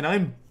ciphers, and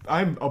I'm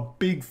a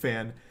big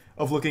fan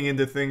of looking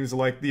into things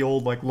like the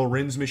old like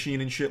Lorenz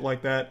machine and shit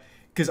like that,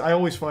 because I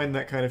always find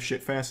that kind of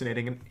shit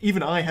fascinating, and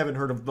even I haven't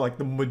heard of like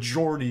the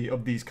majority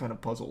of these kind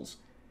of puzzles.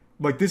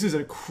 Like, this is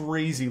a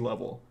crazy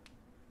level.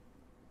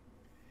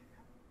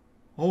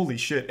 Holy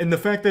shit. And the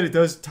fact that it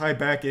does tie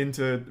back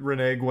into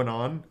Renee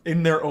Gwynon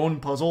in their own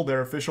puzzle,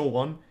 their official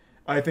one,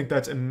 I think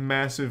that's a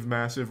massive,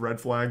 massive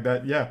red flag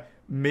that, yeah,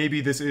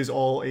 maybe this is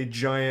all a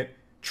giant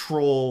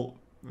troll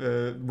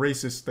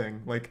racist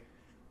thing. Like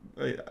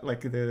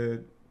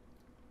the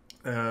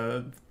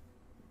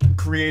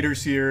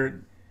creators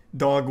here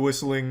dog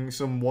whistling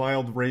some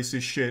wild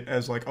racist shit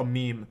as like a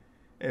meme,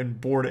 and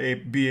Bored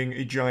Ape being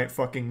a giant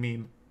fucking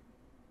meme.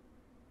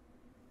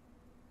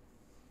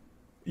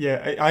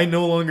 Yeah, I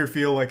no longer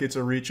feel like it's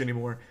a reach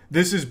anymore.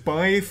 This is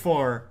by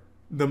far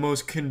the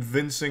most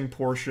convincing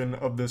portion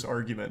of this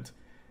argument.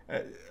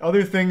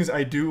 Other things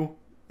I do,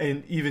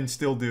 and even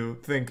still do,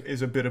 think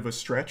is a bit of a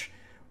stretch,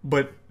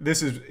 but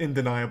this is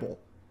undeniable.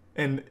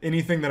 And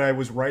anything that I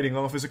was writing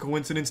off as a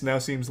coincidence now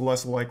seems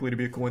less likely to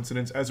be a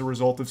coincidence as a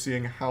result of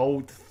seeing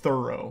how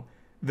thorough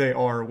they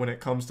are when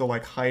it comes to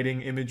like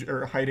hiding image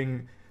or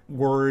hiding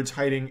words,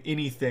 hiding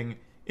anything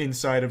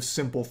inside of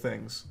simple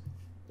things.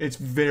 It's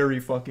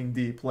very fucking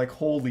deep. Like,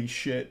 holy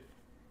shit.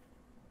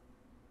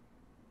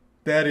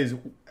 That is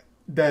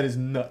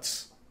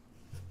nuts.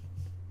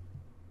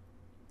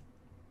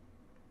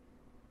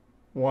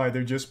 Why?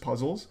 They're just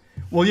puzzles?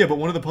 Well, yeah, but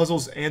one of the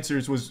puzzles'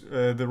 answers was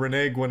the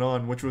Renee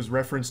Gwynon, which was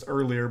referenced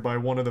earlier by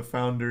one of the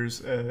founders,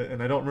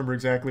 and I don't remember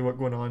exactly what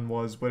Gwynon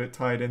was, but it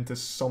tied into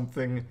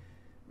something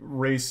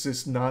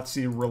racist,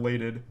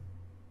 Nazi-related.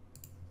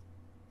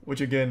 Which,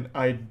 again,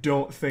 I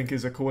don't think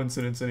is a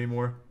coincidence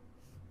anymore.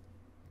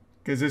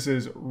 Because this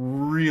is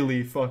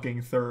really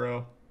fucking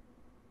thorough.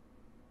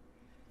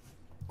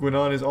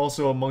 Gwynon is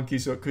also a monkey,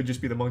 so it could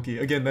just be the monkey.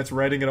 Again, that's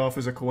writing it off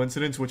as a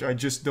coincidence, which I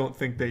just don't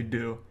think they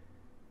do.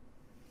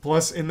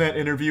 Plus, in that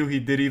interview, he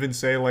did even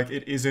say, like,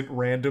 it isn't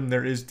random,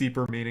 there is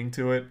deeper meaning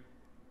to it.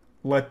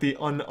 Let the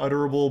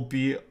unutterable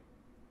be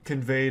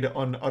conveyed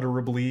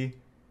unutterably,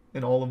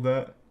 and all of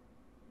that.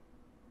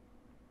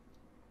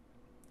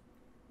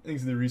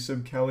 Thanks to the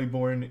resub,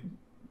 Caliborn,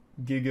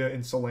 Giga,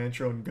 and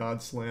Cilantro, and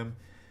Godslam.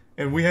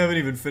 And we haven't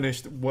even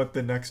finished what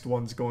the next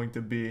one's going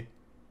to be.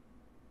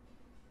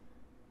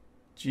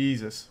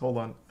 Jesus. Hold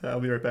on. I'll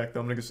be right back,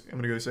 though. I'm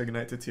gonna go say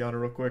goodnight to Tiana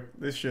real quick.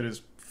 This shit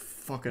is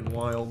fucking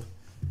wild.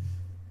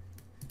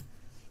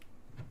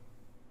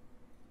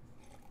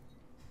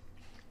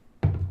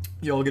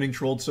 Y'all getting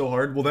trolled so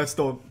hard? Well, that's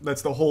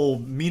the whole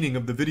meaning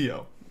of the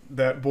video.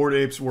 That Bored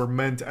Apes were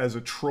meant as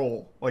a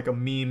troll. Like a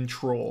meme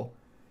troll.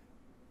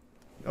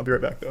 I'll be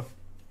right back, though.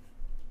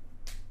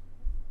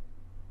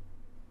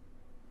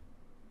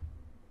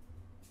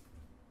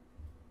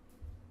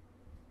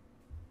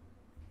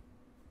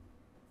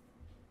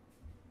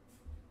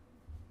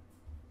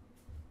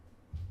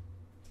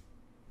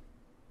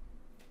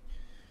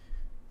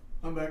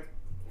 I'm back.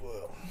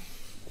 Whoa.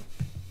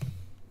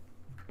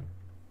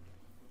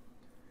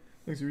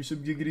 Thanks to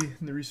resub Giggity,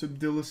 and the resub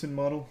Dillison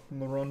model,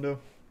 and the Rondo,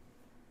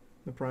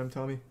 the Prime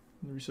Tommy,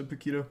 and the resub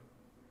Paquito.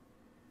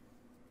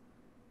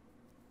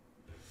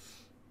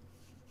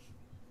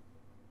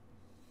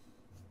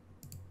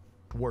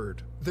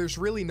 Word. There's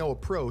really no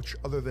approach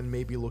other than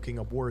maybe looking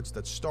up words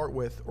that start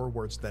with or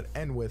words that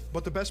end with,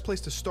 but the best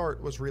place to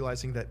start was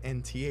realizing that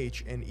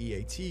NTH and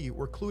EAT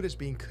were clued as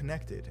being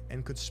connected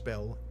and could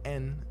spell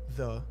N,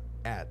 the,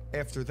 at.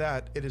 After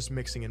that, it is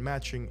mixing and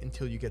matching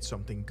until you get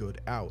something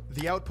good out.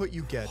 The output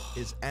you get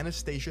is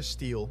Anastasia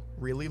Steele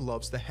really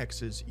loves the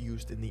hexes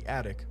used in the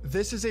attic.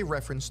 This is a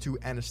reference to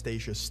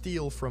Anastasia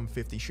Steele from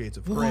 50 Shades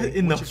of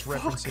Grey, which is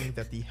referencing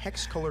that the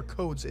hex color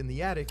codes in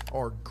the attic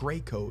are gray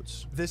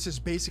codes. This is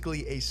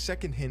basically a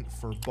second hint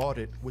for Bought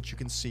It, which you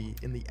can see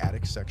in the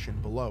attic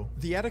section below.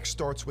 The attic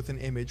starts with an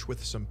image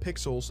with some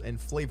pixels and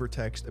flavor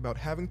text about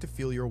having to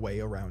feel your way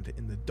around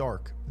in the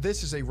dark.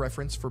 This is a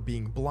reference for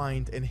being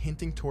blind and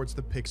hinting towards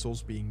the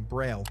pixels being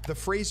braille. The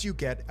phrase you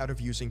get out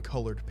of using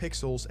colored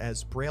pixels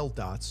as braille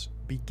dots: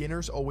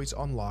 beginners always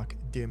unlock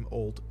dim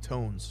old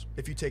tones.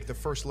 If you take the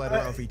first letter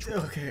of each...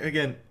 Okay,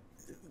 again.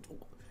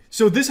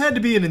 So this had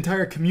to be an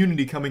entire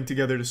community coming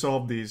together to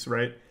solve these,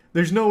 right?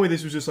 There's no way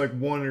this was just like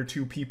one or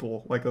two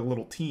people, like a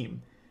little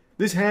team.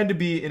 This had to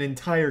be an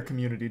entire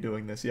community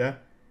doing this, yeah?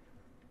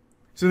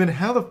 So then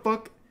how the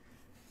fuck...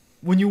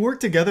 When you work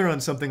together on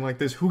something like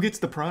this, who gets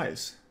the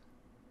prize?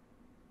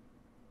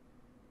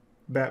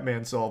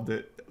 Batman solved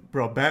it.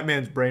 Bro,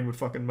 Batman's brain would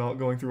fucking melt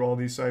going through all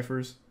these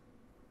ciphers.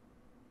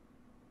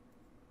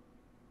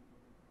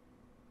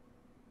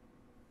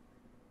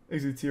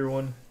 Exit tier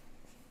 1.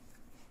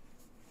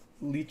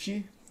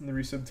 Lychee in the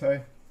resub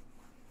tie.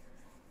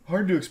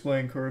 Hard to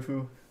explain,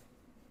 Kurifu.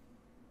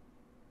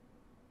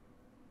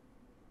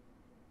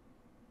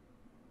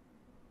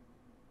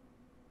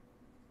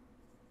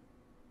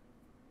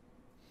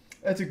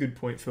 That's a good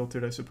point,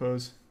 Filtered, I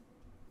suppose.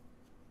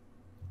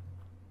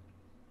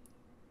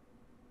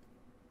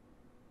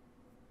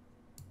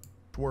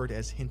 Word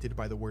as hinted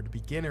by the word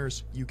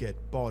beginners, you get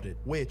Bought It,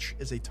 which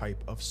is a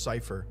type of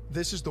cipher.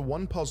 This is the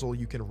one puzzle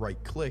you can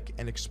right-click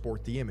and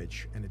export the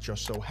image, and it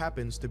just so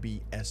happens to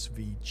be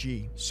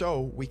SVG.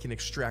 So we can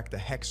extract the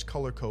hex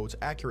color codes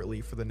accurately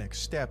for the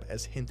next step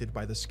as hinted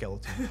by the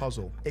skeleton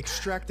puzzle.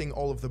 Extracting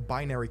all of the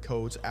binary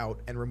codes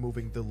out and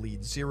removing the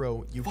lead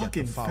 0, you get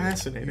the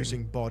following.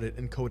 Using Bought It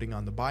and coding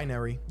on the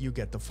binary, you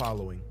get the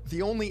following.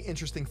 The only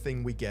interesting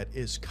thing we get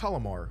is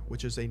Calamar,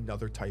 which is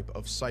another type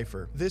of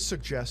cipher. This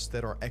suggests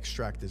that our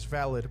extract is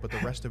valid, but the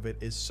rest of it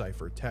is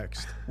cipher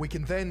text. We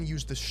can then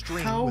use the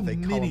string with a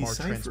Calamar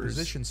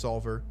transposition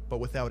solver, but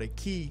without a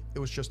key, it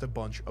was just a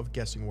bunch of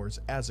guessing words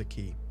as a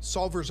key.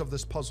 Solvers of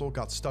this puzzle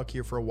got stuck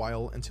here for a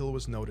while until it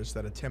was noticed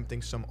that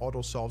attempting some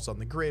auto-solves on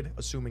the grid,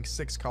 assuming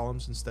 6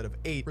 columns instead of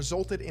 8,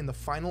 resulted in the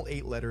final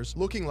 8 letters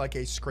looking like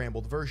a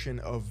scrambled version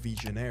of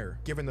Visionaire.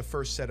 Given the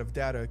first set of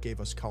data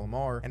gave us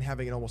Calamar, and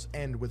having it almost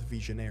end with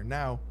Visionaire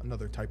now,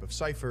 another type of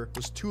cipher,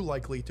 was too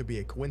likely to be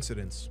a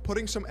coincidence.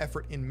 Putting some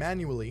effort in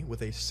manually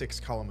with a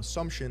 6-column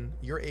assumption,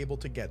 you're able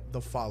to get the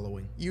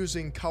following.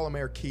 Using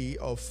Calamar key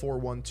of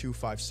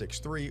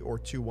 412563 or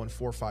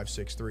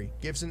 214563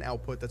 gives an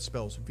output that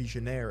spells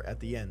Visionaire at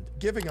the end,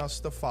 giving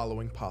us the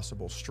following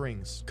possible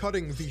strings.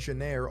 Cutting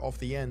Visionaire off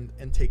the end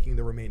and taking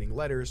the remaining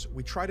letters,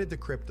 we try to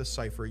decrypt the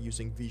cipher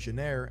using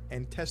Visionaire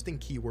and testing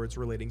keywords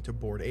relating to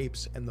Bored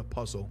Apes and the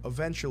puzzle.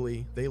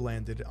 Eventually, they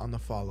landed on the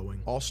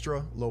following: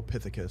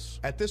 Australopithecus.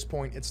 At this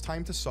point, it's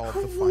time to solve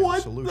the final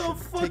solution. What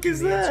the fuck Taking is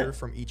the that? answer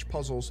from each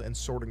puzzles and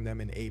sorting them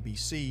in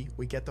ABC,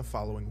 we get the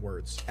following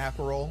words: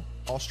 Aperol,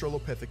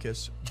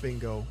 Australopithecus,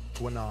 Bingo,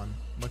 Guanan,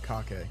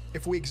 Macaque.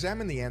 If we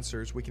examine the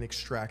answers, we can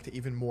extract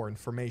even more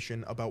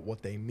information about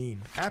what they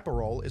mean.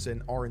 Aperol is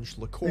an orange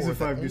liqueur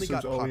that only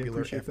got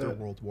popular after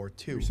World War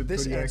II.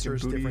 This answer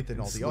is different than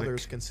all the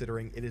others,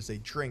 considering it is a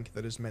drink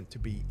that is meant to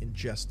be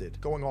ingested.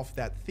 Going off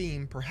that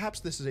theme, perhaps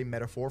this is a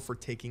metaphor for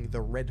taking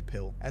the red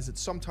pill, as it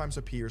sometimes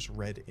appears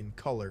red in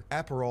color.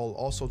 Aperol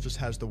also just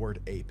has the word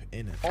ape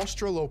in it.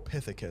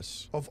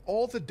 Australopithecus. Of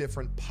all the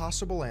different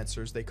possible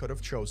answers they could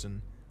have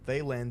chosen,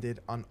 they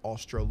landed on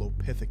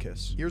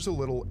Australopithecus. Here's a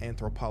little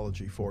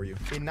anthropology for you.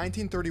 In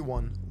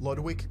 1931,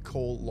 Ludwig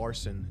Cole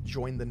Larsen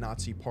joined the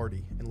Nazi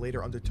Party and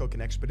later undertook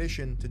an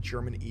expedition to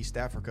German East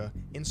Africa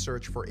in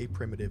search for a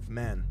primitive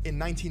man. In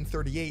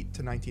 1938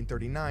 to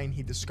 1939,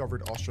 he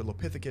discovered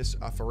Australopithecus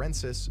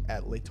afarensis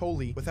at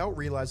Laetoli without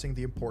realizing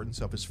the importance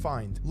of his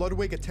find.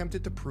 Ludwig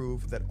attempted to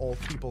prove that all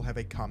people have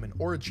a common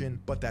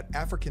origin, but that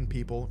African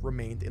people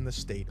remained in the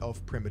state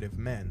of primitive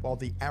man, while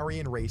the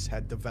Aryan race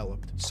had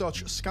developed.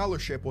 Such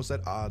scholarship was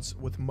at odds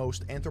with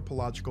most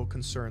anthropological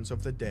concerns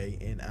of the day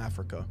in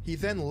Africa. He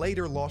then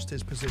later lost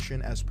his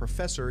position as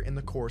professor in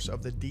the course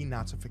of the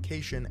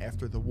denazification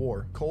after the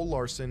war. Cole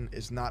Larsen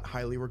is not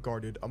highly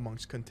regarded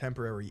amongst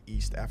contemporary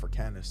East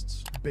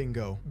Africanists.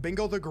 Bingo.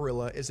 Bingo the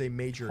Gorilla is a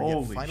major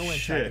yet final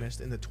antagonist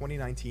in the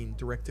 2019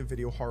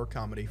 direct-to-video horror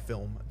comedy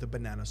film The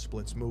Banana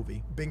Splits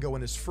Movie. Bingo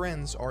and his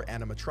friends are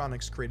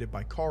animatronics created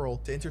by Carl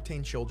to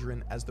entertain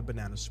children as the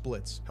banana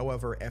splits.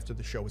 However, after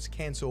the show is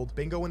cancelled,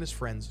 Bingo and his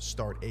friends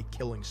start a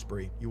killing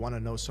spree. You want to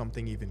know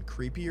something even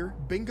creepier?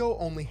 Bingo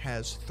only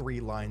has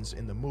 3 lines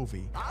in the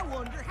movie. I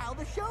wonder how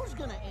the show's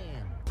gonna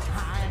end.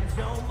 Time's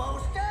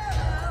almost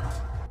up.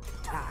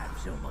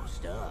 Time's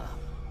almost up.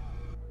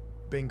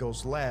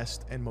 Bingo's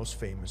last and most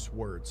famous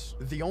words.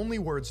 The only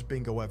words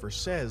Bingo ever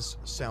says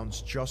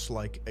sounds just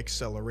like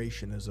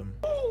accelerationism.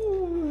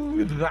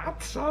 Oh,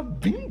 that's a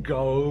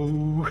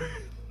bingo.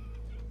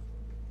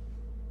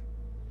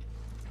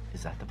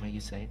 Is that the way you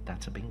say it?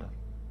 That's a bingo.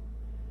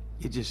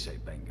 You just say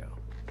bingo.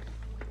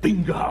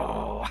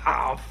 Bingo!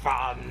 How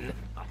fun!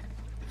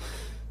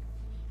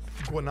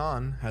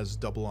 Guinan has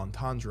double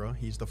entendre.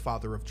 He's the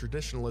father of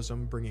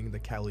traditionalism, bringing the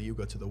Kali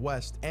Yuga to the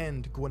west,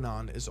 and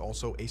Guinan is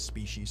also a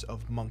species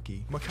of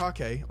monkey.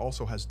 Macaque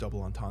also has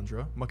double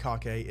entendre.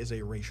 Macaque is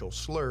a racial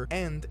slur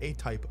and a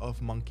type of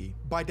monkey.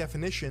 By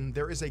definition,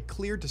 there is a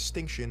clear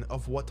distinction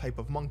of what type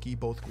of monkey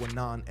both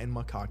Guinan and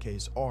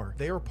macaques are.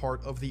 They are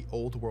part of the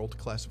Old World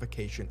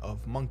classification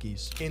of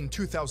monkeys. In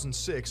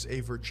 2006,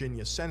 a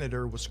Virginia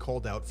senator was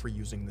called out for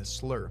using this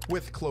slur.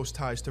 With close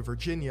ties to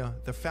Virginia,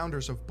 the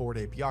founders of Bored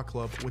Ape Yacht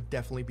Club would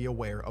definitely be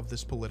aware of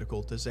this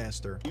political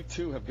disaster. You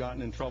too have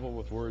gotten in trouble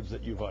with words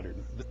that you've uttered.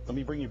 Let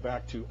me bring you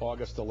back to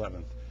August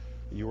 11th.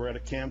 You were at a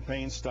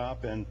campaign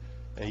stop and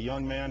a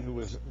young man who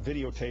was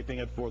videotaping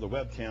it for the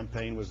web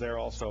campaign was there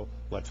also.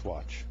 Let's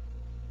watch.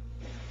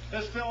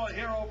 This fella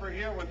here over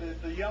here with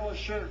the yellow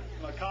shirt,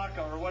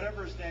 Macaca, or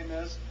whatever his name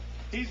is,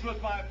 he's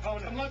with my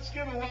opponent. And let's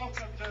give a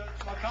welcome to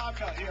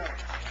Macaca here.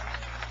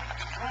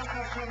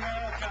 Welcome to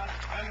America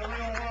and the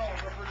real world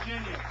of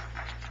Virginia.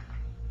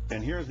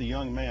 And here's the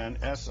young man,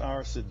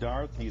 S.R.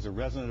 Siddharth. He's a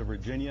resident of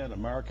Virginia, an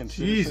American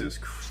citizen. Jesus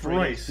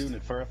Christ. Student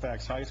at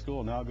Fairfax High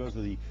School, now goes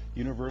to the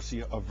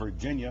University of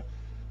Virginia.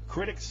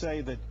 Critics say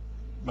that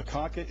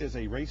macaca is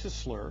a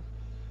racist slur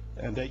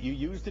and that you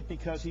used it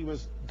because he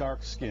was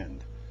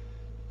dark-skinned.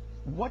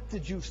 What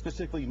did you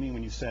specifically mean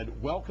when you said,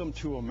 welcome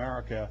to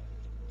America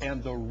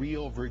and the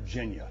real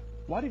Virginia?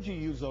 Why did you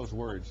use those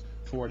words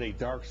toward a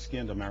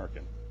dark-skinned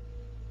American?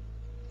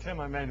 Tim,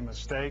 I made a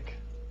mistake.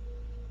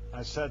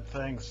 I said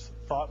things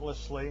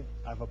thoughtlessly.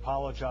 I've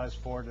apologized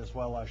for it as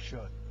well I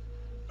should.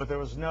 But there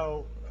was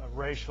no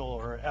racial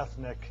or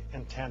ethnic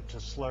intent to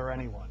slur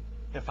anyone.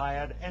 If I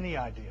had any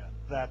idea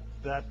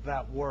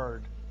that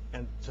word,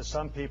 and to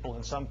some people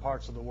in some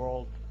parts of the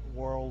world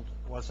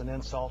was an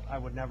insult, I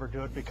would never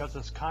do it because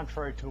it's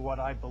contrary to what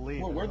I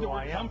believe. Well, where did the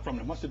word come from?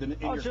 It must have been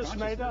in your just consciousness.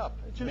 made up.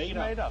 It's just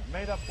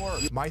made up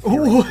words. My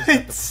theory is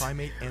that the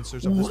primate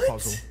answers of this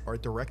puzzle are a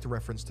direct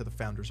reference to the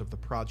founders of the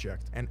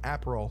project, and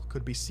Aperol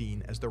could be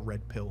seen as the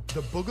red pill.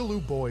 The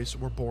Boogaloo Boys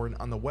were born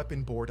on the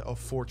weapon board of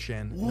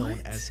 4chan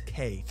known as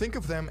K. Think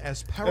of them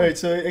as Alright,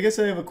 so I guess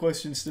I have a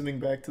question stemming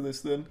back to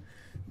this then.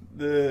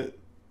 The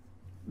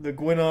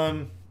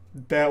Guinan,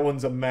 that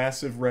one's a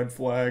massive red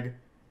flag.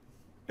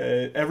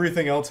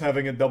 Everything else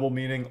having a double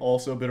meaning,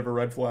 also a bit of a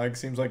red flag.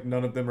 Seems like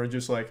none of them are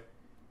just like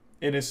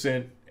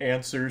innocent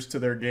answers to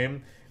their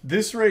game.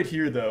 This right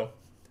here, though,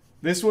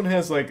 this one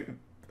has like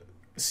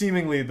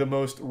seemingly the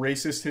most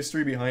racist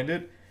history behind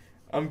it.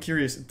 I'm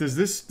curious, does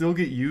this still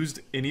get used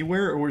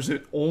anywhere, or is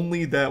it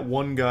only that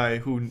one guy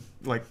who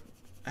like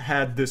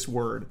had this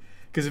word?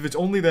 Because if it's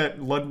only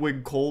that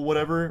Ludwig Kohl,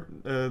 whatever,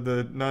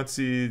 the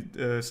Nazi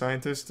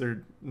scientist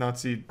or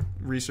Nazi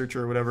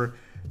researcher or whatever,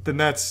 then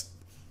that's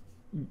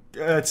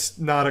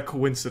not a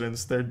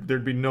coincidence.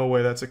 There'd be no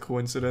way that's a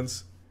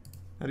coincidence.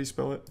 How do you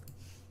spell it?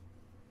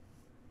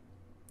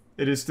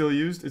 It is still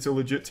used? It's a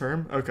legit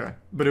term? Okay.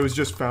 But it was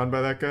just found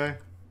by that guy?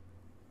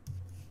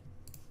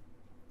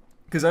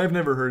 Because I've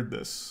never heard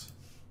this.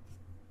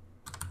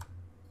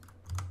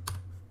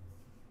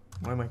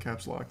 Why am I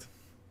caps locked?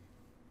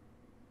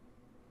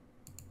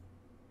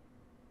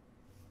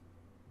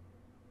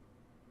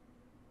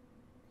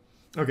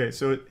 Okay,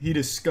 so he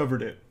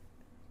discovered it,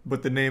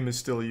 but the name is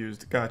still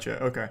used.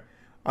 Gotcha, okay.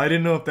 I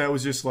didn't know if that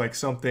was just like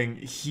something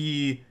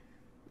he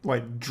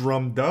like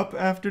drummed up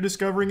after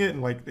discovering it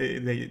and like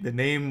the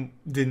name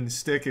didn't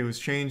stick, it was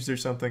changed or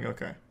something.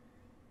 Okay.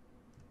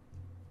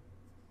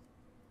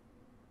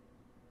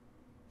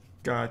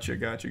 Gotcha.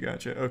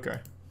 Okay.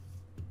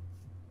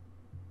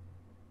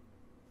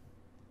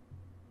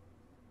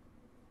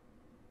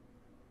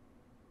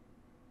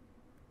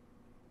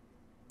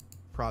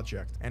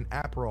 project, and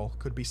Aperol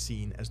could be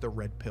seen as the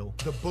red pill.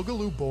 The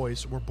Boogaloo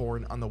Boys were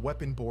born on the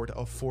weapon board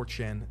of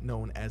 4chan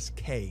known as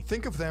K.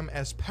 Think of them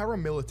as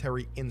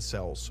paramilitary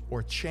incels,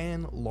 or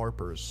Chan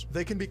LARPers.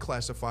 They can be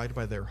classified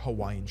by their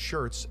Hawaiian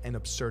shirts and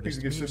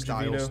absurdist meme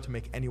styles to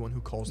make anyone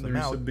who calls them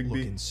out look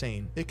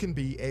insane. It can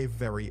be a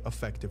very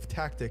effective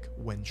tactic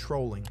when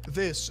trolling.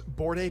 This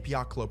Bored Ape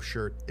Yacht Club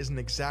shirt is an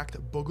exact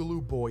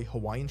Boogaloo Boy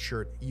Hawaiian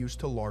shirt used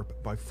to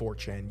LARP by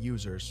 4chan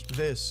users.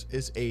 This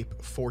is Ape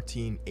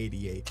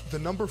 1488.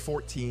 The number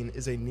 14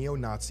 is a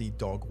neo-Nazi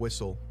dog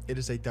whistle. It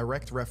is a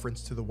direct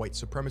reference to the white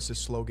supremacist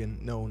slogan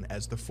known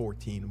as the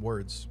 14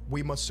 words.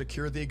 We must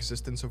secure the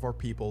existence of our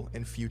people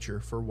and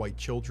future for white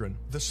children.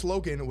 The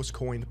slogan was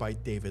coined by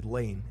David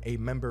Lane, a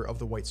member of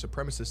the white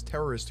supremacist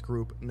terrorist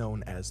group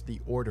known as the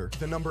Order.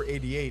 The number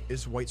 88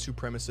 is white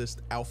supremacist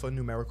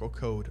alphanumerical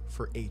code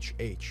for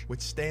HH,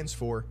 which stands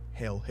for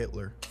Hail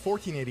Hitler.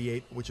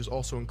 1488, which is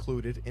also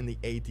included in the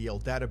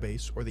ADL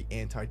database or the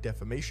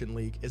Anti-Defamation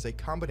League, is a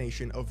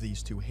combination of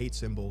these two hate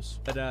symbols.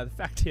 But the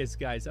fact is,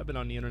 guys, I've been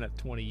on the internet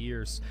 20 20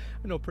 years.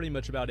 I know pretty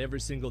much about every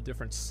single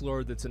different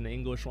slur that's in the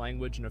English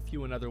language and a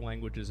few in other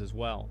languages as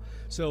well.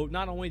 So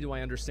not only do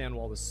I understand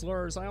all the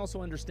slurs, I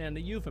also understand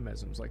the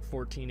euphemisms like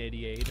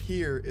 1488.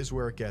 Here is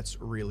where it gets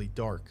really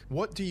dark.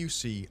 What do you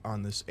see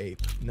on this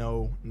ape?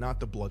 No, not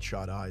the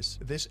bloodshot eyes.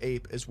 This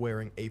ape is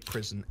wearing a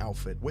prison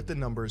outfit with the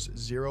numbers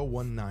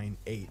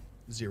 0198.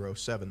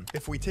 07.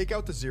 If we take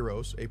out the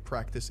zeros, a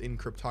practice in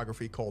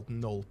cryptography called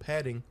null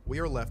padding, we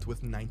are left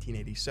with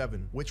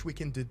 1987, which we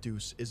can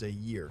deduce is a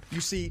year.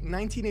 You see,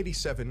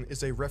 1987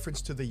 is a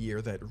reference to the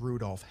year that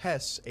Rudolf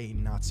Hess, a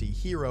Nazi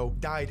hero,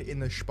 died in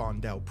the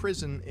Spandau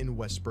prison in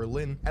West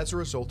Berlin as a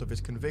result of his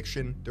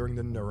conviction during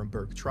the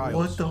Nuremberg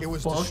trials. What the It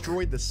was fuck?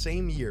 destroyed the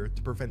same year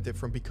to prevent it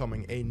from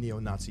becoming a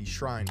neo-Nazi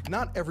shrine.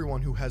 Not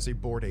everyone who has a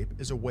Bored Ape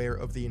is aware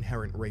of the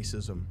inherent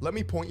racism. Let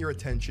me point your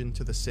attention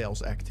to the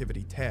sales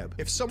activity tab.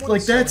 If someone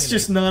Like, is selling that's an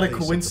just ape, not a they set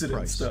the coincidence,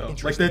 price. though. Like,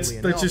 Interestingly that's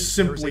enough, just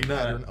there is a simply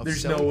pattern not. of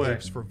There's no selling way.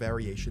 apes for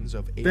variations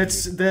of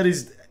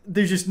 88.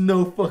 There's just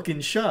no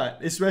fucking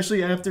shot.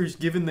 Especially after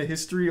given the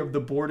history of the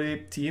Bored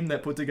Ape team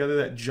that put together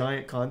that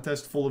giant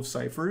contest full of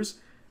ciphers.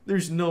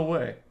 There's no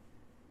way.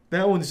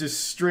 That one's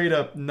just straight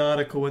up not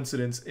a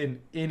coincidence in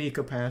any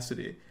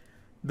capacity.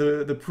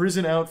 The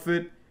prison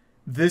outfit,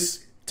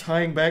 this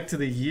tying back to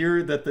the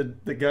year that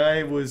the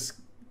guy was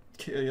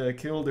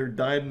killed or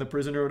died in the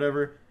prison or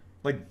whatever,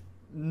 like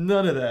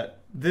none of that.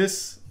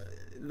 There's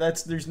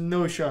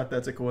no shot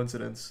that's a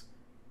coincidence.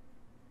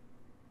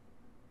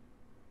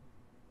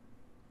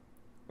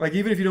 Like,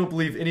 even if you don't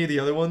believe any of the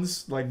other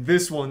ones, like,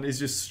 this one is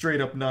just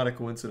straight up not a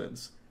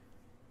coincidence.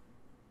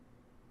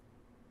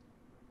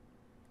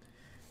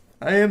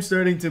 I am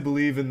starting to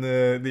believe in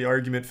the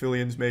argument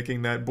Fillion's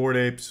making that Bored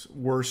Apes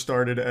were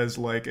started as,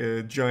 like,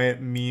 a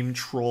giant meme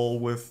troll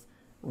with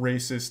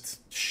racist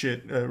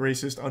shit,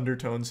 racist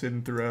undertones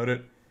hidden throughout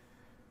it.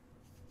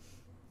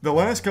 The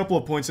last couple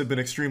of points have been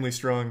extremely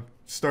strong,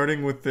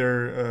 starting with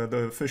their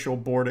the official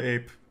Bored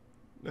Ape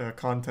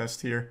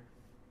contest here.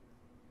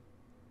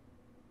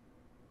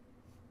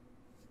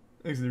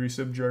 Thanks to the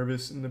resub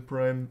Jarvis and the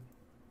Prime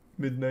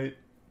Midnight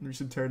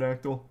resub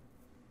Pterodactyl.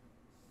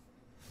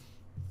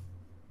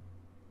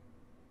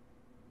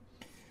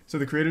 So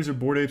the creators of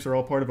Bored Apes are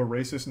all part of a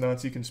racist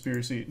Nazi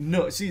conspiracy.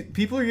 No, see,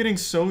 people are getting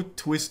so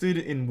twisted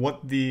in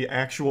what the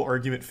actual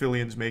argument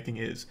Fillion's making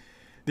is.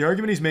 The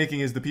argument he's making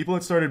is the people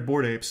that started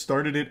Bored Apes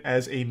started it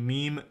as a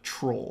meme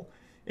troll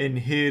and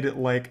hid,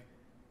 like,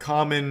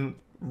 common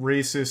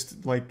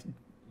racist, like,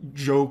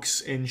 jokes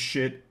and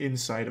shit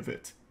inside of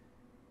it.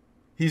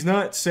 He's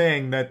not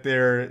saying that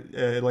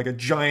they're, like, a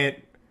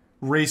giant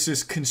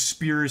racist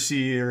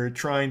conspiracy or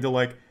trying to,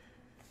 like,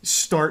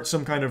 start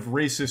some kind of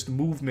racist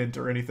movement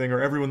or anything, or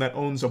everyone that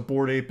owns a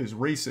Bored Ape is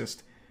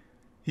racist.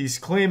 He's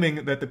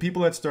claiming that the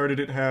people that started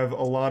it have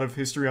a lot of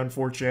history on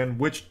 4chan,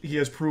 which he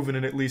has proven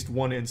in at least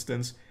one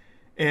instance,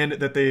 and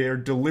that they are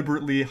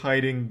deliberately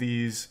hiding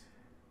these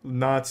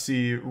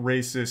Nazi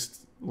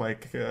racist,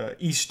 like,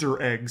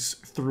 Easter eggs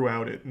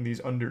throughout it in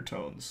these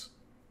undertones.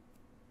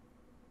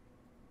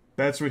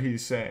 That's what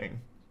he's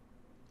saying.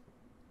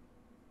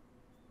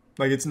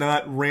 Like, it's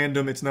not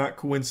random, it's not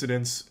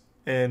coincidence,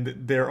 and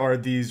there are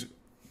these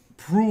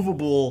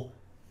provable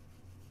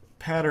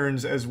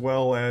patterns as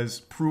well as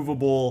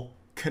provable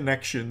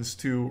connections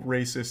to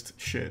racist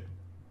shit.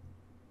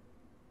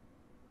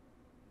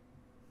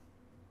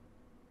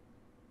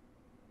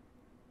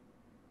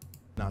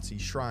 Nazi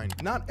shrine.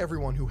 Not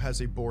everyone who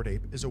has a Bored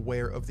Ape is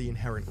aware of the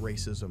inherent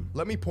racism.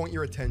 Let me point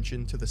your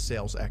attention to the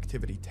sales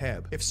activity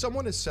tab. If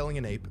someone is selling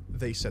an ape,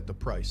 they set the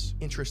price.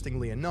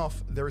 Interestingly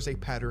enough, there is a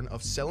pattern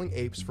of selling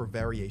apes for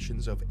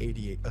variations of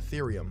 88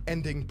 Ethereum,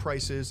 ending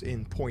prices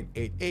in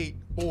 0.88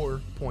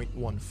 or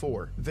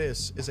 0.14.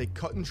 This is a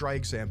cut and dry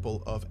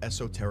example of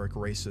esoteric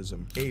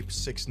racism. Ape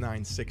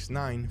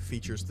 6969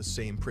 features the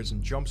same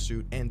prison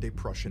jumpsuit and a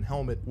Prussian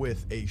helmet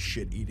with a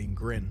shit-eating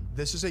grin.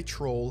 This is a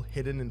troll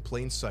hidden in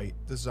plain sight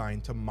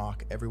designed to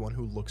mock everyone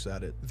who looks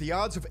at it. The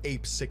odds of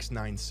Ape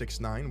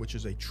 6969, which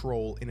is a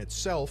troll in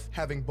itself,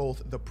 having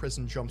both the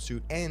prison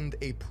jumpsuit and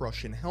a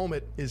Prussian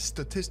helmet is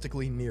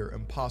statistically near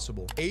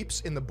impossible.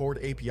 Apes in the Bored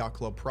Ape Yacht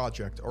Club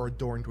project are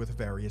adorned with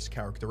various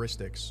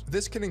characteristics.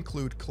 This can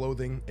include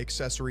clothing,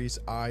 accessories,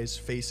 eyes,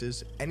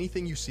 faces.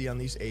 Anything you see on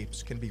these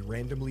apes can be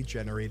randomly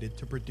generated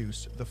to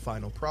produce the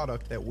final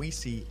product that we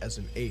see as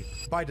an ape.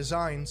 By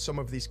design, some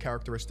of these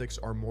characteristics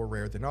are more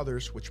rare than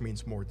others, which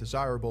means more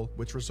desirable,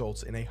 which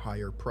results in a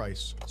higher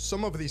price.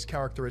 Some of these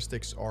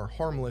characteristics are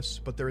harmless,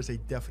 but there is a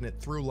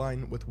definite through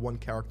line with one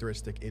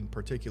characteristic in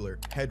particular: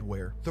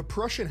 headwear. The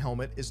Prussian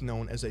helmet is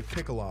known as a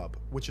Pickelob,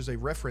 which is a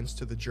reference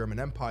to the German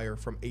Empire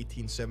from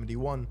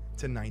 1871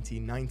 to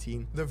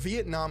 1919. The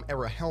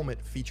Vietnam-era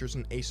helmet features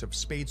an Ace of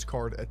Spades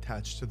card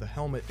attached to the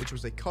helmet, which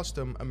was a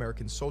custom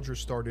American soldiers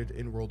started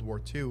in World War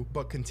II,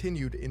 but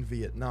continued in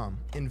Vietnam.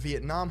 In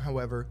Vietnam,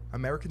 however,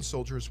 American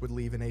soldiers would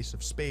leave an Ace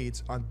of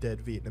Spades on dead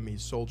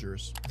Vietnamese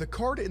soldiers. The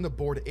card in the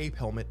Bored Ape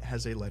helmet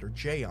has a letter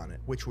J on it,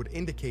 which would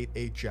indicate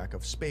a jack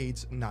of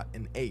spades, not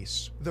an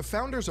ace. The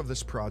founders of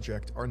this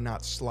project are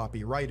not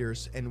sloppy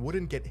writers and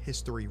wouldn't get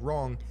history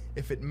wrong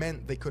if it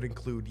meant they could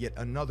include yet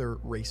another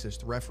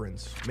racist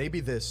reference. Maybe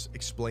this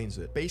explains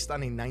it. Based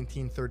on a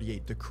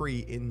 1938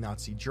 decree in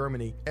Nazi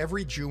Germany,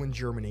 every Jew in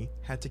Germany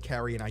had to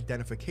carry an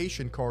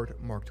identification card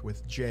marked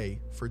with J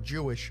for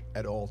Jewish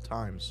at all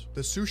times. The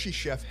sushi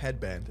chef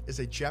headband is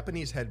a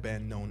Japanese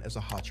headband known as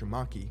a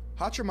hachimaki.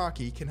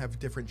 Hachimaki can have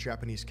different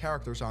Japanese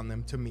characters on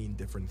them to mean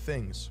different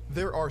things.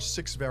 There are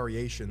 6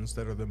 variations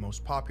that are the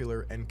most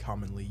popular and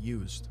commonly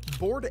used.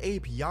 Bored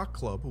Ape Yacht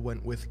Club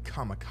went with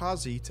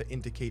kamikaze to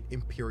indicate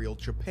Imperial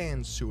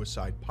Japan's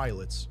suicide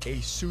pilots. A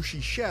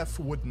sushi chef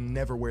would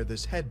never wear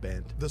this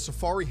headband. The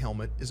safari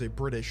helmet is a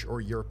British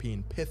or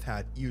European pith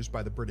hat used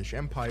by the British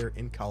Empire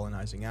in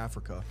colonizing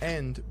Africa,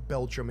 and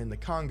Belgium in the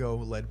Congo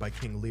led by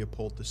King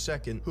Leopold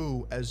II,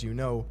 who, as you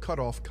know, cut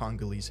off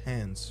Congolese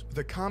hands.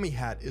 The kami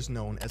hat is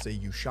known as a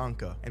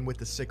ushanka, and with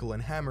the sickle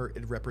and hammer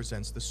it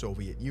represents the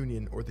Soviet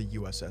Union or the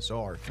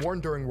USSR, worn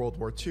during World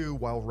War II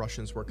while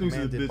Russians were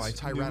commanded by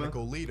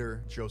tyrannical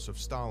leader Joseph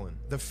Stalin.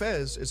 The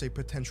fez is a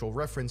potential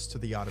reference to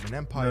the Ottoman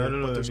Empire,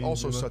 but there's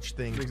also such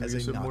thing as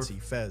a Nazi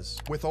fez.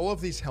 With all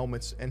of these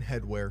helmets and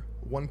headwear,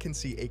 one can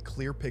see a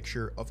clear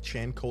picture of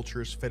Chan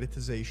culture's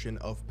fetishization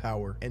of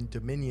power and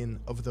dominion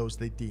of those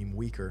they deem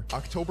weaker.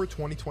 October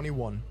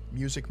 2021,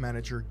 music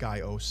manager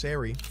Guy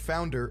Oseary,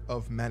 founder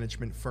of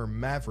management firm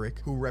Maverick,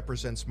 who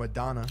represents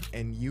Madonna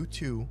and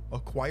U2,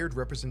 acquired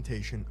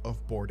representation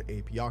of Bored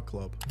Ape Yacht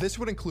Club. This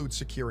would include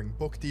securing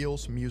book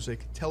deals,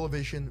 music,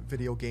 television,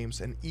 video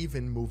games, and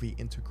even movie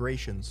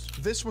integrations.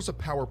 This was a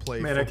power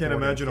play Man, for I can't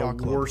Bored imagine Ape a Yacht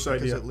Club worse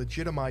because idea. it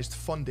legitimized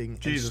funding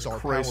Jesus and star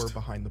Christ. power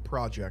behind the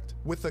project.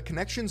 With the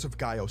connections of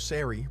Guy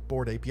Oseary,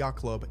 Bored Ape Yacht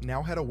Club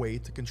now had a way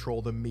to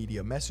control the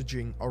media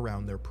messaging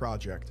around their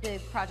project. The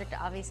project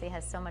obviously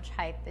has so much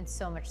hype and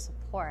so much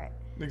support.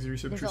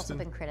 There's also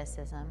been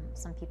criticism.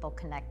 Some people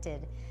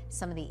connected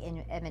some of the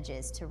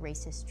images to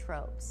racist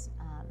tropes.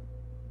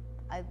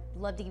 I'd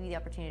love to give you the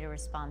opportunity to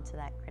respond to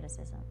that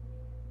criticism.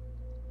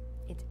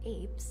 It's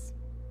apes,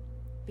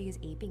 because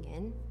aping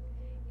in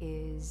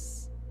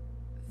is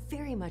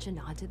very much a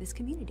nod to this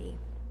community,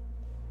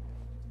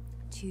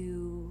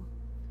 to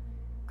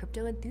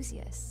crypto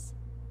enthusiasts,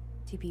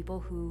 to people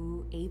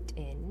who aped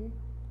in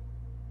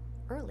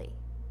early.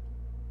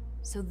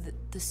 So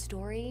the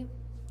story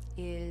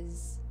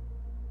is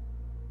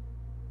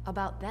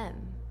about them.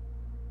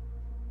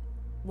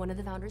 One of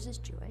the founders is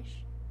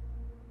Jewish,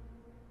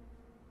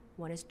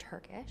 one is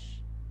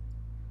Turkish,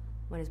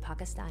 one is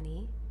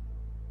Pakistani,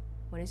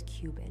 one is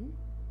Cuban.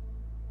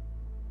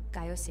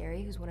 Guy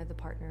Oseary, who's one of the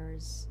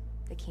partners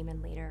that came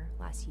in later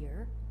last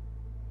year,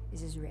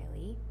 is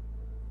Israeli.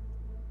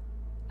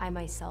 I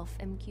myself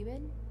am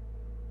Cuban,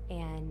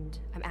 and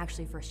I'm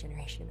actually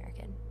first-generation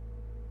American.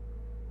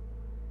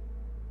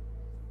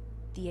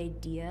 The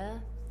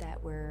idea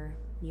that we're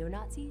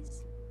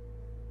neo-Nazis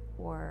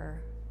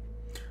or...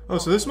 Oh,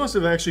 so this must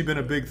have actually been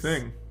a big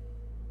thing.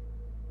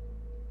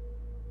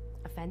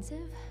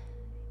 Offensive,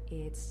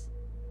 it's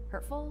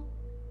hurtful,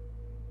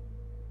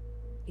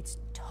 it's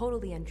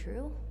totally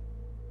untrue.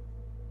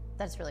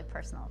 That's really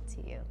personal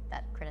to you,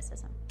 that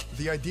criticism.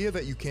 The idea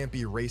that you can't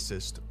be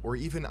racist, or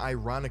even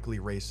ironically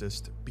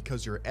racist,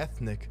 because you're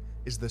ethnic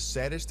is the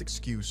saddest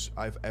excuse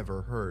I've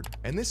ever heard.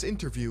 And this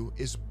interview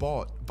is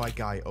bought by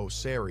Guy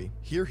Oseary.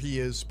 Here he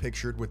is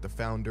pictured with the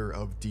founder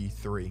of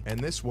D3, and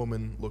this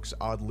woman looks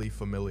oddly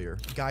familiar.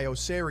 Guy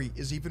Oseary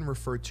is even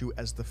referred to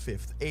as the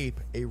fifth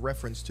ape, a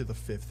reference to the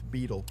fifth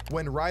Beatle.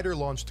 When Ryder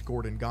launched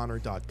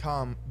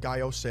GordonGoner.com, Guy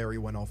Oseary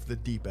went off the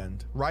deep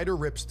end. Ryder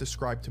Rips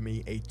described to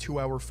me a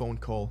 2-hour phone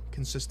call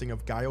consisting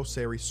of Guy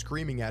Oseary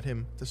screaming at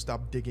him to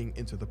stop digging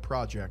into the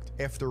project.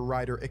 After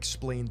Ryder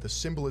explained the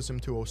symbolism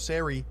to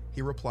Oseary,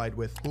 he replied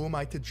with, "Who am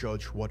I to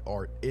judge what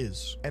art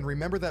is?" And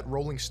remember that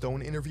Rolling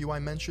Stone interview I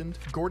mentioned?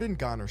 Gordon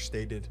Goner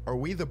stated, "Are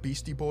we the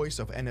Beastie Boys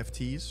of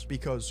NFTs?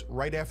 Because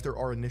right after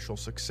our initial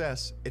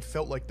success, it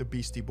felt like the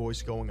Beastie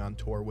Boys going on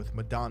tour with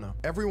Madonna.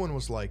 Everyone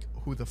was like,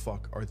 who the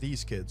fuck are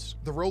these kids?"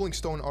 The Rolling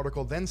Stone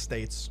article then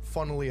states,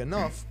 funnily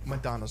enough,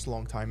 Madonna's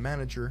longtime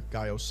manager,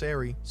 Guy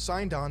Oseary,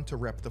 signed on to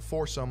rep the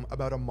foursome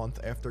about a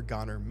month after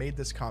Goner made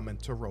this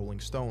comment to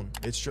Rolling Stone.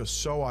 It's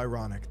just so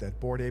ironic that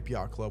Bored Ape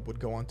Yacht Club would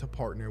go on to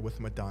partner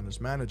with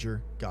Madonna's manager,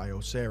 Guy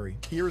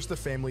Oseary. Here's the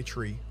family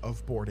tree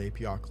of Bored Ape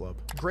Yacht Club.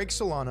 Greg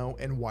Solano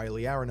and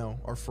Wiley Arano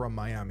are from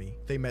Miami.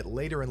 They met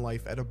later in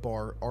life at a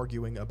bar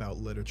arguing about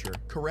literature.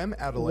 Karem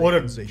Adelaide What a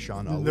and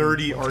Zayshawn Ali nerdy went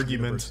to the argument.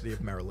 University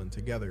of Maryland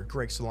together.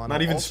 Greg Solano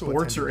Not even also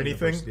sports attended or the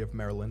anything? University of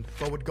Maryland,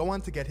 but would go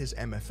on to get his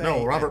MFA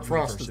No, Robert at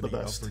Frost is University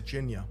the best. of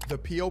Virginia. The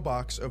P.O.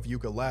 Box of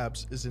Yuga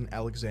Labs is in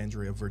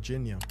Alexandria,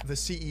 Virginia. The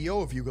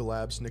CEO of Yuga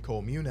Labs,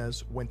 Nicole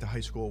Muniz, went to high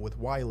school with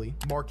Wiley.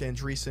 Mark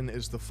Andreessen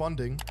is the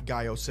funding,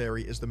 Guy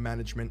Oseary is the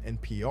management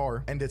and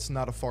PR, and it's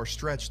not a far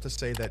stretch to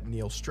say that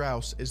Neil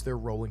Strauss is their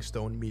Rolling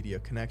Stone media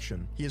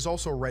connection. He is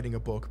also writing a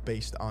book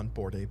based on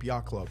Bored Ape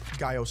Yacht Club.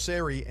 Guy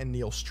Oseary and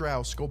Neil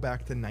Strauss go back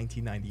to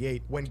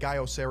 1998, when Guy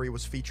Oseary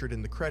was featured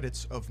in the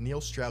credits of Neil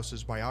Strauss'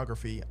 House's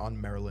biography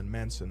on Marilyn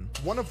Manson.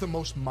 One of the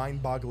most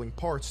mind-boggling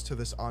parts to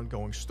this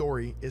ongoing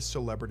story is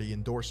celebrity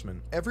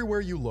endorsement.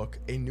 Everywhere you look,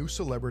 a new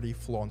celebrity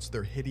flaunts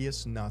their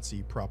hideous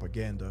Nazi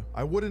propaganda.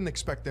 I wouldn't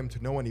expect them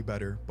to know any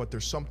better, but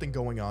there's something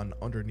going on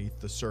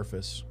underneath the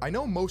surface. I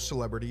know most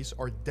celebrities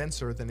are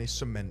denser than a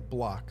cement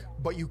block,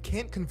 but you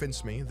can't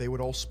convince me they would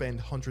all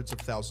spend hundreds of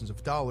thousands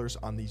of dollars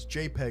on these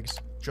JPEGs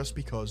just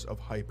because of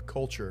hype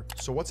culture.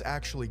 So what's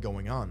actually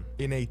going on?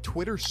 In a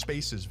Twitter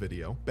Spaces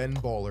video, Ben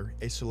Baller,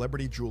 a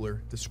celebrity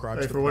jeweler,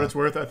 describes for what it's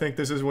worth, I think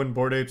this is when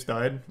Bored Apes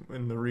died,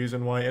 and the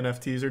reason why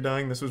NFTs are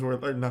dying. This is where,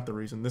 or not the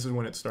reason, this is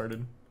when it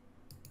started.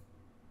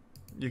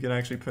 You can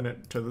actually pin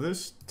it to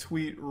this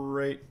tweet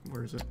right,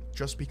 where is it?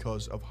 Just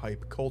because of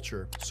hype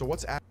culture. So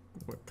what's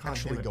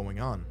actually going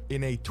on?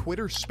 In a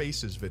Twitter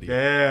Spaces video.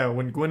 Yeah,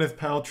 when Gwyneth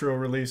Paltrow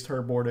released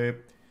her Bored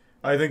Ape,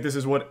 I think this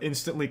is what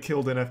instantly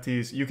killed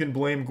NFTs. You can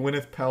blame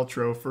Gwyneth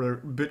Paltrow for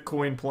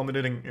Bitcoin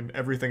plummeting and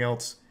everything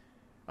else.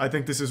 I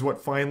think this is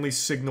what finally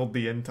signaled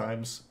the end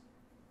times.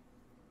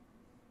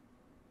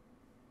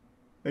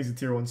 Thanks to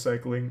Tier 1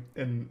 Cycling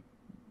and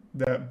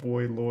that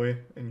boy Loy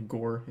and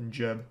Gore and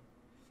Jeb.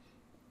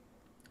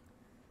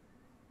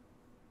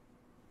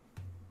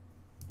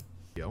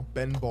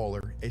 Ben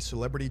Baller, a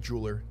celebrity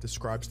jeweler,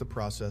 describes the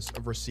process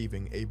of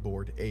receiving a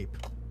Bored Ape.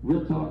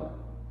 Real talk.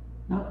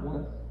 Not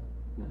once,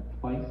 not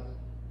twice,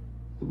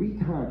 3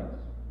 times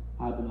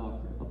I've been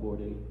offered a Bored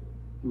Ape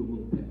through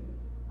MoonPay.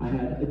 I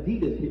had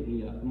Adidas hit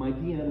me up, my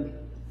DMs,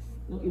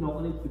 you know,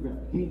 on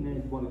Instagram. Hey man,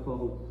 you want to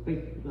close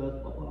space with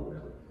us, blah, blah,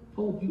 whatever.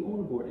 Told you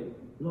own a Bored Ape.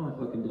 No, I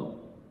fucking don't.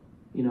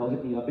 You know,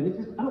 hit me up. And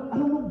it's just, I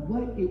don't know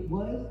what it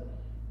was,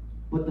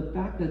 but the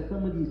fact that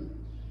some of these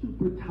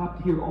super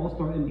top tier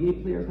all-star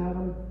NBA players had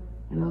them,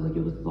 and I was like,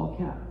 yo, this is all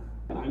cap.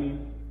 I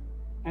mean,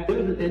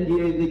 there's an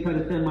NDA they try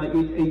to send my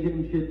agent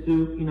and shit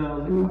too, you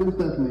know. I mean, there's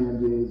definitely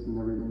NDAs and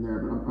everything there,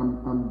 but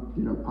I'm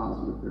you know,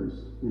 positive there's,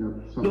 you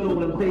know, something. No,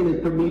 what I'm saying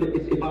is for me,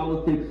 if I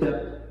was to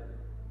accept,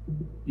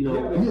 you know.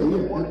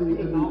 They wanted you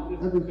to not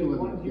disclose that they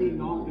wanted you to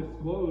not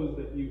disclose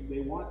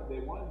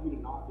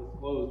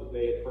that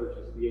they had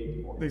purchased the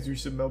APE. Thanks, you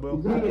said Melbo.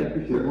 Exactly. Yeah,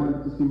 for sure. They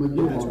wanted to see what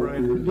you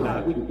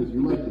wanted because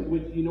you liked it.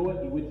 Which you know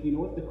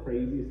what the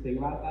craziest thing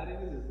about that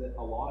is that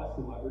a lot of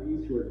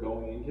celebrities who are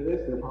going into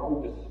this, they're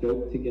probably just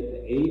stoked to get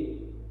the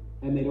APE,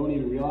 and they don't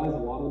even realize a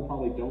lot of them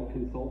probably don't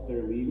consult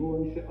their legal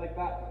and shit like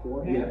that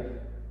beforehand. Yeah.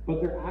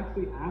 But they're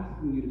actually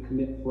asking you to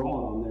commit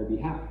fraud on their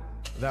behalf.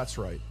 That's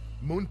right.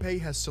 MoonPay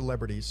has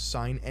celebrities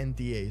sign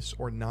NDAs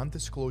or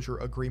non-disclosure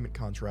agreement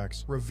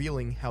contracts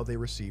revealing how they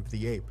received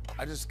the ape.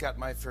 I just got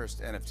my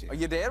first NFT. Oh,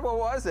 you did? What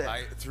was it?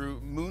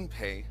 Through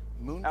MoonPay.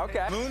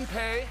 Okay.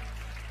 MoonPay,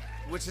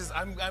 which is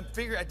I'm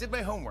figuring I did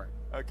my homework.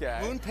 Okay.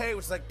 MoonPay,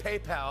 which is like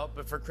PayPal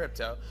but for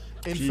crypto.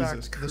 In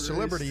fact, the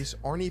celebrities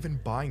aren't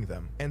even buying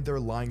them, and they're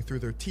lying through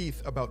their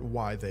teeth about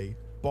why they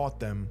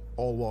bought them,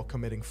 all while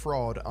committing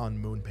fraud on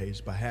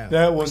MoonPay's behalf.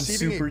 That one's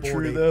Receiving super a Bored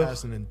true, Ape though.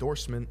 as an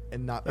endorsement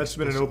and not That's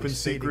been an open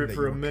secret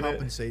for a minute.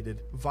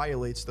 Compensated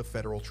violates the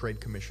Federal Trade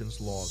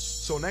Commission's laws.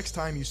 So next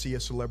time you see a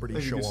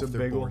celebrity show off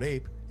their Bored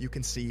Ape, you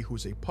can see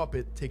who's a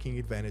puppet taking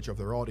advantage of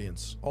their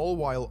audience, all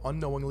while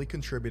unknowingly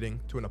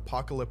contributing to an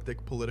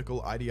apocalyptic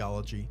political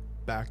ideology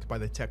backed by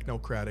the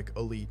technocratic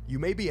elite. You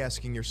may be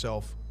asking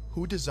yourself,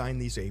 who designed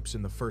these apes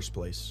in the first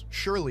place?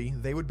 Surely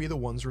they would be the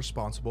ones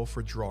responsible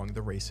for drawing the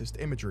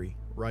racist imagery,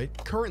 right?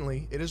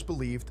 Currently, it is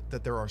believed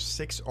that there are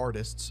 6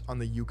 artists on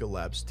the Yuga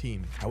Labs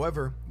team.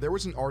 However, there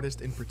was an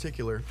artist in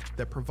particular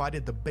that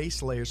provided the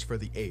base layers for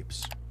the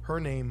apes. Her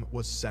name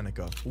was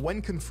Seneca.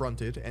 When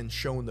confronted and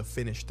shown the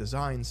finished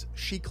designs,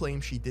 she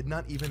claimed she did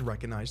not even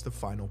recognize the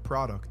final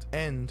product,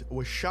 and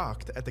was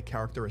shocked at the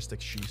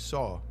characteristics she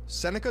saw.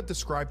 Seneca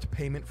described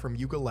payment from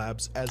Yuga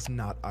Labs as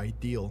not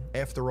ideal.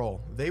 After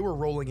all, they were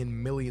rolling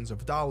in millions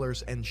of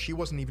dollars, and she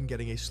wasn't even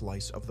getting a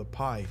slice of the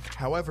pie.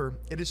 However,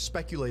 it is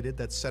speculated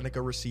that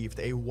Seneca received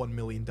a $1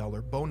 million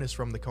bonus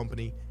from the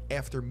company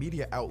after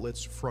media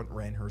outlets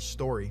front-ran her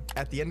story.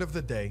 At the end of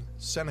the day,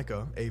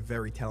 Seneca, a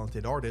very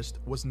talented artist,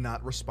 was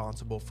not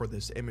responsible for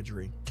this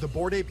imagery. The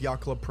Bored Ape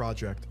Yacht Club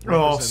project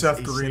represents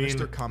a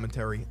sinister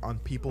commentary on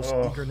people's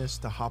eagerness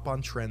to hop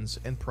on trends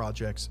and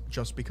projects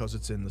just because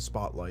it's in the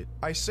spotlight.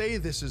 I say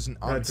this is an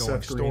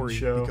ongoing story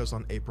because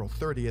on April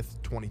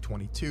 30th,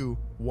 2022,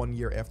 1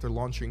 year after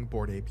launching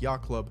Bored Ape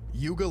Yacht Club,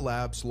 Yuga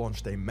Labs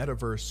launched a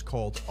metaverse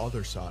called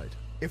Otherside.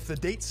 If the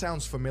date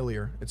sounds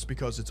familiar, it's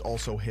because it's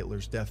also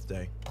Hitler's death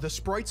day. The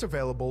sprites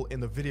available in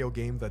the video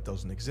game that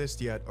doesn't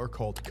exist yet are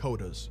called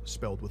codas,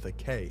 spelled with a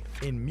K.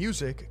 In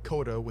music,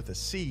 coda with a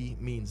C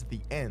means the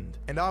end,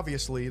 and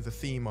obviously the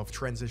theme of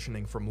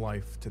transitioning from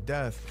life to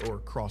death or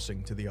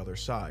crossing to the other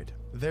side.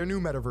 Their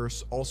new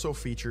metaverse also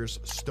features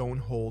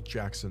Stonewall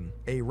Jackson,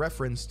 a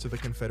reference to the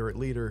Confederate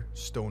leader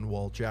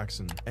Stonewall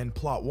Jackson, and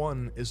Plot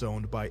 1 is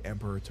owned by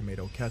Emperor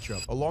Tomato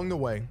Ketchup. Along the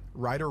way,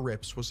 Ryder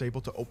Rips was able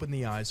to open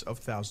the eyes of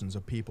thousands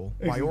of people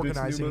by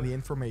organizing the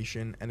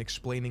information and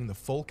explaining the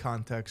full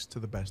context to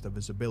the best of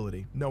his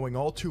ability, knowing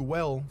all too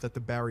well that the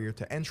barrier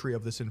to entry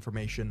of this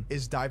information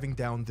is diving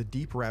down the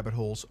deep rabbit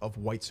holes of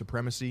white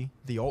supremacy,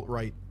 the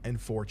alt-right, and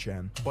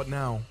 4chan. But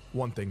now,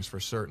 one thing's for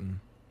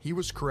certain. He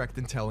was correct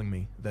in telling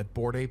me that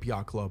Bored Ape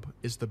Yacht Club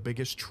is the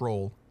biggest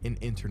troll in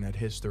internet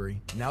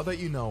history. Now that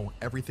you know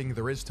everything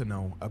there is to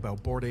know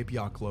about Bored Ape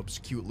Yacht Club's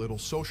cute little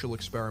social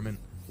experiment,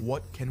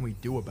 what can we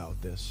do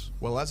about this?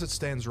 Well, as it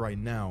stands right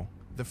now,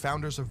 the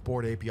founders of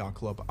Bored Ape Yacht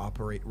Club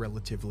operate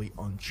relatively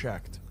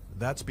unchecked.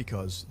 That's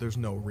because there's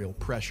no real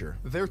pressure.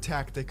 Their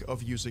tactic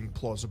of using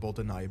plausible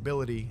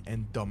deniability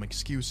and dumb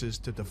excuses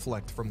to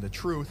deflect from the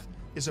truth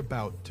is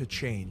about to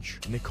change.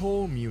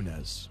 Nicole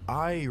Muniz,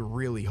 I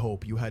really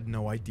hope you had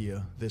no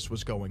idea this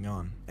was going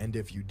on. And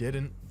if you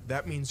didn't,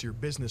 that means your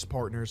business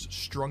partners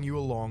strung you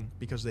along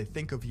because they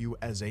think of you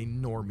as a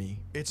normie.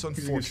 It's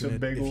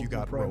unfortunate if you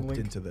got roped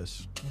into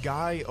this.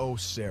 Guy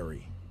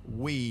O'Sari,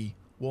 we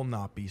will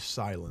not be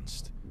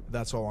silenced.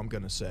 That's all I'm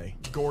gonna say.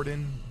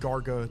 Gordon,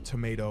 Garga,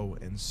 Tomato,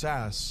 and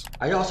Sass.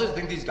 I also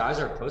think these guys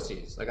are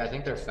pussies. Like, I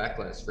think they're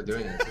feckless for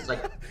doing this. It's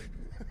like,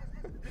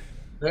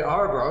 they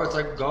are, bro. It's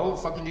like, go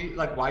fucking do,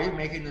 like, why are you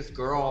making this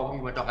girl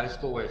you went to high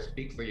school with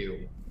speak for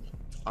you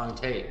on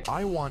tape?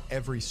 I want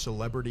every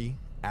celebrity,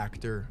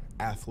 actor,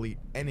 athlete,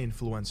 and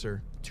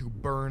influencer to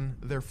burn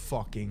their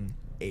fucking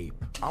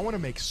ape. I want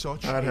to make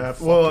such a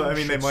well, I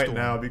mean, they might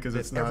now because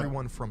it's not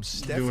everyone from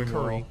Steph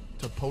Curry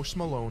to Post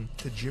Malone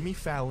to Jimmy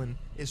Fallon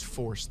is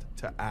forced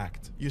to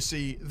act. You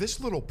see,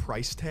 this little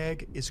price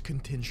tag is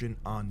contingent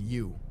on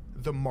you,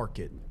 the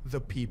market,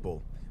 the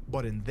people.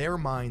 But in their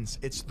minds,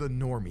 it's the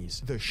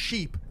normies, the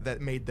sheep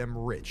that made them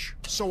rich.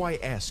 So I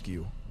ask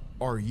you,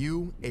 are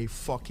you a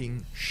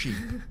fucking sheep?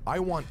 I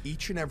want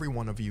each and every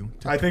one of you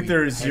to I think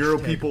there are 0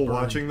 people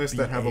watching this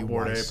that have a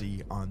Bored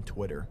Ape on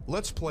Twitter.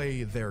 Let's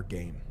play their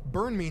game.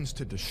 Burn means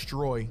to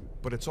destroy,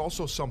 but it's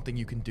also something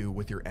you can do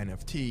with your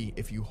NFT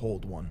if you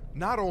hold one.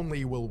 Not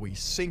only will we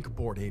sink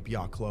Bored Ape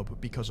Yacht Club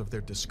because of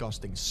their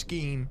disgusting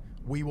scheme,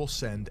 we will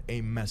send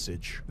a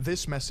message.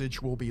 This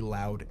message will be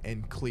loud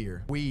and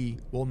clear. We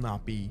will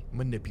not be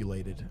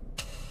manipulated.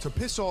 To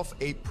piss off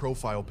ape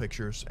profile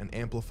pictures and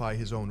amplify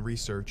his own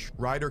research,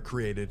 Ryder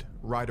created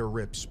Ryder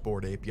Rips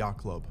Bored Ape Yacht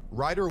Club.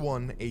 Ryder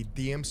won a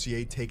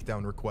DMCA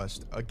takedown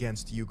request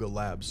against Yuga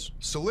Labs,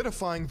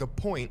 solidifying the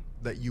point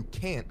that you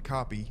can't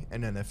copy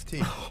an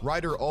NFT.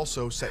 Ryder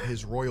also set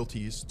his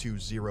royalties to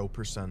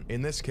 0%.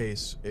 In this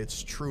case,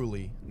 it's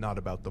truly not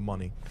about the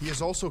money. He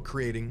is also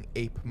creating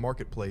Ape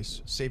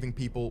Marketplace, saving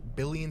people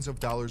billions of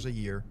dollars a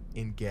year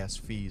in gas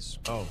fees.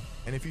 Oh,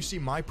 and if you see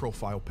my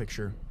profile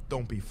picture,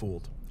 don't be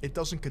fooled. It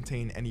doesn't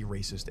contain any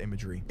racist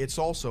imagery. It's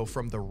also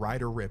from the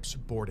Ryder Rips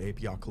Bored Ape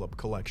Yacht Club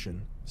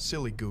collection.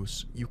 Silly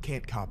goose, you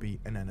can't copy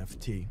an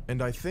NFT.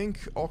 And I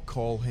think I'll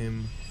call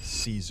him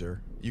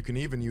Caesar. You can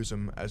even use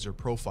him as your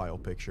profile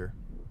picture,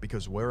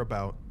 because we're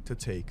about to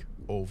take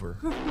over.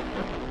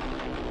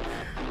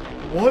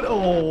 What a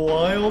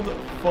wild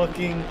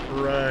fucking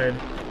ride.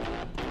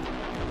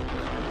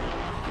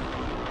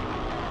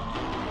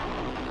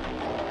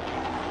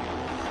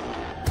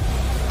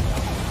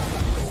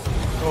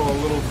 Oh, a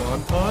little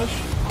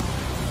montage?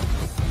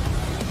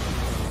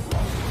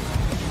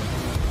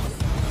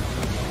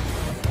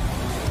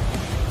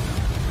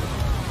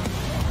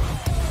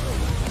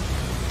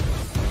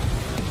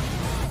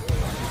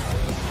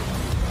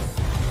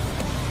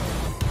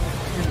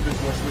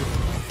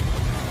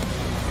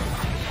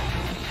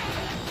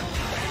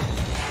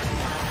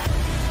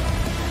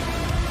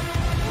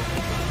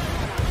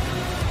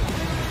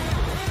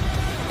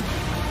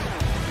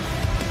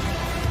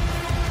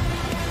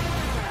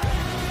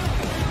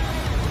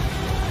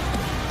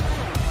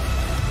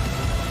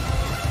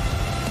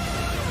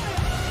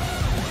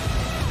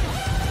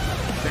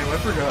 I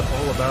forgot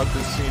all about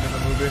this scene in the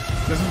movie.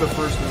 This is the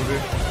first movie.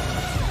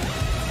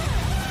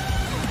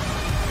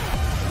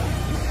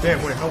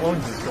 Damn, wait, how long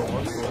does this go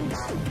on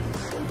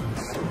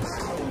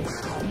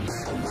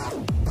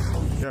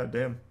for? God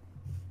damn.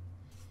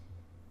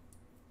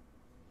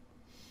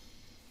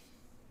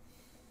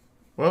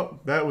 Well,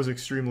 that was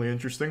extremely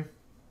interesting.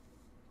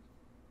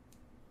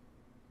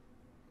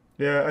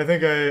 Yeah, I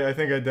think I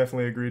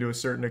definitely agree to a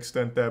certain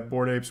extent that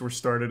Bored Apes were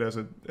started as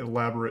an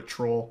elaborate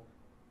troll.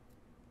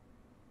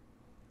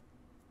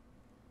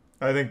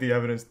 I think the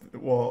evidence,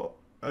 well,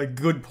 a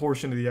good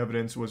portion of the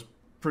evidence was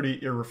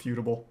pretty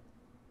irrefutable.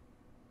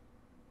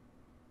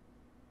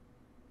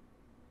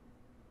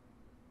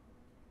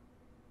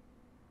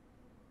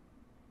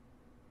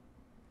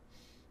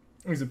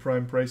 He's a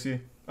prime pricey.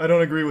 I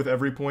don't agree with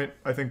every point.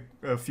 I think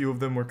a few of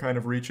them were kind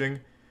of reaching,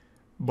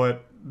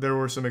 but there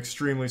were some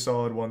extremely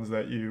solid ones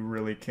that you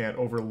really can't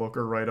overlook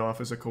or write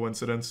off as a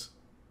coincidence.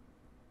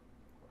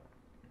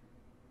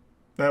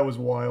 That was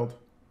wild.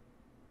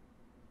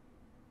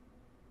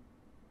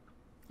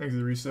 Thanks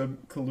for the resub,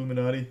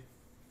 Illuminati.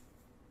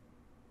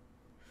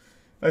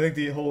 I think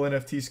the whole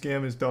NFT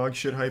scam is dog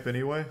shit hype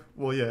anyway.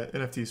 Well, yeah,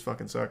 NFTs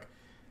fucking suck.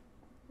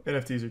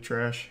 NFTs are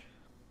trash.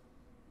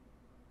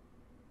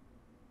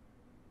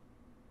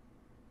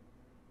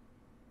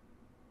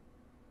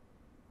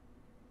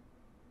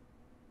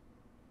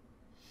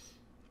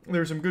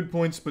 There's some good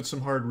points, but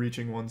some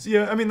hard-reaching ones.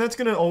 Yeah, I mean, that's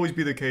going to always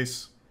be the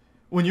case.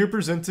 When you're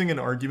presenting an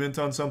argument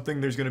on something,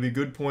 there's going to be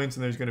good points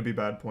and there's going to be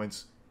bad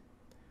points.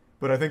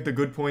 But I think the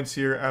good points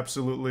here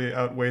absolutely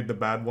outweighed the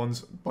bad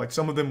ones. Like,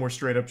 some of them were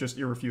straight up just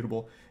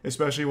irrefutable.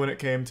 Especially when it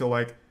came to,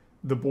 like,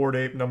 the Bored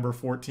Ape number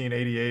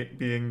 1488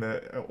 being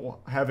the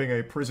having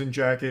a prison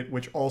jacket,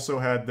 which also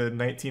had the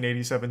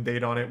 1987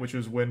 date on it, which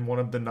was when one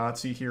of the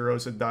Nazi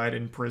heroes had died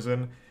in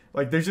prison.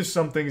 Like, there's just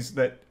some things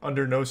that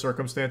under no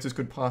circumstances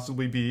could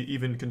possibly be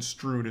even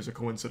construed as a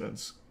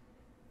coincidence.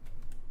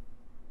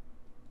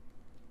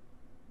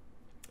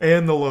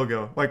 And the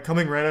logo. Like,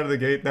 coming right out of the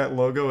gate, that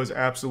logo is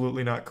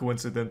absolutely not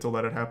coincidental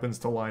that it happens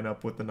to line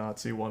up with the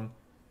Nazi one.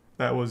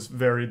 That was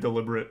very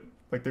deliberate.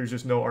 Like, there's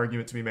just no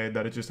argument to be made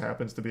that it just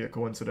happens to be a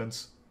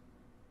coincidence.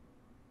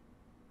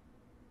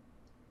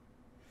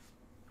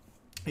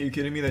 Are you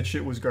kidding me? That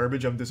shit was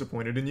garbage. I'm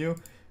disappointed in you.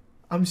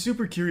 I'm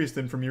super curious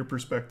then from your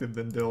perspective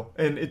then, Dill.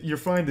 And you're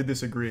fine to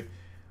disagree.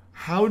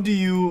 How do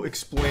you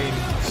explain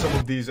some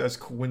of these as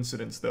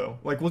coincidence, though?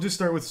 Like, we'll just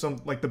start with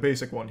some, like, the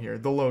basic one here.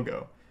 The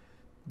logo.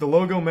 The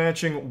logo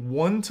matching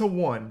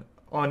 1-to-1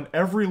 on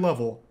every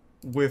level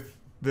with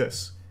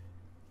this.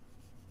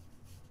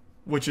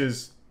 Which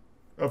is,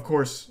 of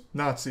course,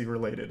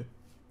 Nazi-related.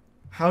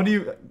 How do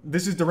you...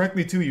 This is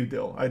directly to you,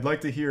 Dill. I'd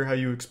like to hear how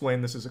you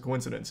explain this as a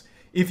coincidence.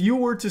 If you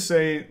were to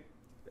say,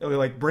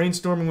 like,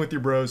 brainstorming with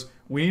your bros,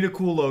 we need a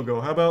cool logo.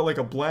 How about, like,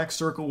 a black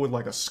circle with,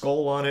 like, a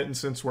skull on it? And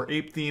since we're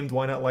ape-themed,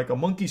 why not, like, a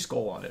monkey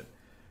skull on it?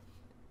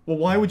 Well,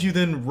 why would you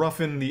then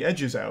roughen the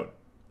edges out?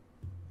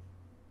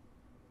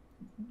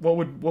 What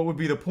would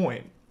be the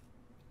point?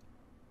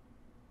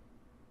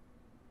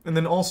 And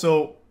then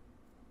also,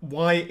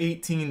 why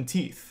 18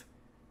 teeth?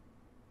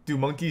 Do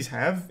monkeys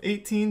have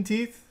 18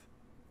 teeth?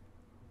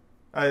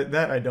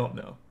 That I don't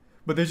know.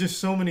 But there's just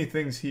so many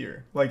things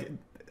here. Like,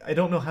 I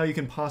don't know how you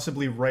can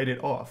possibly write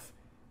it off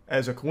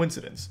as a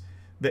coincidence.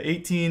 The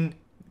 18,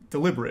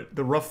 deliberate.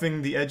 The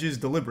roughing the edges,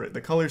 deliberate.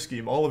 The color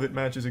scheme, all of it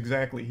matches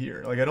exactly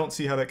here. Like, I don't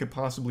see how that could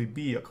possibly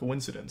be a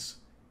coincidence.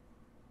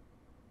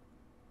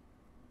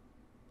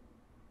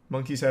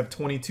 Monkeys have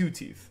 22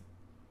 teeth.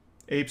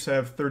 Apes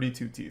have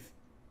 32 teeth.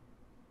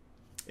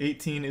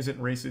 18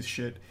 isn't racist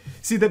shit.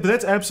 See, but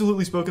that's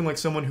absolutely spoken like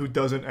someone who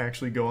doesn't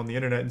actually go on the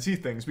internet and see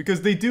things.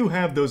 Because they do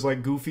have those,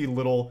 like, goofy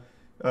little,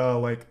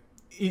 like...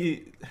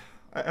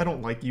 I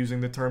don't like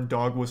using the term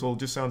dog whistle. It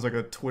just sounds like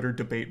a Twitter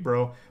debate,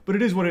 bro. But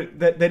it is what it...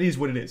 That is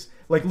what it is.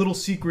 Like, little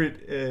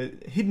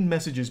secret, hidden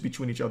messages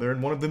between each other.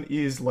 And one of them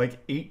is, like,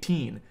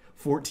 18.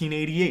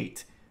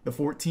 1488. The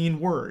 14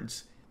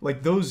 words.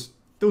 Like, those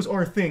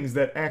are things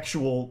that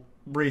actual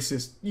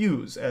racists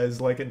use as,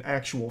 like, an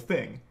actual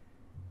thing.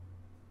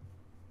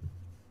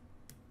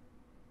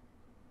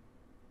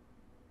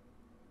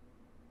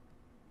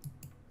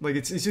 Like,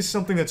 it's just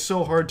something that's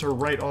so hard to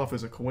write off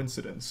as a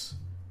coincidence.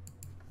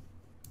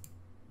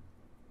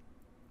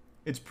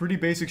 It's pretty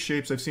basic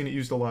shapes. I've seen it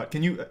used a lot.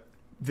 Can you...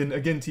 Then,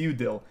 again, to you,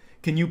 Dill.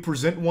 Can you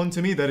present one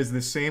to me that is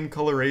the same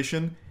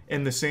coloration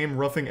and the same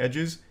roughing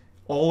edges,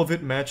 all of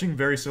it matching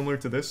very similar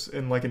to this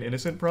in, like, an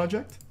Innocent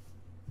project?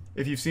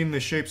 If you've seen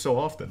this shape so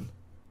often.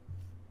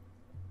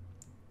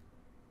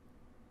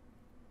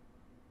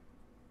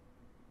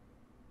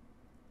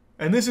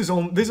 And this is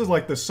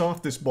like the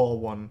softest ball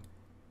one.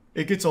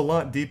 It gets a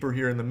lot deeper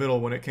here in the middle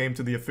when it came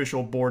to the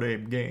official Bored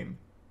Ape game.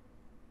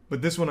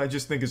 But this one I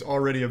just think is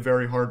already a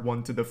very hard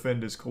one to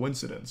defend as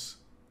coincidence.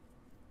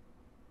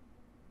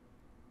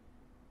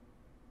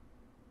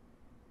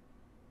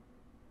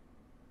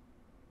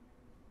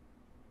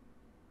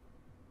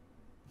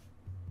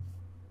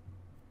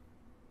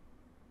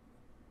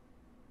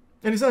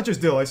 And it's not just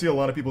Dill. I see a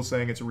lot of people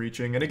saying it's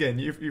reaching. And again,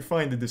 you're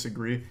fine to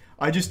disagree.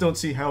 I just don't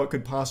see how it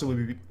could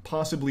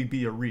possibly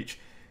be a reach.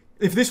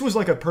 If this was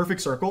like a perfect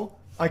circle,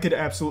 I could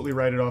absolutely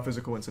write it off as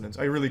a coincidence.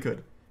 I really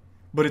could.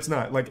 But it's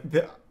not. Like,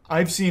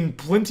 I've seen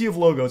plenty of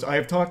logos. I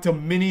have talked to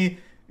many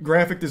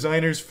graphic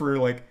designers for,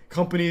 like,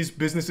 companies,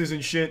 businesses,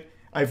 and shit.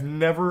 I've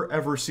never,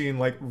 ever seen,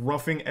 like,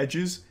 roughing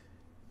edges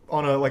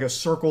on a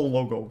circle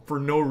logo for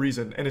no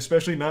reason. And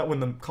especially not when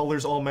the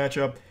colors all match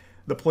up,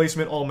 the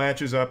placement all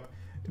matches up,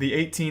 the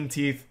 18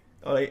 teeth,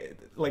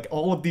 like,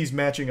 all of these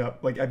matching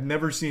up. Like, I've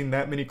never seen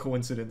that many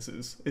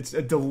coincidences. It's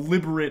a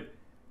deliberate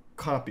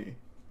copy.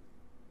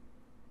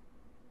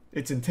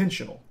 It's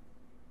intentional.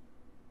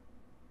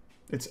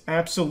 It's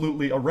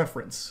absolutely a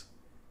reference.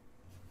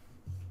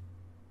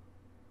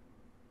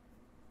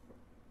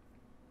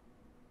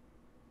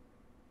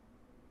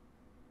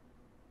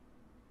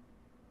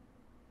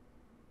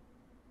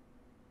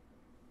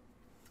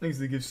 Thanks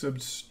to give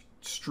subs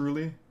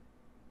Struli.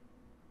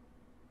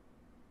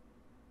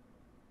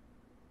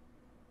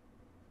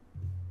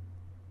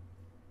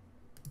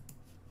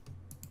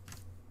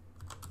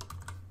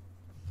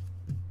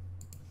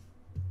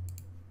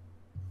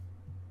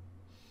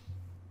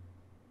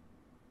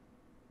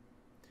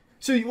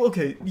 So,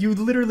 okay, you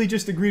literally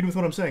just agreed with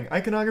what I'm saying.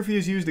 Iconography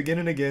is used again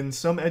and again.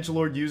 Some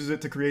edgelord uses it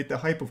to create the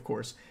hype, of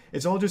course.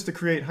 It's all just to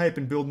create hype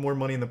and build more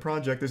money in the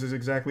project. This is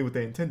exactly what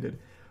they intended.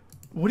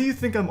 What do you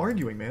think I'm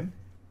arguing, man?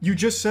 You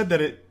just said that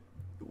it...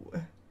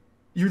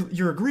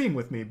 You're agreeing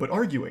with me, but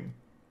arguing.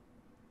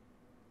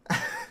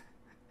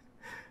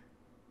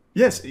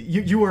 Yes,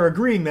 you are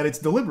agreeing that it's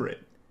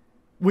deliberate.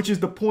 Which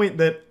is the point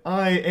that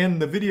I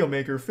and the video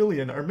maker,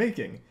 Filian, are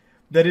making.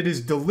 That it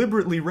is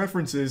deliberately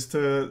references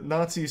to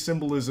Nazi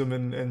symbolism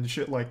and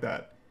shit like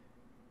that.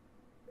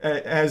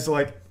 As,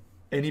 like,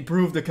 and he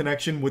proved the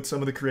connection with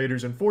some of the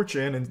creators in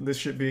 4chan and this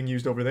shit being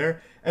used over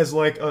there as,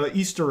 like, a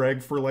Easter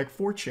egg for, like,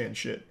 4chan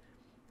shit.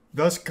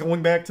 Thus,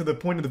 going back to the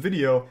point of the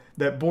video,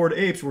 that Bored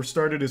Apes were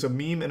started as a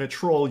meme and a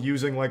troll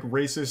using, like,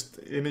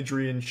 racist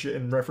imagery and shit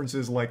and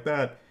references like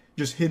that,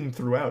 just hidden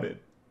throughout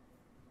it.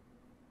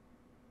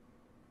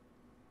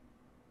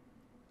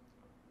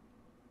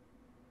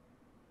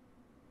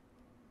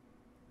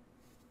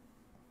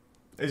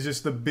 Is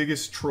just the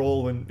biggest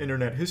troll in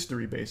internet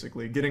history,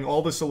 basically. Getting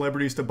all the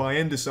celebrities to buy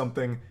into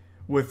something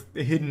with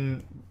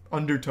hidden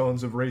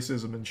undertones of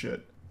racism and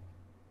shit.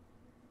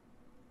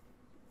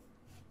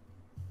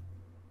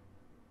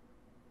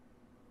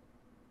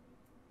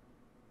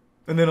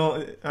 And then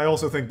I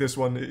also think this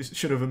one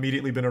should have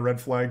immediately been a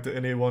red flag to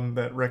anyone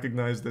that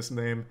recognized this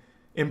name.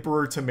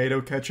 Emperor Tomato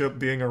Ketchup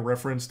being a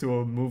reference to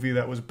a movie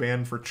that was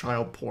banned for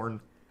child porn.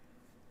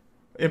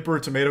 Emperor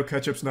Tomato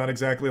Ketchup's not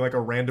exactly like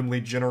a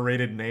randomly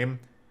generated name.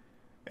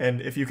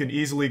 And if you can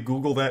easily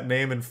Google that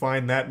name and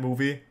find that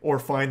movie, or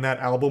find that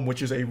album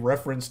which is a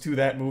reference to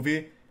that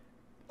movie,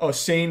 a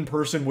sane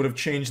person would have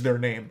changed their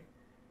name.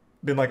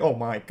 Been like, oh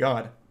my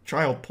god,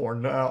 child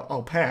porn,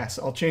 I'll pass,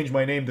 I'll change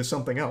my name to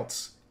something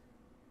else.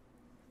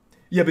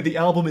 Yeah, but the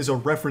album is a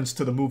reference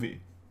to the movie.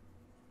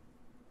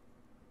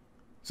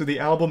 So the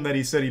album that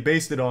he said he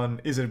based it on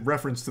is a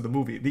reference to the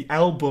movie. The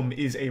album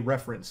is a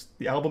reference.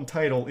 The album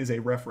title is a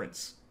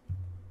reference.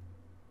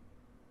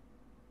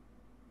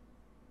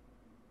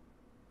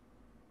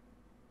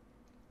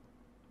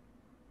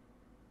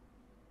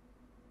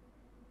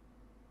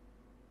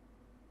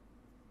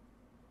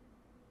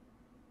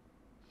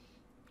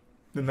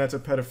 Then that's a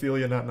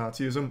pedophilia, not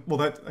Nazism. Well,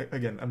 that,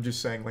 again, I'm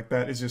just saying, like,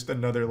 that is just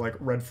another, like,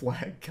 red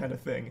flag kind of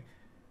thing.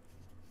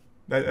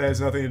 That has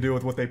nothing to do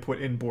with what they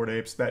put in Bored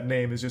Apes. That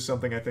name is just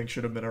something I think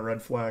should have been a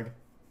red flag.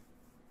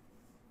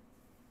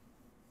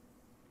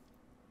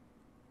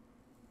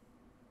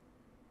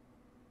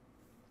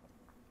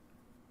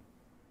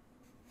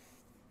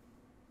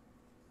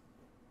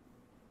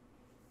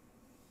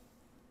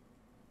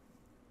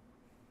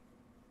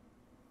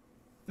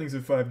 Thanks for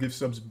 5 gift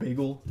subs,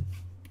 Bagel.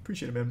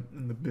 Appreciate it, man.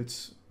 And the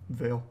bits,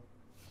 Veil.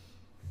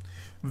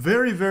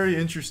 Very, very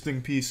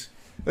interesting piece.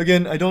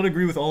 Again, I don't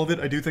agree with all of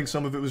it. I do think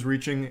some of it was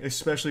reaching,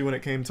 especially when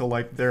it came to,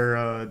 like,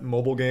 their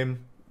mobile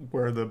game,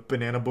 where the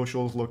banana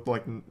bushels looked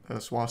like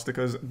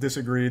swastikas.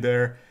 Disagree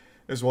there,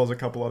 as well as a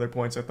couple other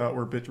points I thought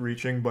were a bit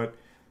reaching, but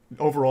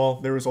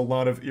overall, there was a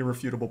lot of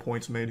irrefutable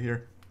points made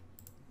here.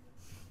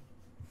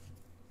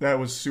 That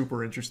was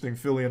super interesting.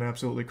 Filian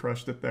absolutely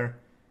crushed it there.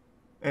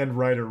 And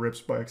Ryder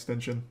rips by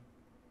extension.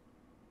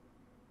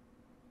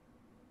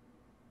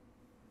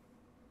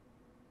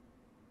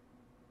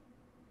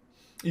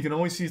 You can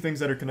always see things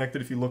that are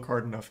connected if you look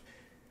hard enough.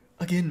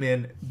 Again,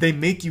 man, they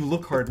make you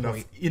look hard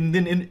enough.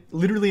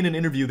 Literally in an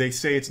interview, they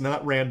say it's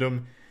not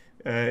random.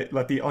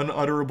 Let the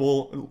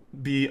unutterable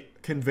be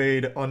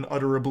conveyed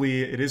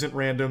unutterably. It isn't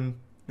random.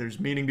 There's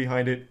meaning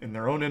behind it in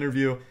their own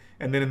interview.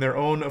 And then in their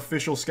own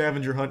official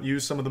scavenger hunt,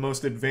 use some of the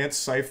most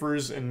advanced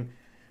ciphers and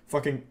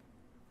fucking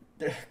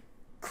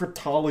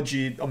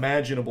cryptology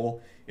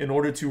imaginable in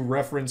order to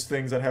reference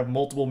things that have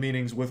multiple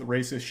meanings with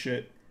racist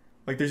shit.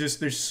 Like,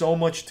 there's so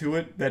much to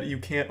it that you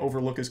can't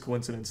overlook as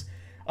coincidence.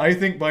 I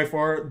think by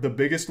far the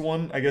biggest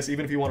one, I guess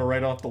even if you want to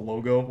write off the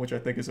logo, which I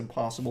think is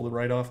impossible to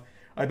write off,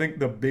 I think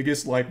the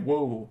biggest, like,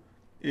 whoa,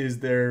 is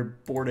their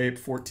Bored Ape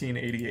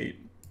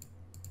 1488.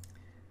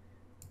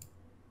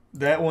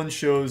 That one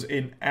shows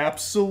an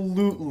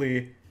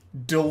absolutely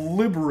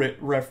deliberate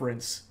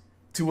reference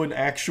to an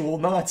actual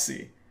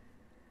Nazi.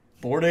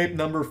 Bored Ape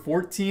number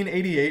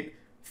 1488.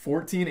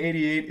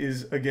 1488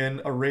 is, again,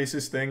 a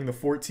racist thing. The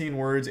 14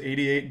 words,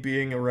 88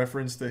 being a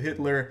reference to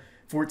Hitler,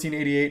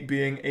 1488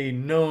 being a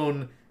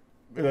known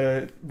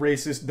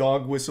racist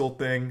dog whistle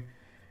thing,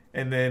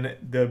 and then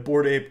the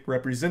Bored Ape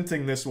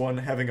representing this one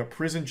having a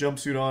prison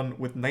jumpsuit on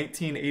with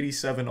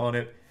 1987 on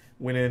it,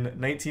 when in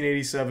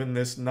 1987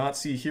 this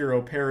Nazi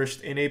hero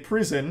perished in a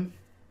prison.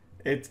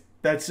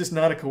 That's just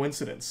not a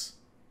coincidence.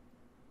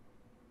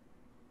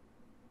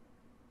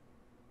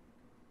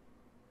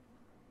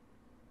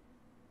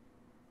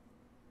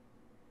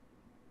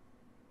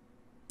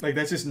 Like,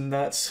 that's just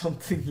not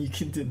something you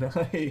can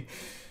deny.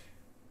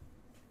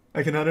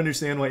 I cannot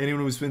understand why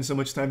anyone would spend so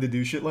much time to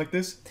do shit like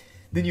this.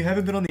 Then you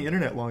haven't been on the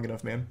internet long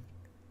enough, man.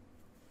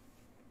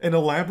 An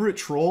elaborate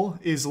troll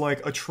is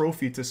like a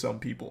trophy to some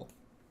people.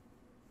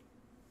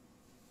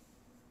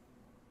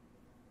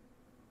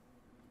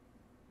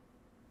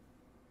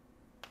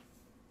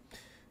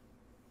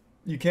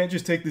 You can't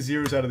just take the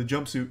zeros out of the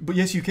jumpsuit. But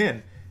yes, you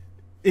can.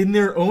 In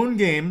their own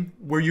game,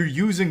 where you're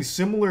using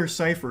similar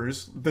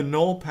ciphers, the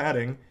null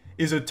padding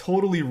is a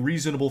totally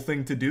reasonable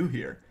thing to do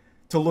here.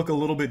 To look a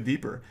little bit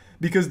deeper.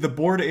 Because the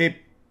Bored Ape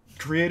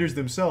creators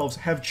themselves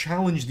have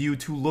challenged you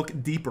to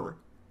look deeper.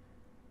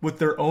 With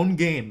their own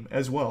game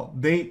as well.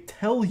 They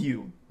tell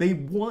you, they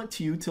want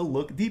you to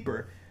look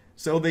deeper.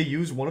 So they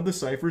use one of the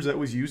ciphers that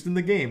was used in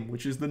the game,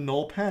 which is the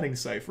null padding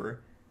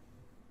cipher.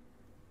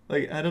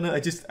 Like, I don't know, I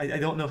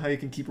don't know how you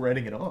can keep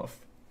writing it off.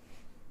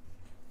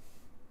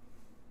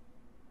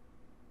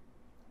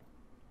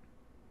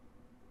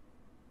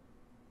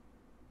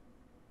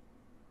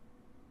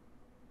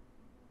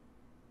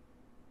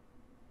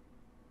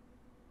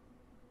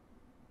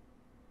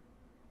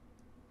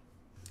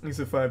 Thanks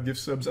for 5 gift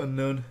subs,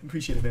 unknown.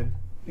 Appreciate it, man.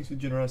 Thanks for the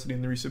generosity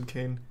and the resub,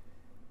 Kane.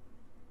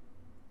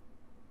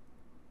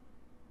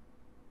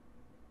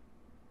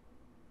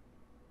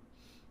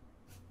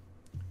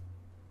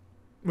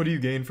 What do you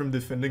gain from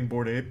defending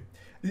Bored Ape?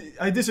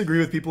 I disagree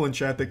with people in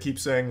chat that keep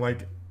saying,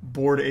 like,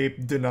 Bored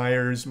Ape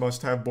deniers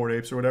must have Bored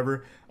Apes or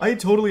whatever. I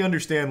totally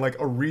understand, like,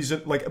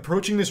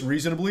 approaching this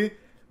reasonably.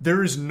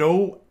 There is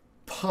no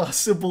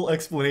possible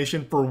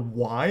explanation for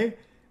why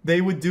they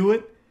would do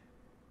it.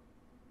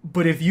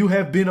 But if you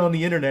have been on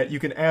the internet, you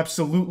can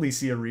absolutely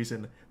see a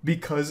reason.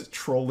 Because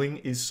trolling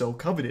is so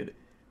coveted.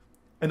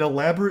 An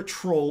elaborate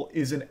troll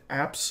is an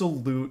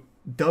absolute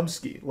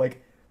dubski.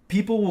 Like,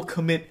 people will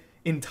commit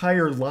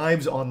entire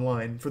lives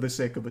online for the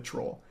sake of a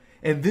troll.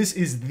 And this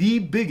is the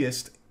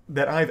biggest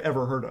that I've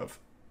ever heard of.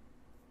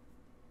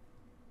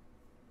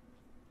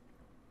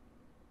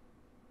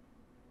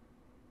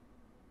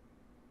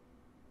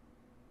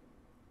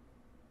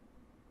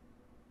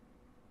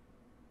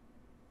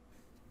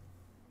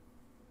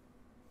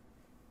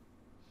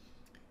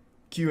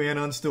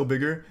 QAnon's still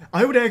bigger.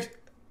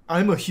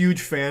 I'm a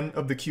huge fan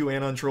of the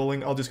QAnon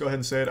trolling. I'll just go ahead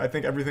and say it. I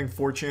think everything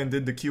 4chan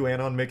did to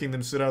QAnon, making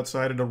them sit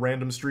outside at a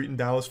random street in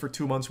Dallas for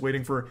 2 months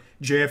waiting for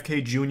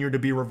JFK Jr. to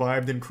be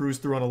revived and cruise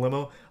through on a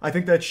limo. I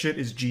think that shit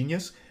is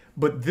genius.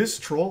 But this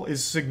troll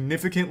is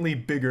significantly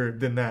bigger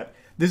than that.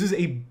 This is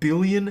 $1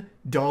 billion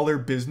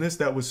business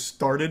that was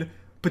started,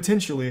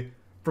 potentially,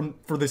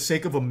 for the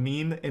sake of a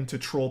meme and to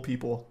troll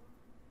people.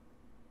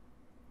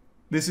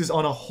 This is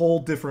on a whole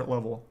different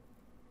level.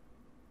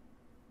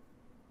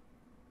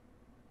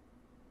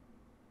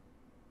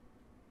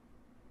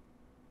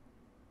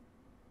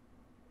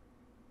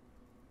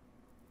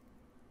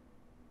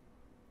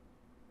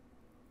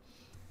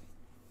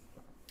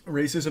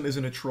 Racism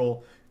isn't a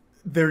troll.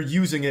 They're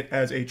using it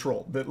as a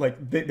troll. That,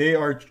 like, they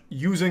are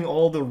using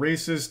all the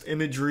racist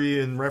imagery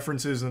and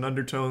references and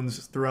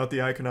undertones throughout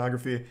the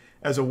iconography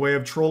as a way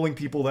of trolling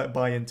people that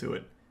buy into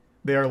it.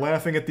 They are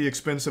laughing at the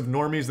expense of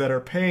normies that are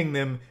paying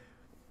them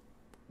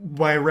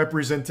by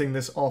representing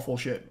this awful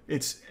shit.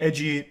 It's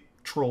edgy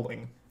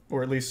trolling,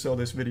 or at least so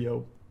this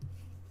video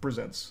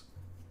presents.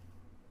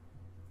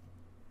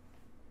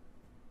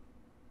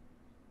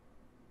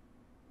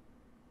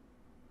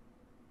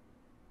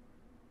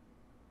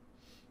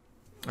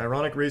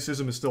 Ironic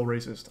racism is still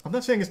racist. I'm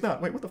not saying it's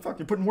not. Wait, what the fuck?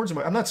 You're putting words in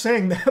my... I'm not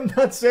saying that. I'm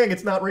not saying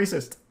it's not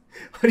racist.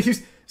 What do you...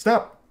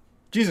 Stop.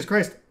 Jesus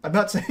Christ. I'm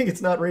not saying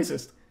it's not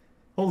racist.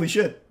 Holy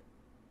shit.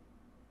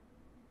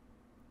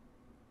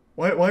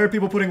 Why are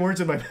people putting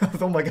words in my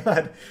mouth? Oh my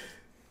god.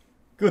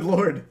 Good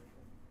lord.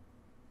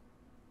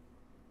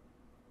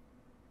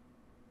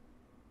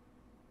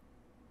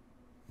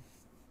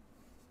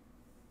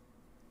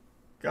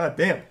 God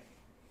damn.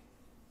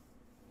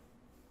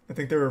 I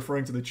think they were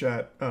referring to the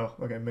chat. Oh,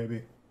 okay,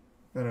 maybe.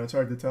 I don't know, it's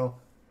hard to tell.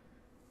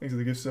 Thanks for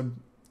the gift sub,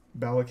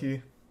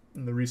 Balaki,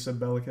 and the resub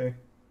Balake.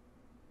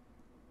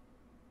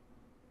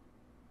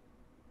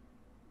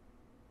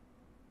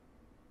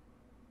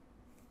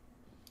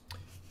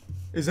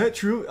 Is that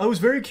true? I was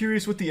very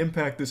curious what the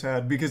impact this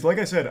had, because like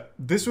I said,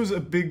 this was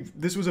a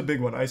big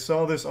one. I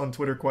saw this on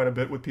Twitter quite a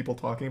bit with people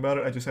talking about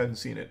it. I just hadn't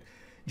seen it.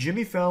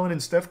 Jimmy Fallon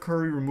and Steph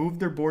Curry removed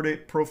their Bored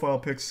Ape profile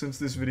pics since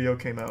this video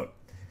came out.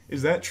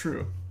 Is that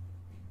true?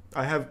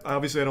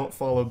 Obviously I don't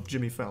follow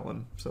Jimmy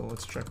Fallon, so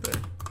let's check there.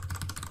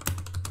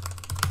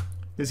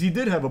 Because he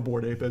did have a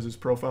Bored Ape as his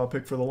profile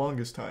pic for the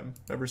longest time,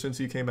 ever since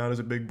he came out as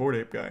a big Bored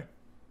Ape guy.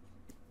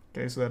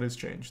 Okay, so that has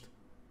changed.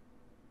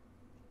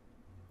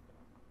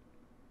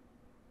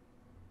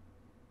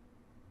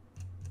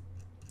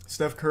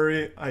 Steph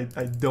Curry, I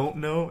don't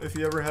know if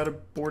he ever had a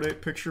Bored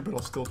Ape picture, but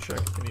I'll still check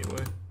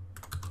anyway.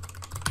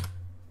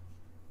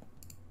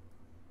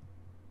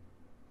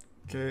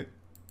 Okay.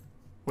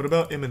 What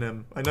about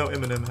Eminem? I know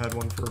Eminem had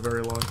one for a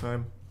very long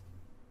time.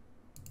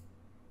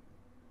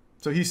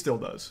 So he still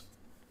does.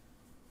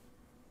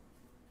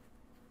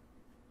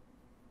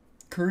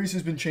 Curry's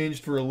has been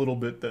changed for a little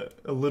bit.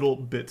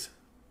 Let's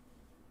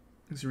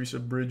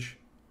resub bridge.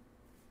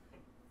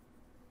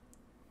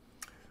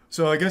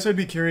 So I guess I'd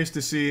be curious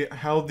to see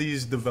how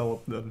these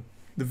develop then.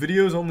 The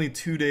video is only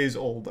 2 days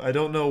old. I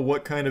don't know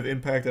what kind of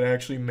impact it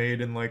actually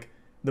made in like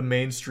the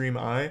mainstream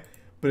eye,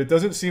 but it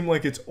doesn't seem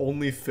like it's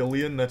only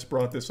Fillion that's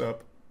brought this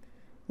up.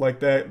 Like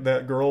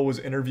that girl was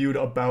interviewed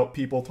about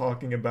people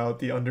talking about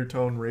the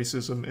undertone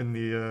racism in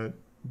the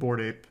Bored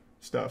Ape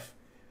stuff.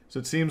 So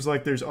it seems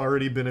like there's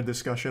already been a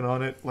discussion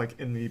on it, like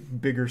in the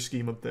bigger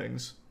scheme of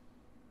things.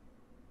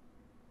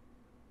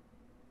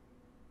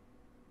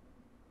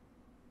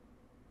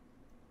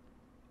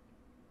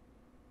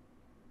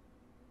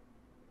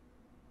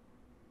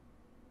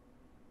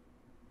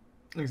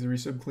 Thanks, the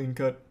resub clean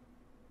cut.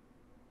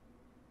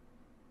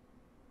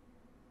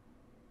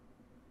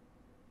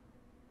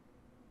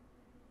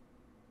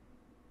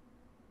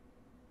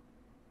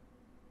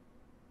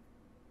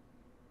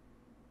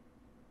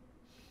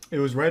 It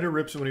was writer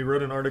Rips when he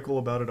wrote an article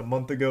about it a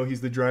month ago.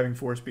 He's the driving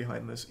force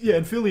behind this. Yeah,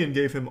 and Fillion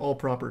gave him all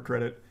proper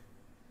credit.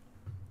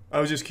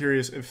 I was just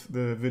curious if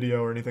the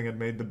video or anything had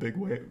made the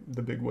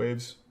big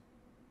waves.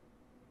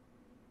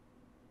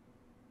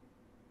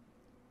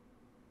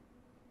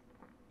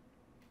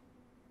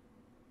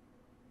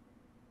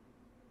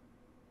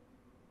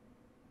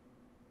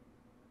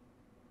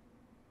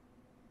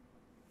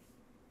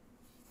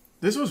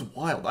 This was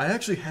wild. I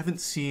actually haven't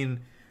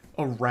seen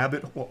a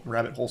rabbit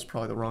hole's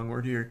probably the wrong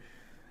word here.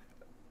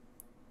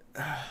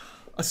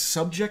 A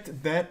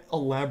subject that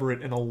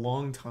elaborate in a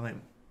long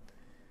time.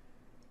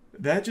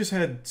 That just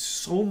had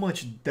so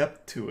much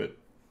depth to it.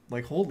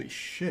 Like, holy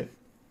shit.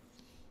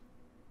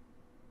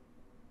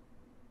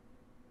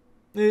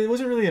 It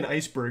wasn't really an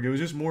iceberg. It was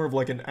just more of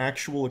like an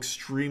actual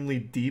extremely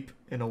deep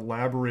and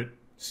elaborate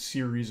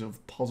series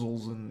of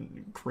puzzles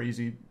and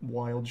crazy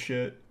wild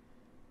shit.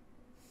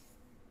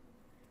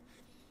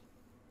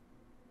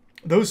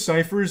 Those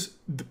ciphers,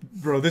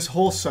 bro, this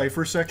whole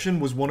cipher section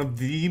was one of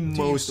the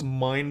most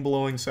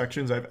mind-blowing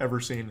sections I've ever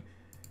seen.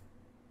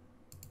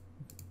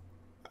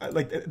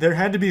 Like, there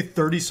had to be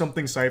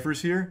 30-something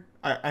ciphers here,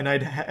 and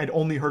I'd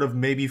only heard of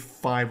maybe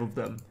 5 of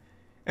them.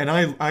 And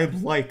I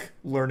like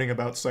learning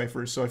about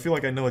ciphers, so I feel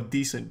like I know a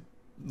decent,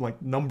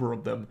 like, number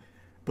of them.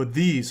 But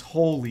these,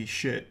 holy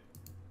shit.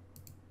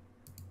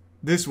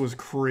 This was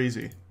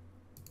crazy.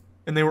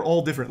 And they were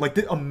all different. Like,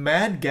 a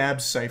Mad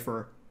Gab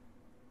cipher.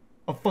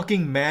 A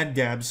fucking Mad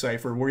Gab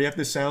cipher where you have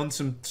to sound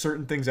some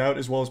certain things out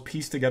as well as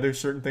piece together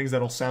certain things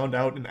that'll sound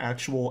out an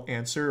actual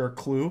answer or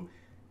clue.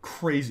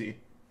 Crazy.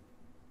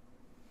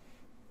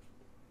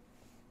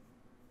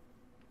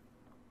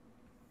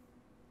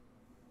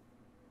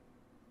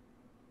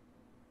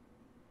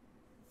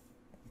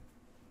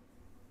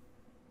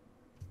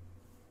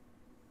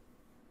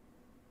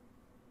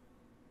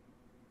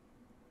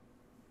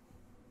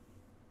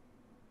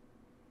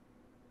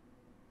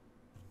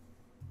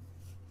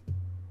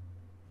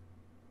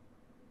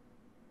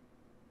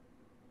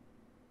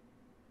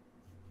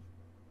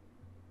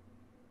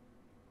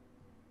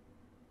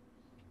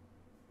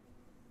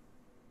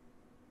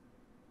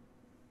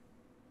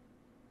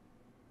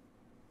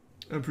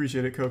 I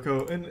appreciate it,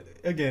 Coco. And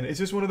again, it's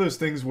just one of those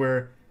things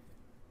where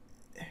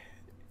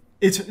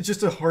it's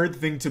just a hard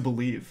thing to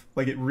believe.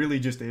 Like, it really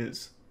just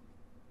is.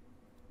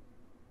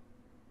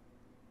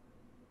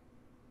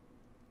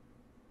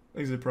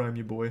 Thanks to Prime,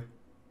 you boy.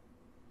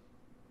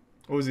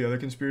 What was the other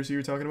conspiracy you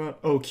were talking about?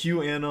 Oh,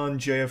 QAnon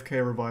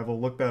JFK revival.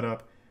 Look that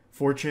up.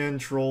 4chan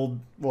trolled...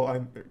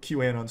 Well,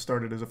 QAnon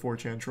started as a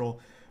 4chan troll.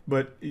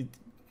 But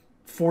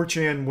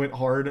 4chan went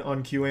hard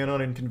on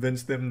QAnon and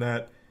convinced them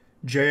that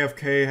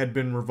JFK had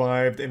been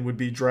revived and would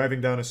be driving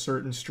down a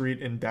certain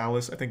street in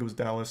Dallas, I think it was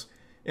Dallas,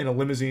 in a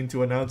limousine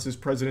to announce his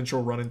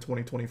presidential run in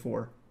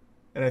 2024.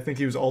 And I think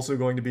he was also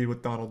going to be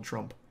with Donald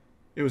Trump.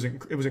 It was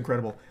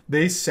incredible.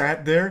 They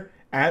sat there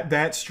at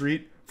that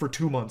street for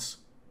 2 months.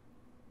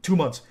 2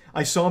 months.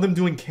 I saw them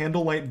doing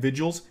candlelight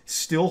vigils,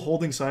 still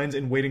holding signs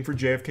and waiting for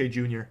JFK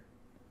Jr.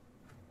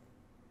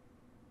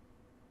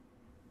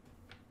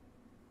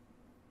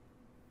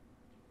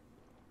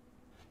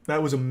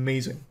 That was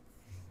amazing.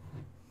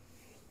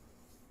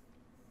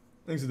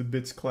 Thanks to the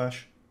Bits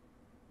Clash.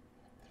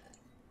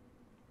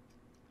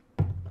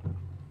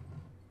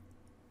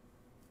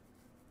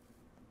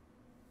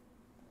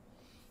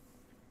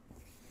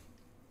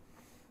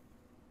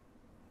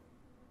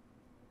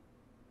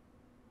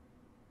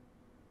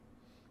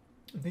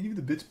 Thank you for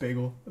the Bits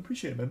Bagel.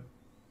 Appreciate it, man.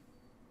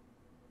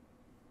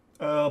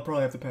 I'll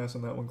probably have to pass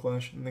on that one,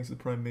 Clash. And thanks to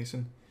the Prime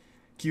Mason.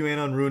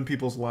 QAnon ruined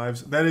people's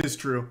lives. That is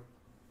true.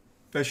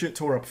 That shit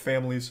tore up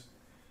families.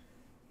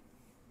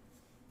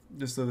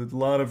 Just a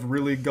lot of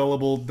really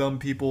gullible, dumb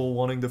people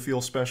wanting to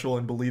feel special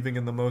and believing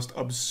in the most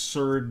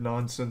absurd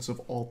nonsense of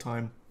all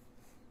time.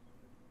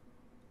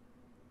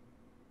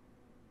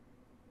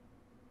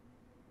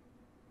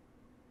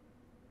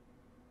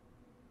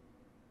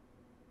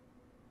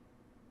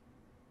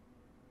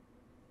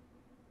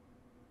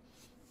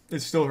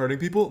 It's still hurting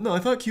people? No, I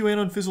thought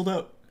QAnon fizzled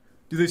out.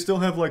 Do they still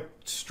have, like,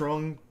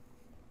 strong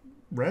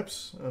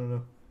reps? I don't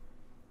know.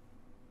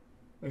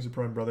 Thanks to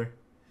Prime Brother.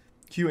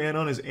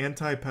 QAnon is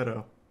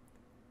anti-pedo.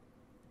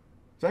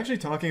 I was actually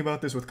talking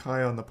about this with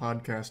Kaya on the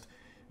podcast.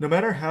 No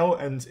matter how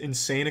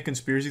insane a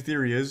conspiracy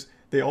theory is,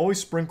 they always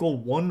sprinkle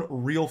one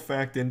real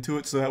fact into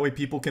it so that way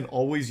people can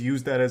always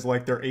use that as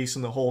like their ace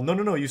in the hole.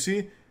 No, you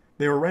see?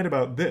 They were right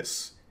about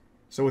this.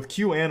 So with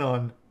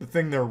QAnon, the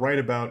thing they're right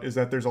about is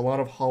that there's a lot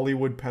of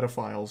Hollywood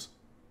pedophiles,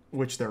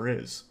 which there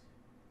is.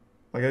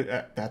 Like,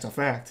 that's a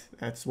fact.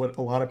 That's what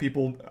a lot of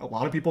people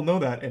know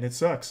that, and it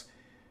sucks.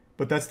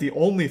 But that's the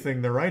only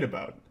thing they're right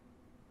about.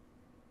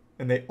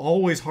 And they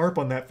always harp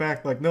on that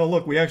fact, like, no,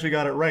 look, we actually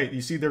got it right.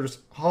 You see, there's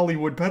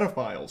Hollywood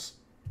pedophiles.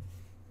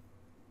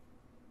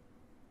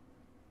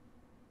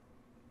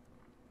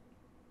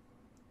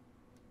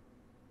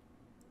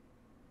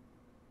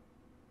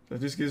 So it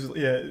just gives,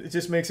 yeah, it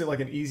just makes it like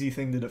an easy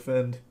thing to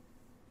defend.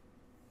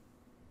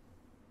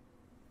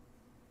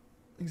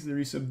 Thanks to the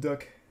resub,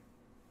 Duck.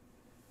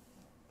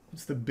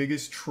 What's the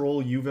biggest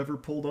troll you've ever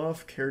pulled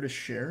off? Care to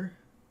share?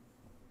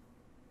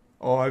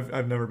 Oh,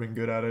 I've never been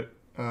good at it.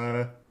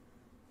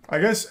 I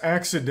guess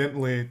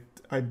accidentally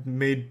I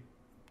made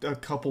a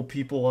couple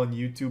people on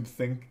YouTube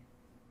think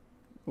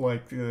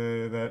like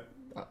that.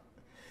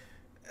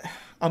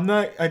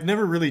 I've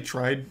never really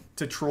tried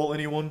to troll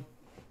anyone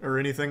or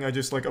anything. I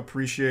just like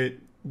appreciate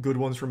good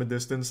ones from a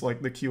distance,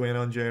 like the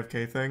QAnon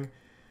JFK thing.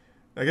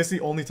 I guess the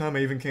only time I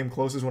even came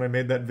close is when I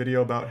made that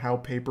video about how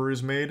paper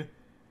is made,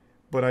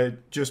 but I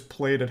just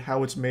played at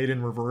how it's made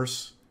in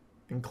reverse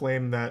and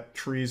claimed that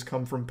trees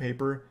come from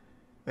paper.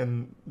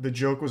 And the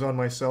joke was on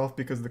myself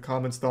because the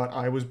comments thought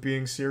I was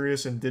being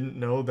serious and didn't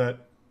know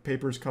that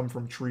papers come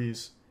from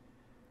trees.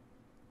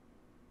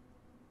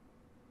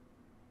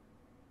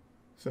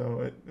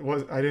 So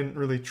I didn't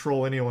really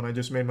troll anyone, I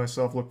just made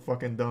myself look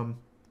fucking dumb.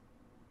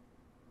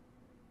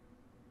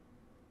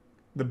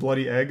 The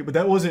bloody egg, but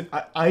that wasn't,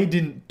 I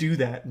didn't do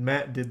that,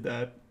 Matt did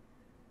that.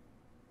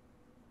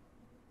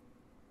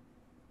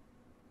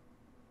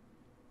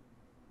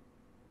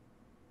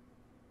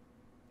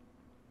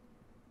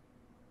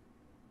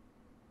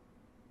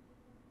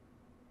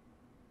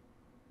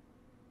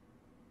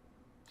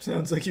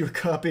 Sounds like you were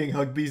copying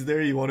Hugbees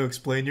there. You want to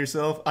explain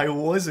yourself? I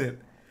wasn't.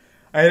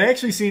 I had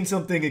actually seen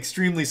something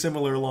extremely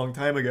similar a long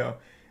time ago.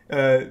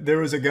 There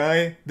was a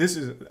guy,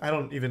 I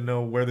don't even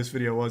know where this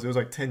video was. It was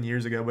like 10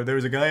 years ago, but there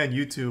was a guy on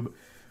YouTube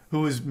who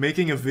was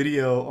making a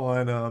video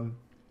on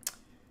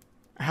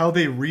how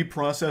they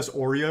reprocess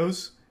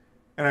Oreos.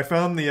 And I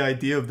found the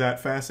idea of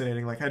that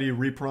fascinating. Like, how do you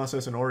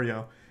reprocess an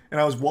Oreo?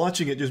 And I was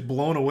watching it just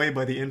blown away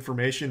by the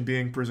information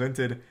being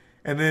presented.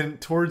 And then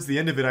towards the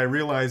end of it, I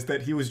realized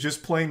that he was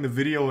just playing the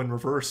video in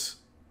reverse.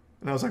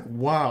 And I was like,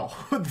 wow,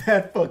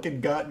 that fucking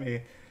got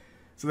me.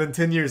 So then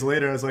 10 years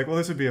later, I was like, well,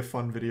 this would be a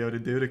fun video to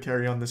do to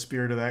carry on the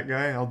spirit of that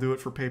guy. I'll do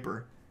it for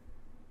paper.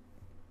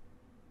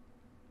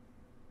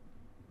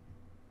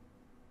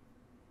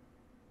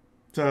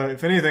 So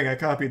if anything, I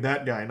copied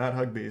that guy, not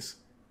Hugbees.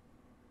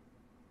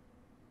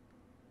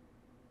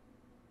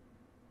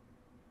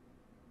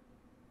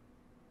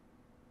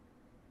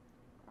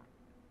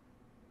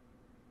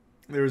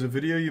 There was a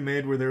video you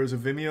made where there was a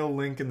Vimeo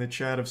link in the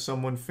chat of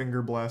someone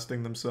finger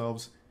blasting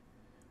themselves.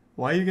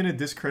 Why are you going to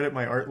discredit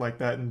my art like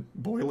that and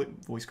boil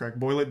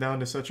it down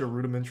to such a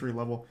rudimentary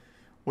level?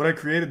 What I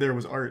created there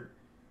was art.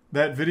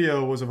 That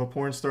video was of a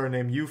porn star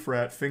named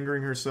Euphrat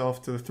fingering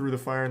herself through the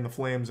fire and the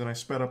flames, and I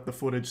sped up the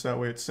footage so that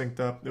way it synced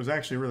up. It was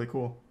actually really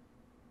cool.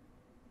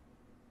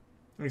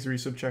 Thanks for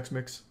resub checks,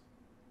 Mix.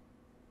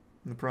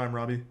 And the Prime,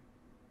 Robbie.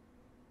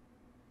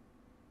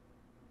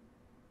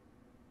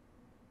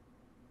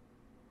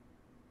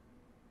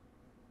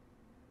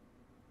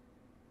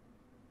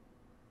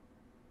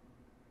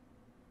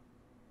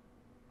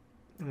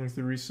 Thanks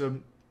the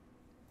resub.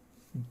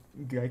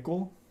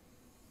 Geikel.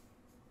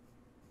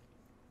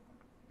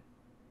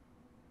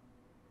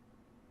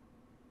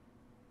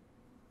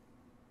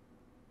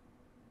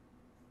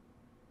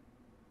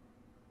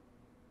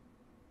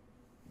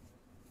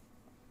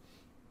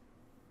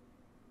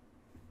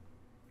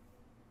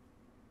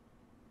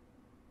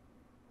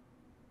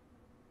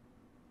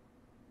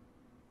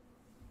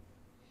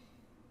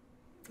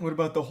 What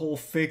about the whole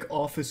fake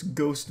office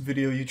ghost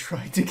video you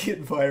tried to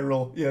get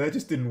viral? Yeah, that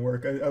just didn't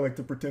work. I like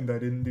to pretend I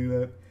didn't do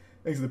that.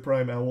 Thanks to the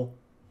Prime Owl.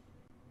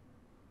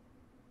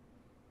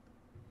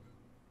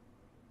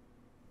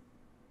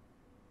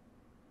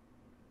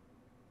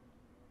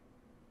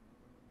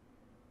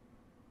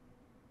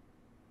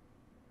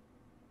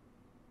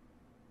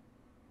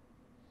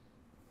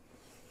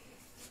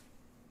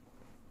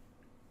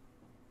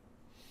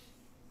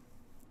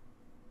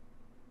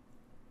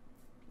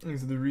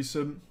 Thanks to the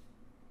resub.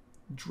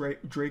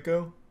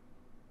 Draco.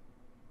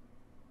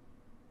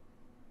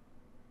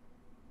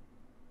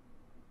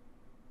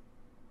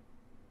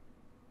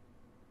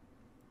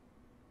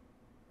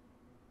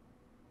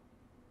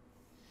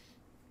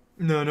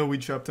 No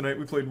Weed Shop tonight.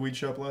 We played Weed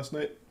Shop last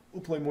night.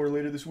 We'll play more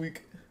later this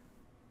week.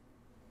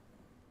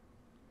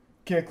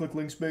 Can't click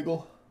links,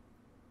 Bagel.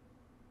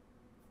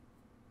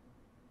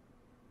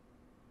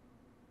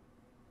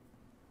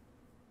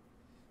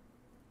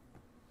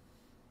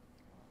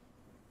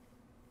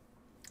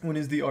 When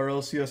is the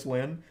RLCS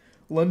LAN?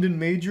 London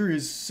Major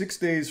is 6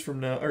 days from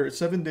now, or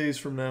 7 days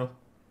from now.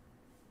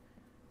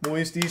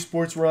 Moisty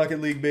Sports Rocket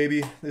League,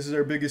 baby. This is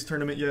our biggest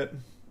tournament yet.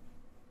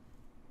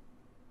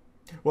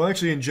 Well,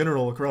 actually, in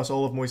general, across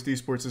all of Moist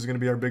Esports is going to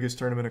be our biggest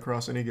tournament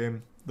across any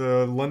game.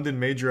 The London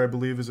Major, I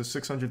believe, is a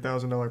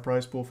 $600,000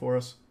 prize pool for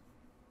us.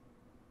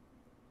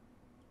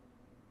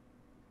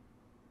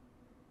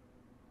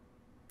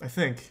 I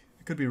think.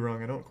 I could be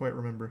wrong. I don't quite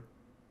remember.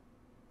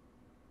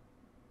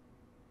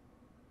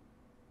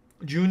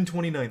 June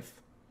 29th.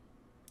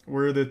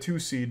 We're the 2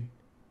 seed.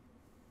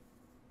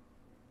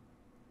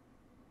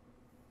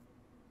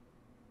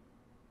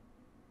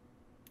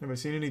 Have I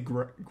seen any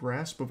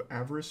Grasp of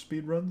Avarice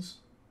speedruns?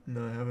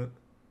 No, I haven't.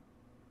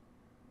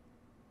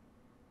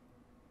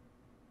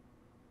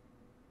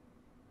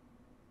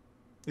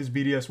 Is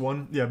BDS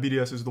 1? Yeah,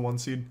 BDS is the 1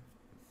 seed.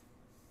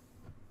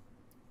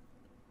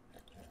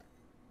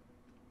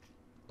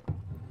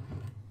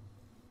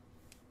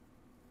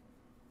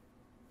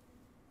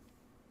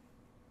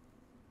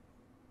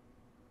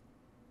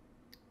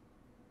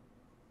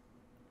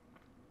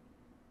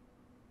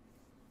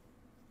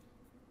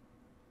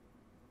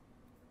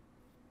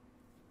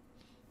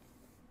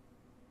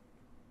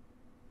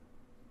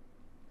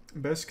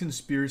 Best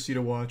conspiracy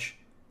to watch.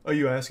 Are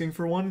you asking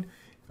for one?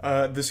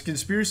 This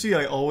conspiracy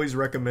I always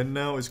recommend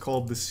now is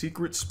called the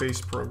Secret Space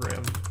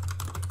Program.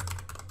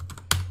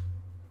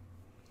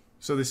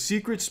 So the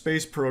Secret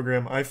Space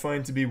Program I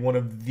find to be one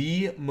of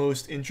the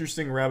most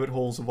interesting rabbit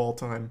holes of all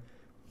time.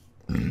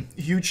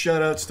 Huge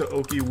shoutouts to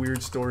Oki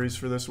Weird Stories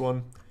for this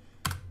one.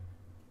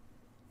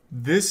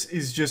 This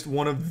is just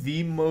one of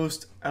the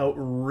most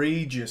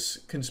outrageous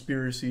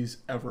conspiracies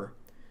ever.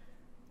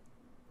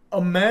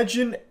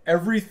 Imagine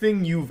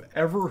everything you've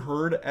ever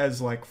heard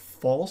as like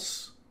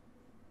false,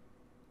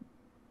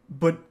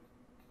 but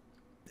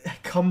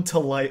come to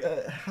light.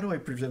 How do I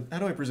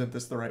present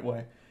this the right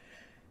way?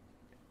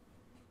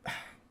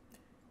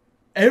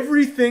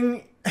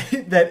 Everything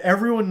that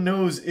everyone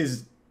knows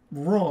is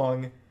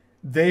wrong,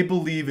 they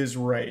believe is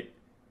right.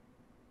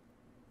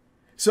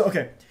 So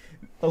okay,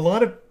 a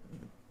lot of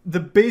the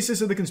basis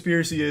of the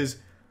conspiracy is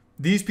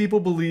these people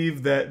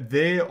believe that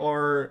they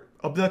are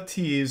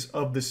abductees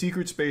of the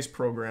Secret Space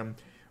Program,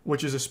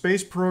 which is a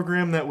space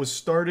program that was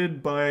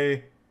started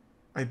by,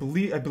 I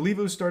believe it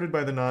was started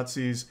by the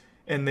Nazis,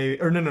 and it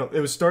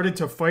was started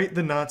to fight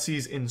the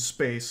Nazis in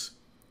space,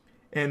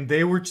 and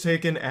they were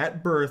taken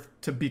at birth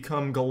to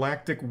become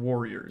galactic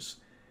warriors,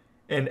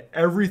 and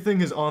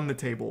everything is on the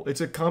table.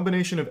 It's a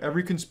combination of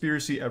every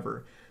conspiracy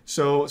ever.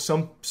 So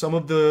some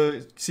of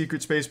the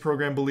Secret Space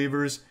Program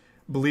believers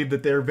believe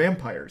that they're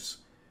vampires.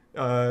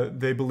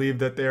 They believe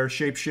that they are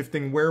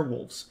shape-shifting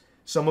werewolves.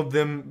 Some of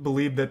them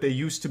believe that they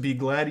used to be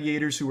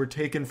gladiators who were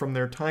taken from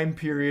their time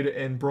period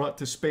and brought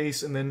to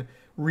space and then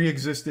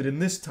re-existed in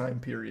this time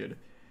period.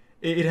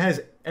 It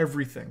has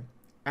everything.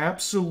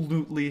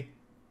 Absolutely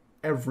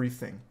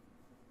everything.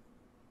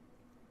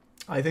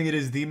 I think it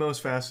is the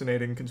most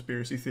fascinating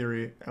conspiracy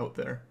theory out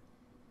there.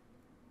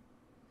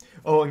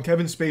 Oh, and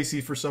Kevin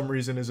Spacey, for some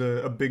reason, is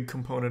a big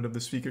component of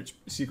the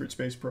Secret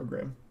Space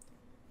Program.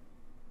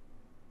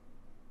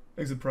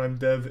 Thanks to Prime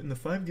Dev. And the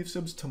 5 gift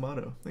subs,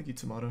 Tomato. Thank you,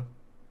 Tomato.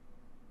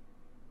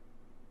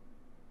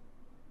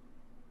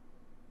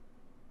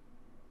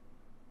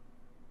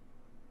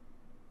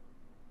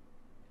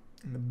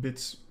 And the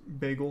Bits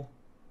Bagel.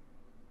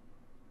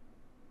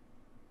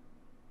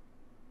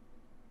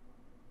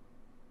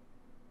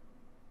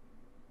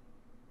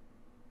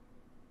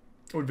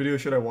 What video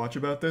should I watch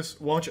about this?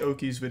 Watch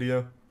Oki's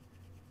video.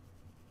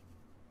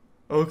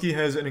 Oki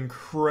has an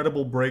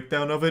incredible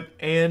breakdown of it,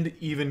 and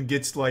even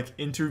gets like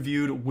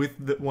interviewed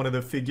with one of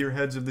the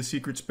figureheads of the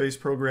Secret Space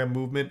Program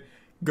movement,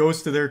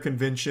 goes to their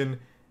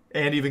convention,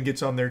 and even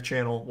gets on their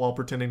channel while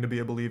pretending to be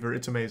a believer.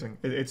 It's amazing.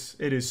 It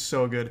is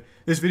so good.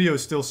 This video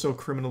is still so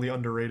criminally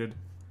underrated.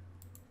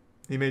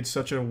 He made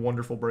such a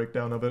wonderful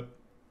breakdown of it.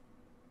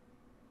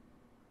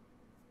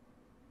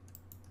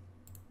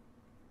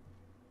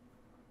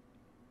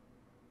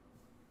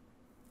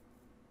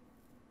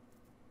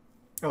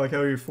 I like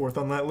how you're 4th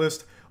on that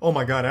list. Oh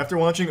my god, after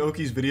watching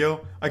Oki's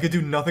video, I could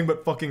do nothing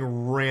but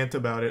fucking rant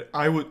about it.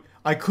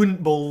 I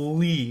couldn't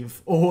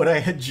believe what I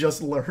had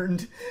just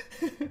learned.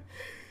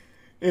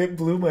 It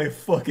blew my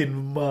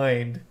fucking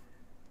mind.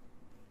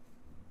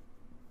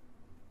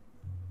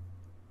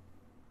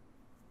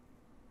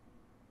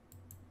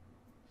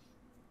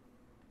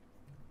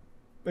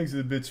 Thanks to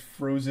the bits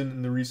frozen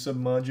in the resub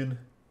margin.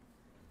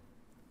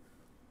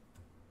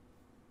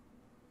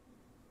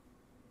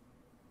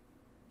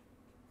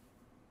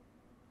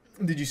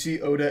 Did you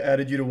see Oda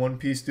added you to One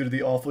Piece due to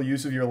the awful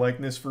use of your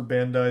likeness for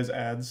Bandai's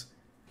ads?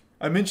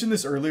 I mentioned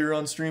this earlier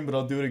on stream, but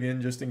I'll do it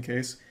again just in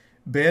case.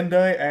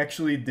 Bandai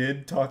actually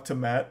did talk to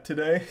Matt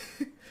today.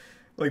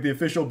 Like the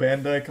official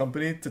Bandai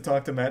company to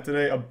talk to Matt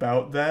today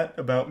about that,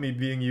 about me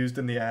being used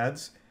in the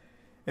ads.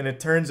 And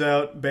it turns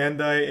out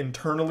Bandai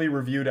internally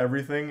reviewed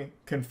everything,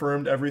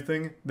 confirmed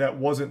everything. That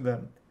wasn't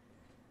them.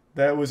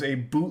 That was a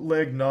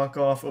bootleg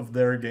knockoff of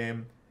their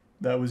game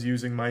that was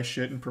using my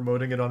shit and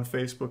promoting it on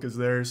Facebook as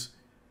theirs.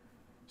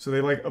 So they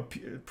like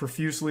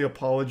profusely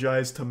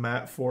apologized to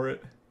Matt for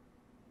it.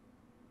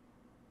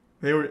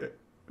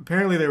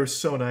 Apparently they were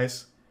so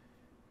nice.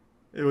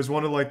 It was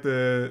one of like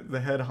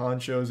the head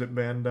honchos at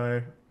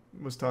Bandai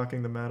was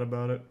talking to Matt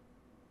about it.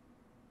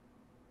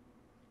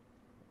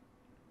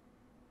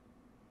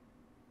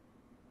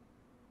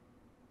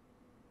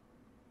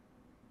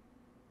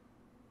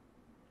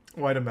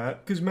 Why to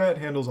Matt? Because Matt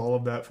handles all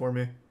of that for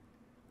me.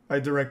 I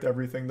direct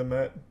everything to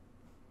Matt.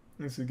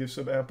 Needs to give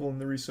sub apple and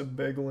the resub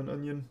bagel and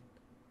onion.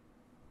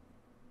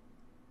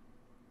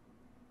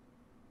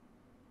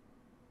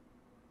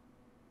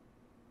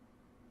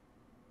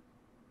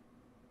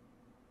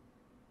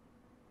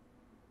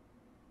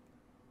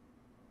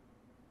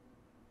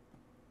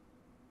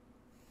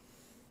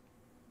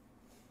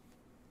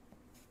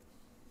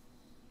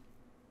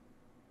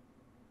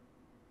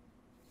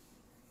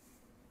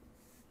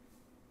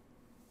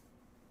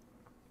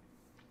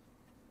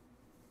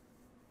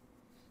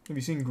 Have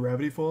you seen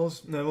Gravity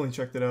Falls? No, I've only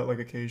checked it out like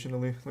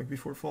occasionally, like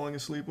before falling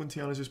asleep when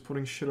Tiana's just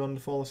putting shit on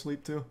to fall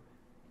asleep to.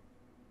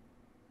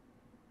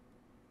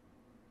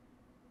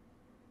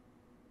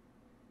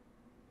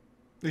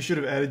 They should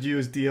have added you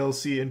as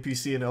DLC,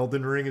 NPC, and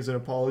Elden Ring as an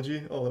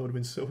apology. Oh, that would have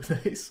been so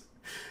nice.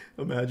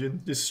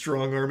 Imagine, just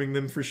strong-arming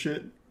them for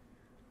shit.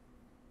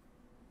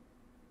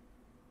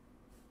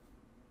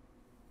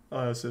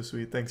 Oh, that's so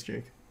sweet. Thanks,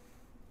 Jake.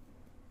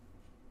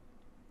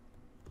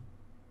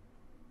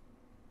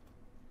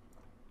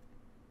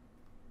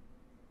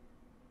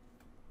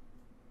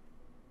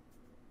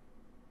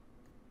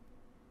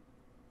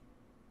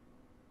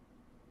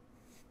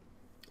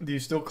 Do you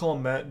still call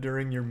Matt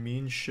during your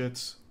mean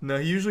shits? No,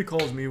 he usually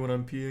calls me when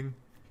I'm peeing.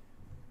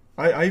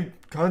 I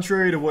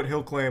contrary to what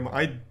he'll claim,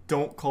 I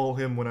don't call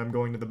him when I'm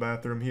going to the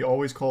bathroom. He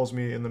always calls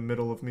me in the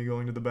middle of me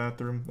going to the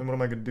bathroom. And what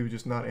am I going to do,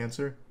 just not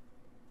answer?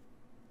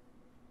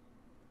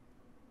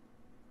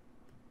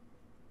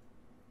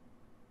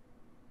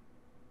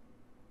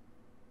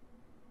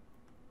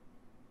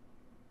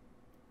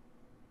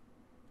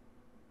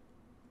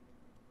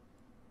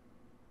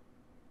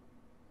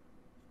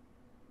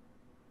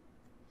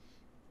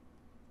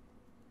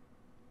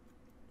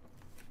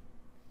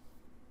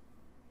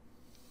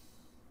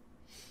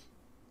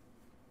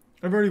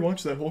 I've already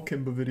watched that whole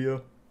Kimba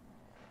video.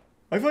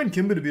 I find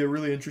Kimba to be a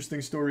really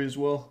interesting story as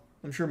well.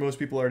 I'm sure most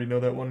people already know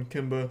that one.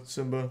 Kimba,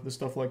 Simba, the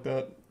stuff like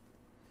that.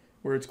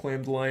 Where it's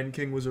claimed Lion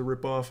King was a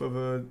ripoff of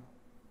a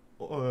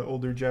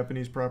older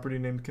Japanese property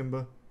named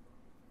Kimba.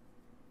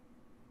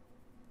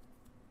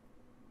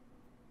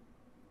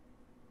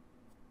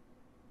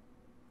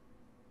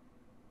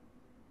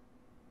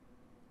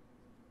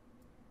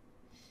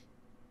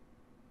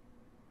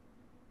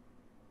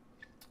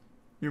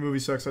 Your Movie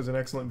Sucks has an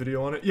excellent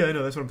video on it. Yeah, I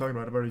know, that's what I'm talking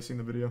about. I've already seen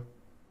the video.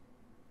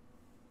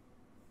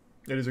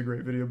 It is a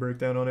great video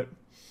breakdown on it.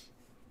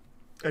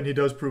 And he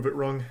does prove it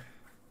wrong.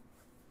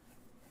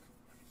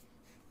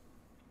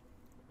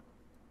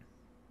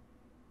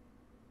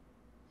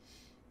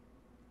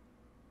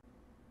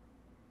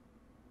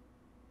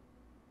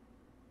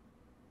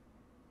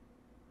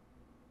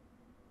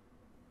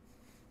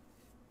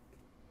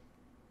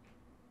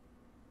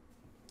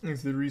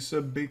 Thanks to the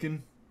resub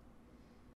bacon.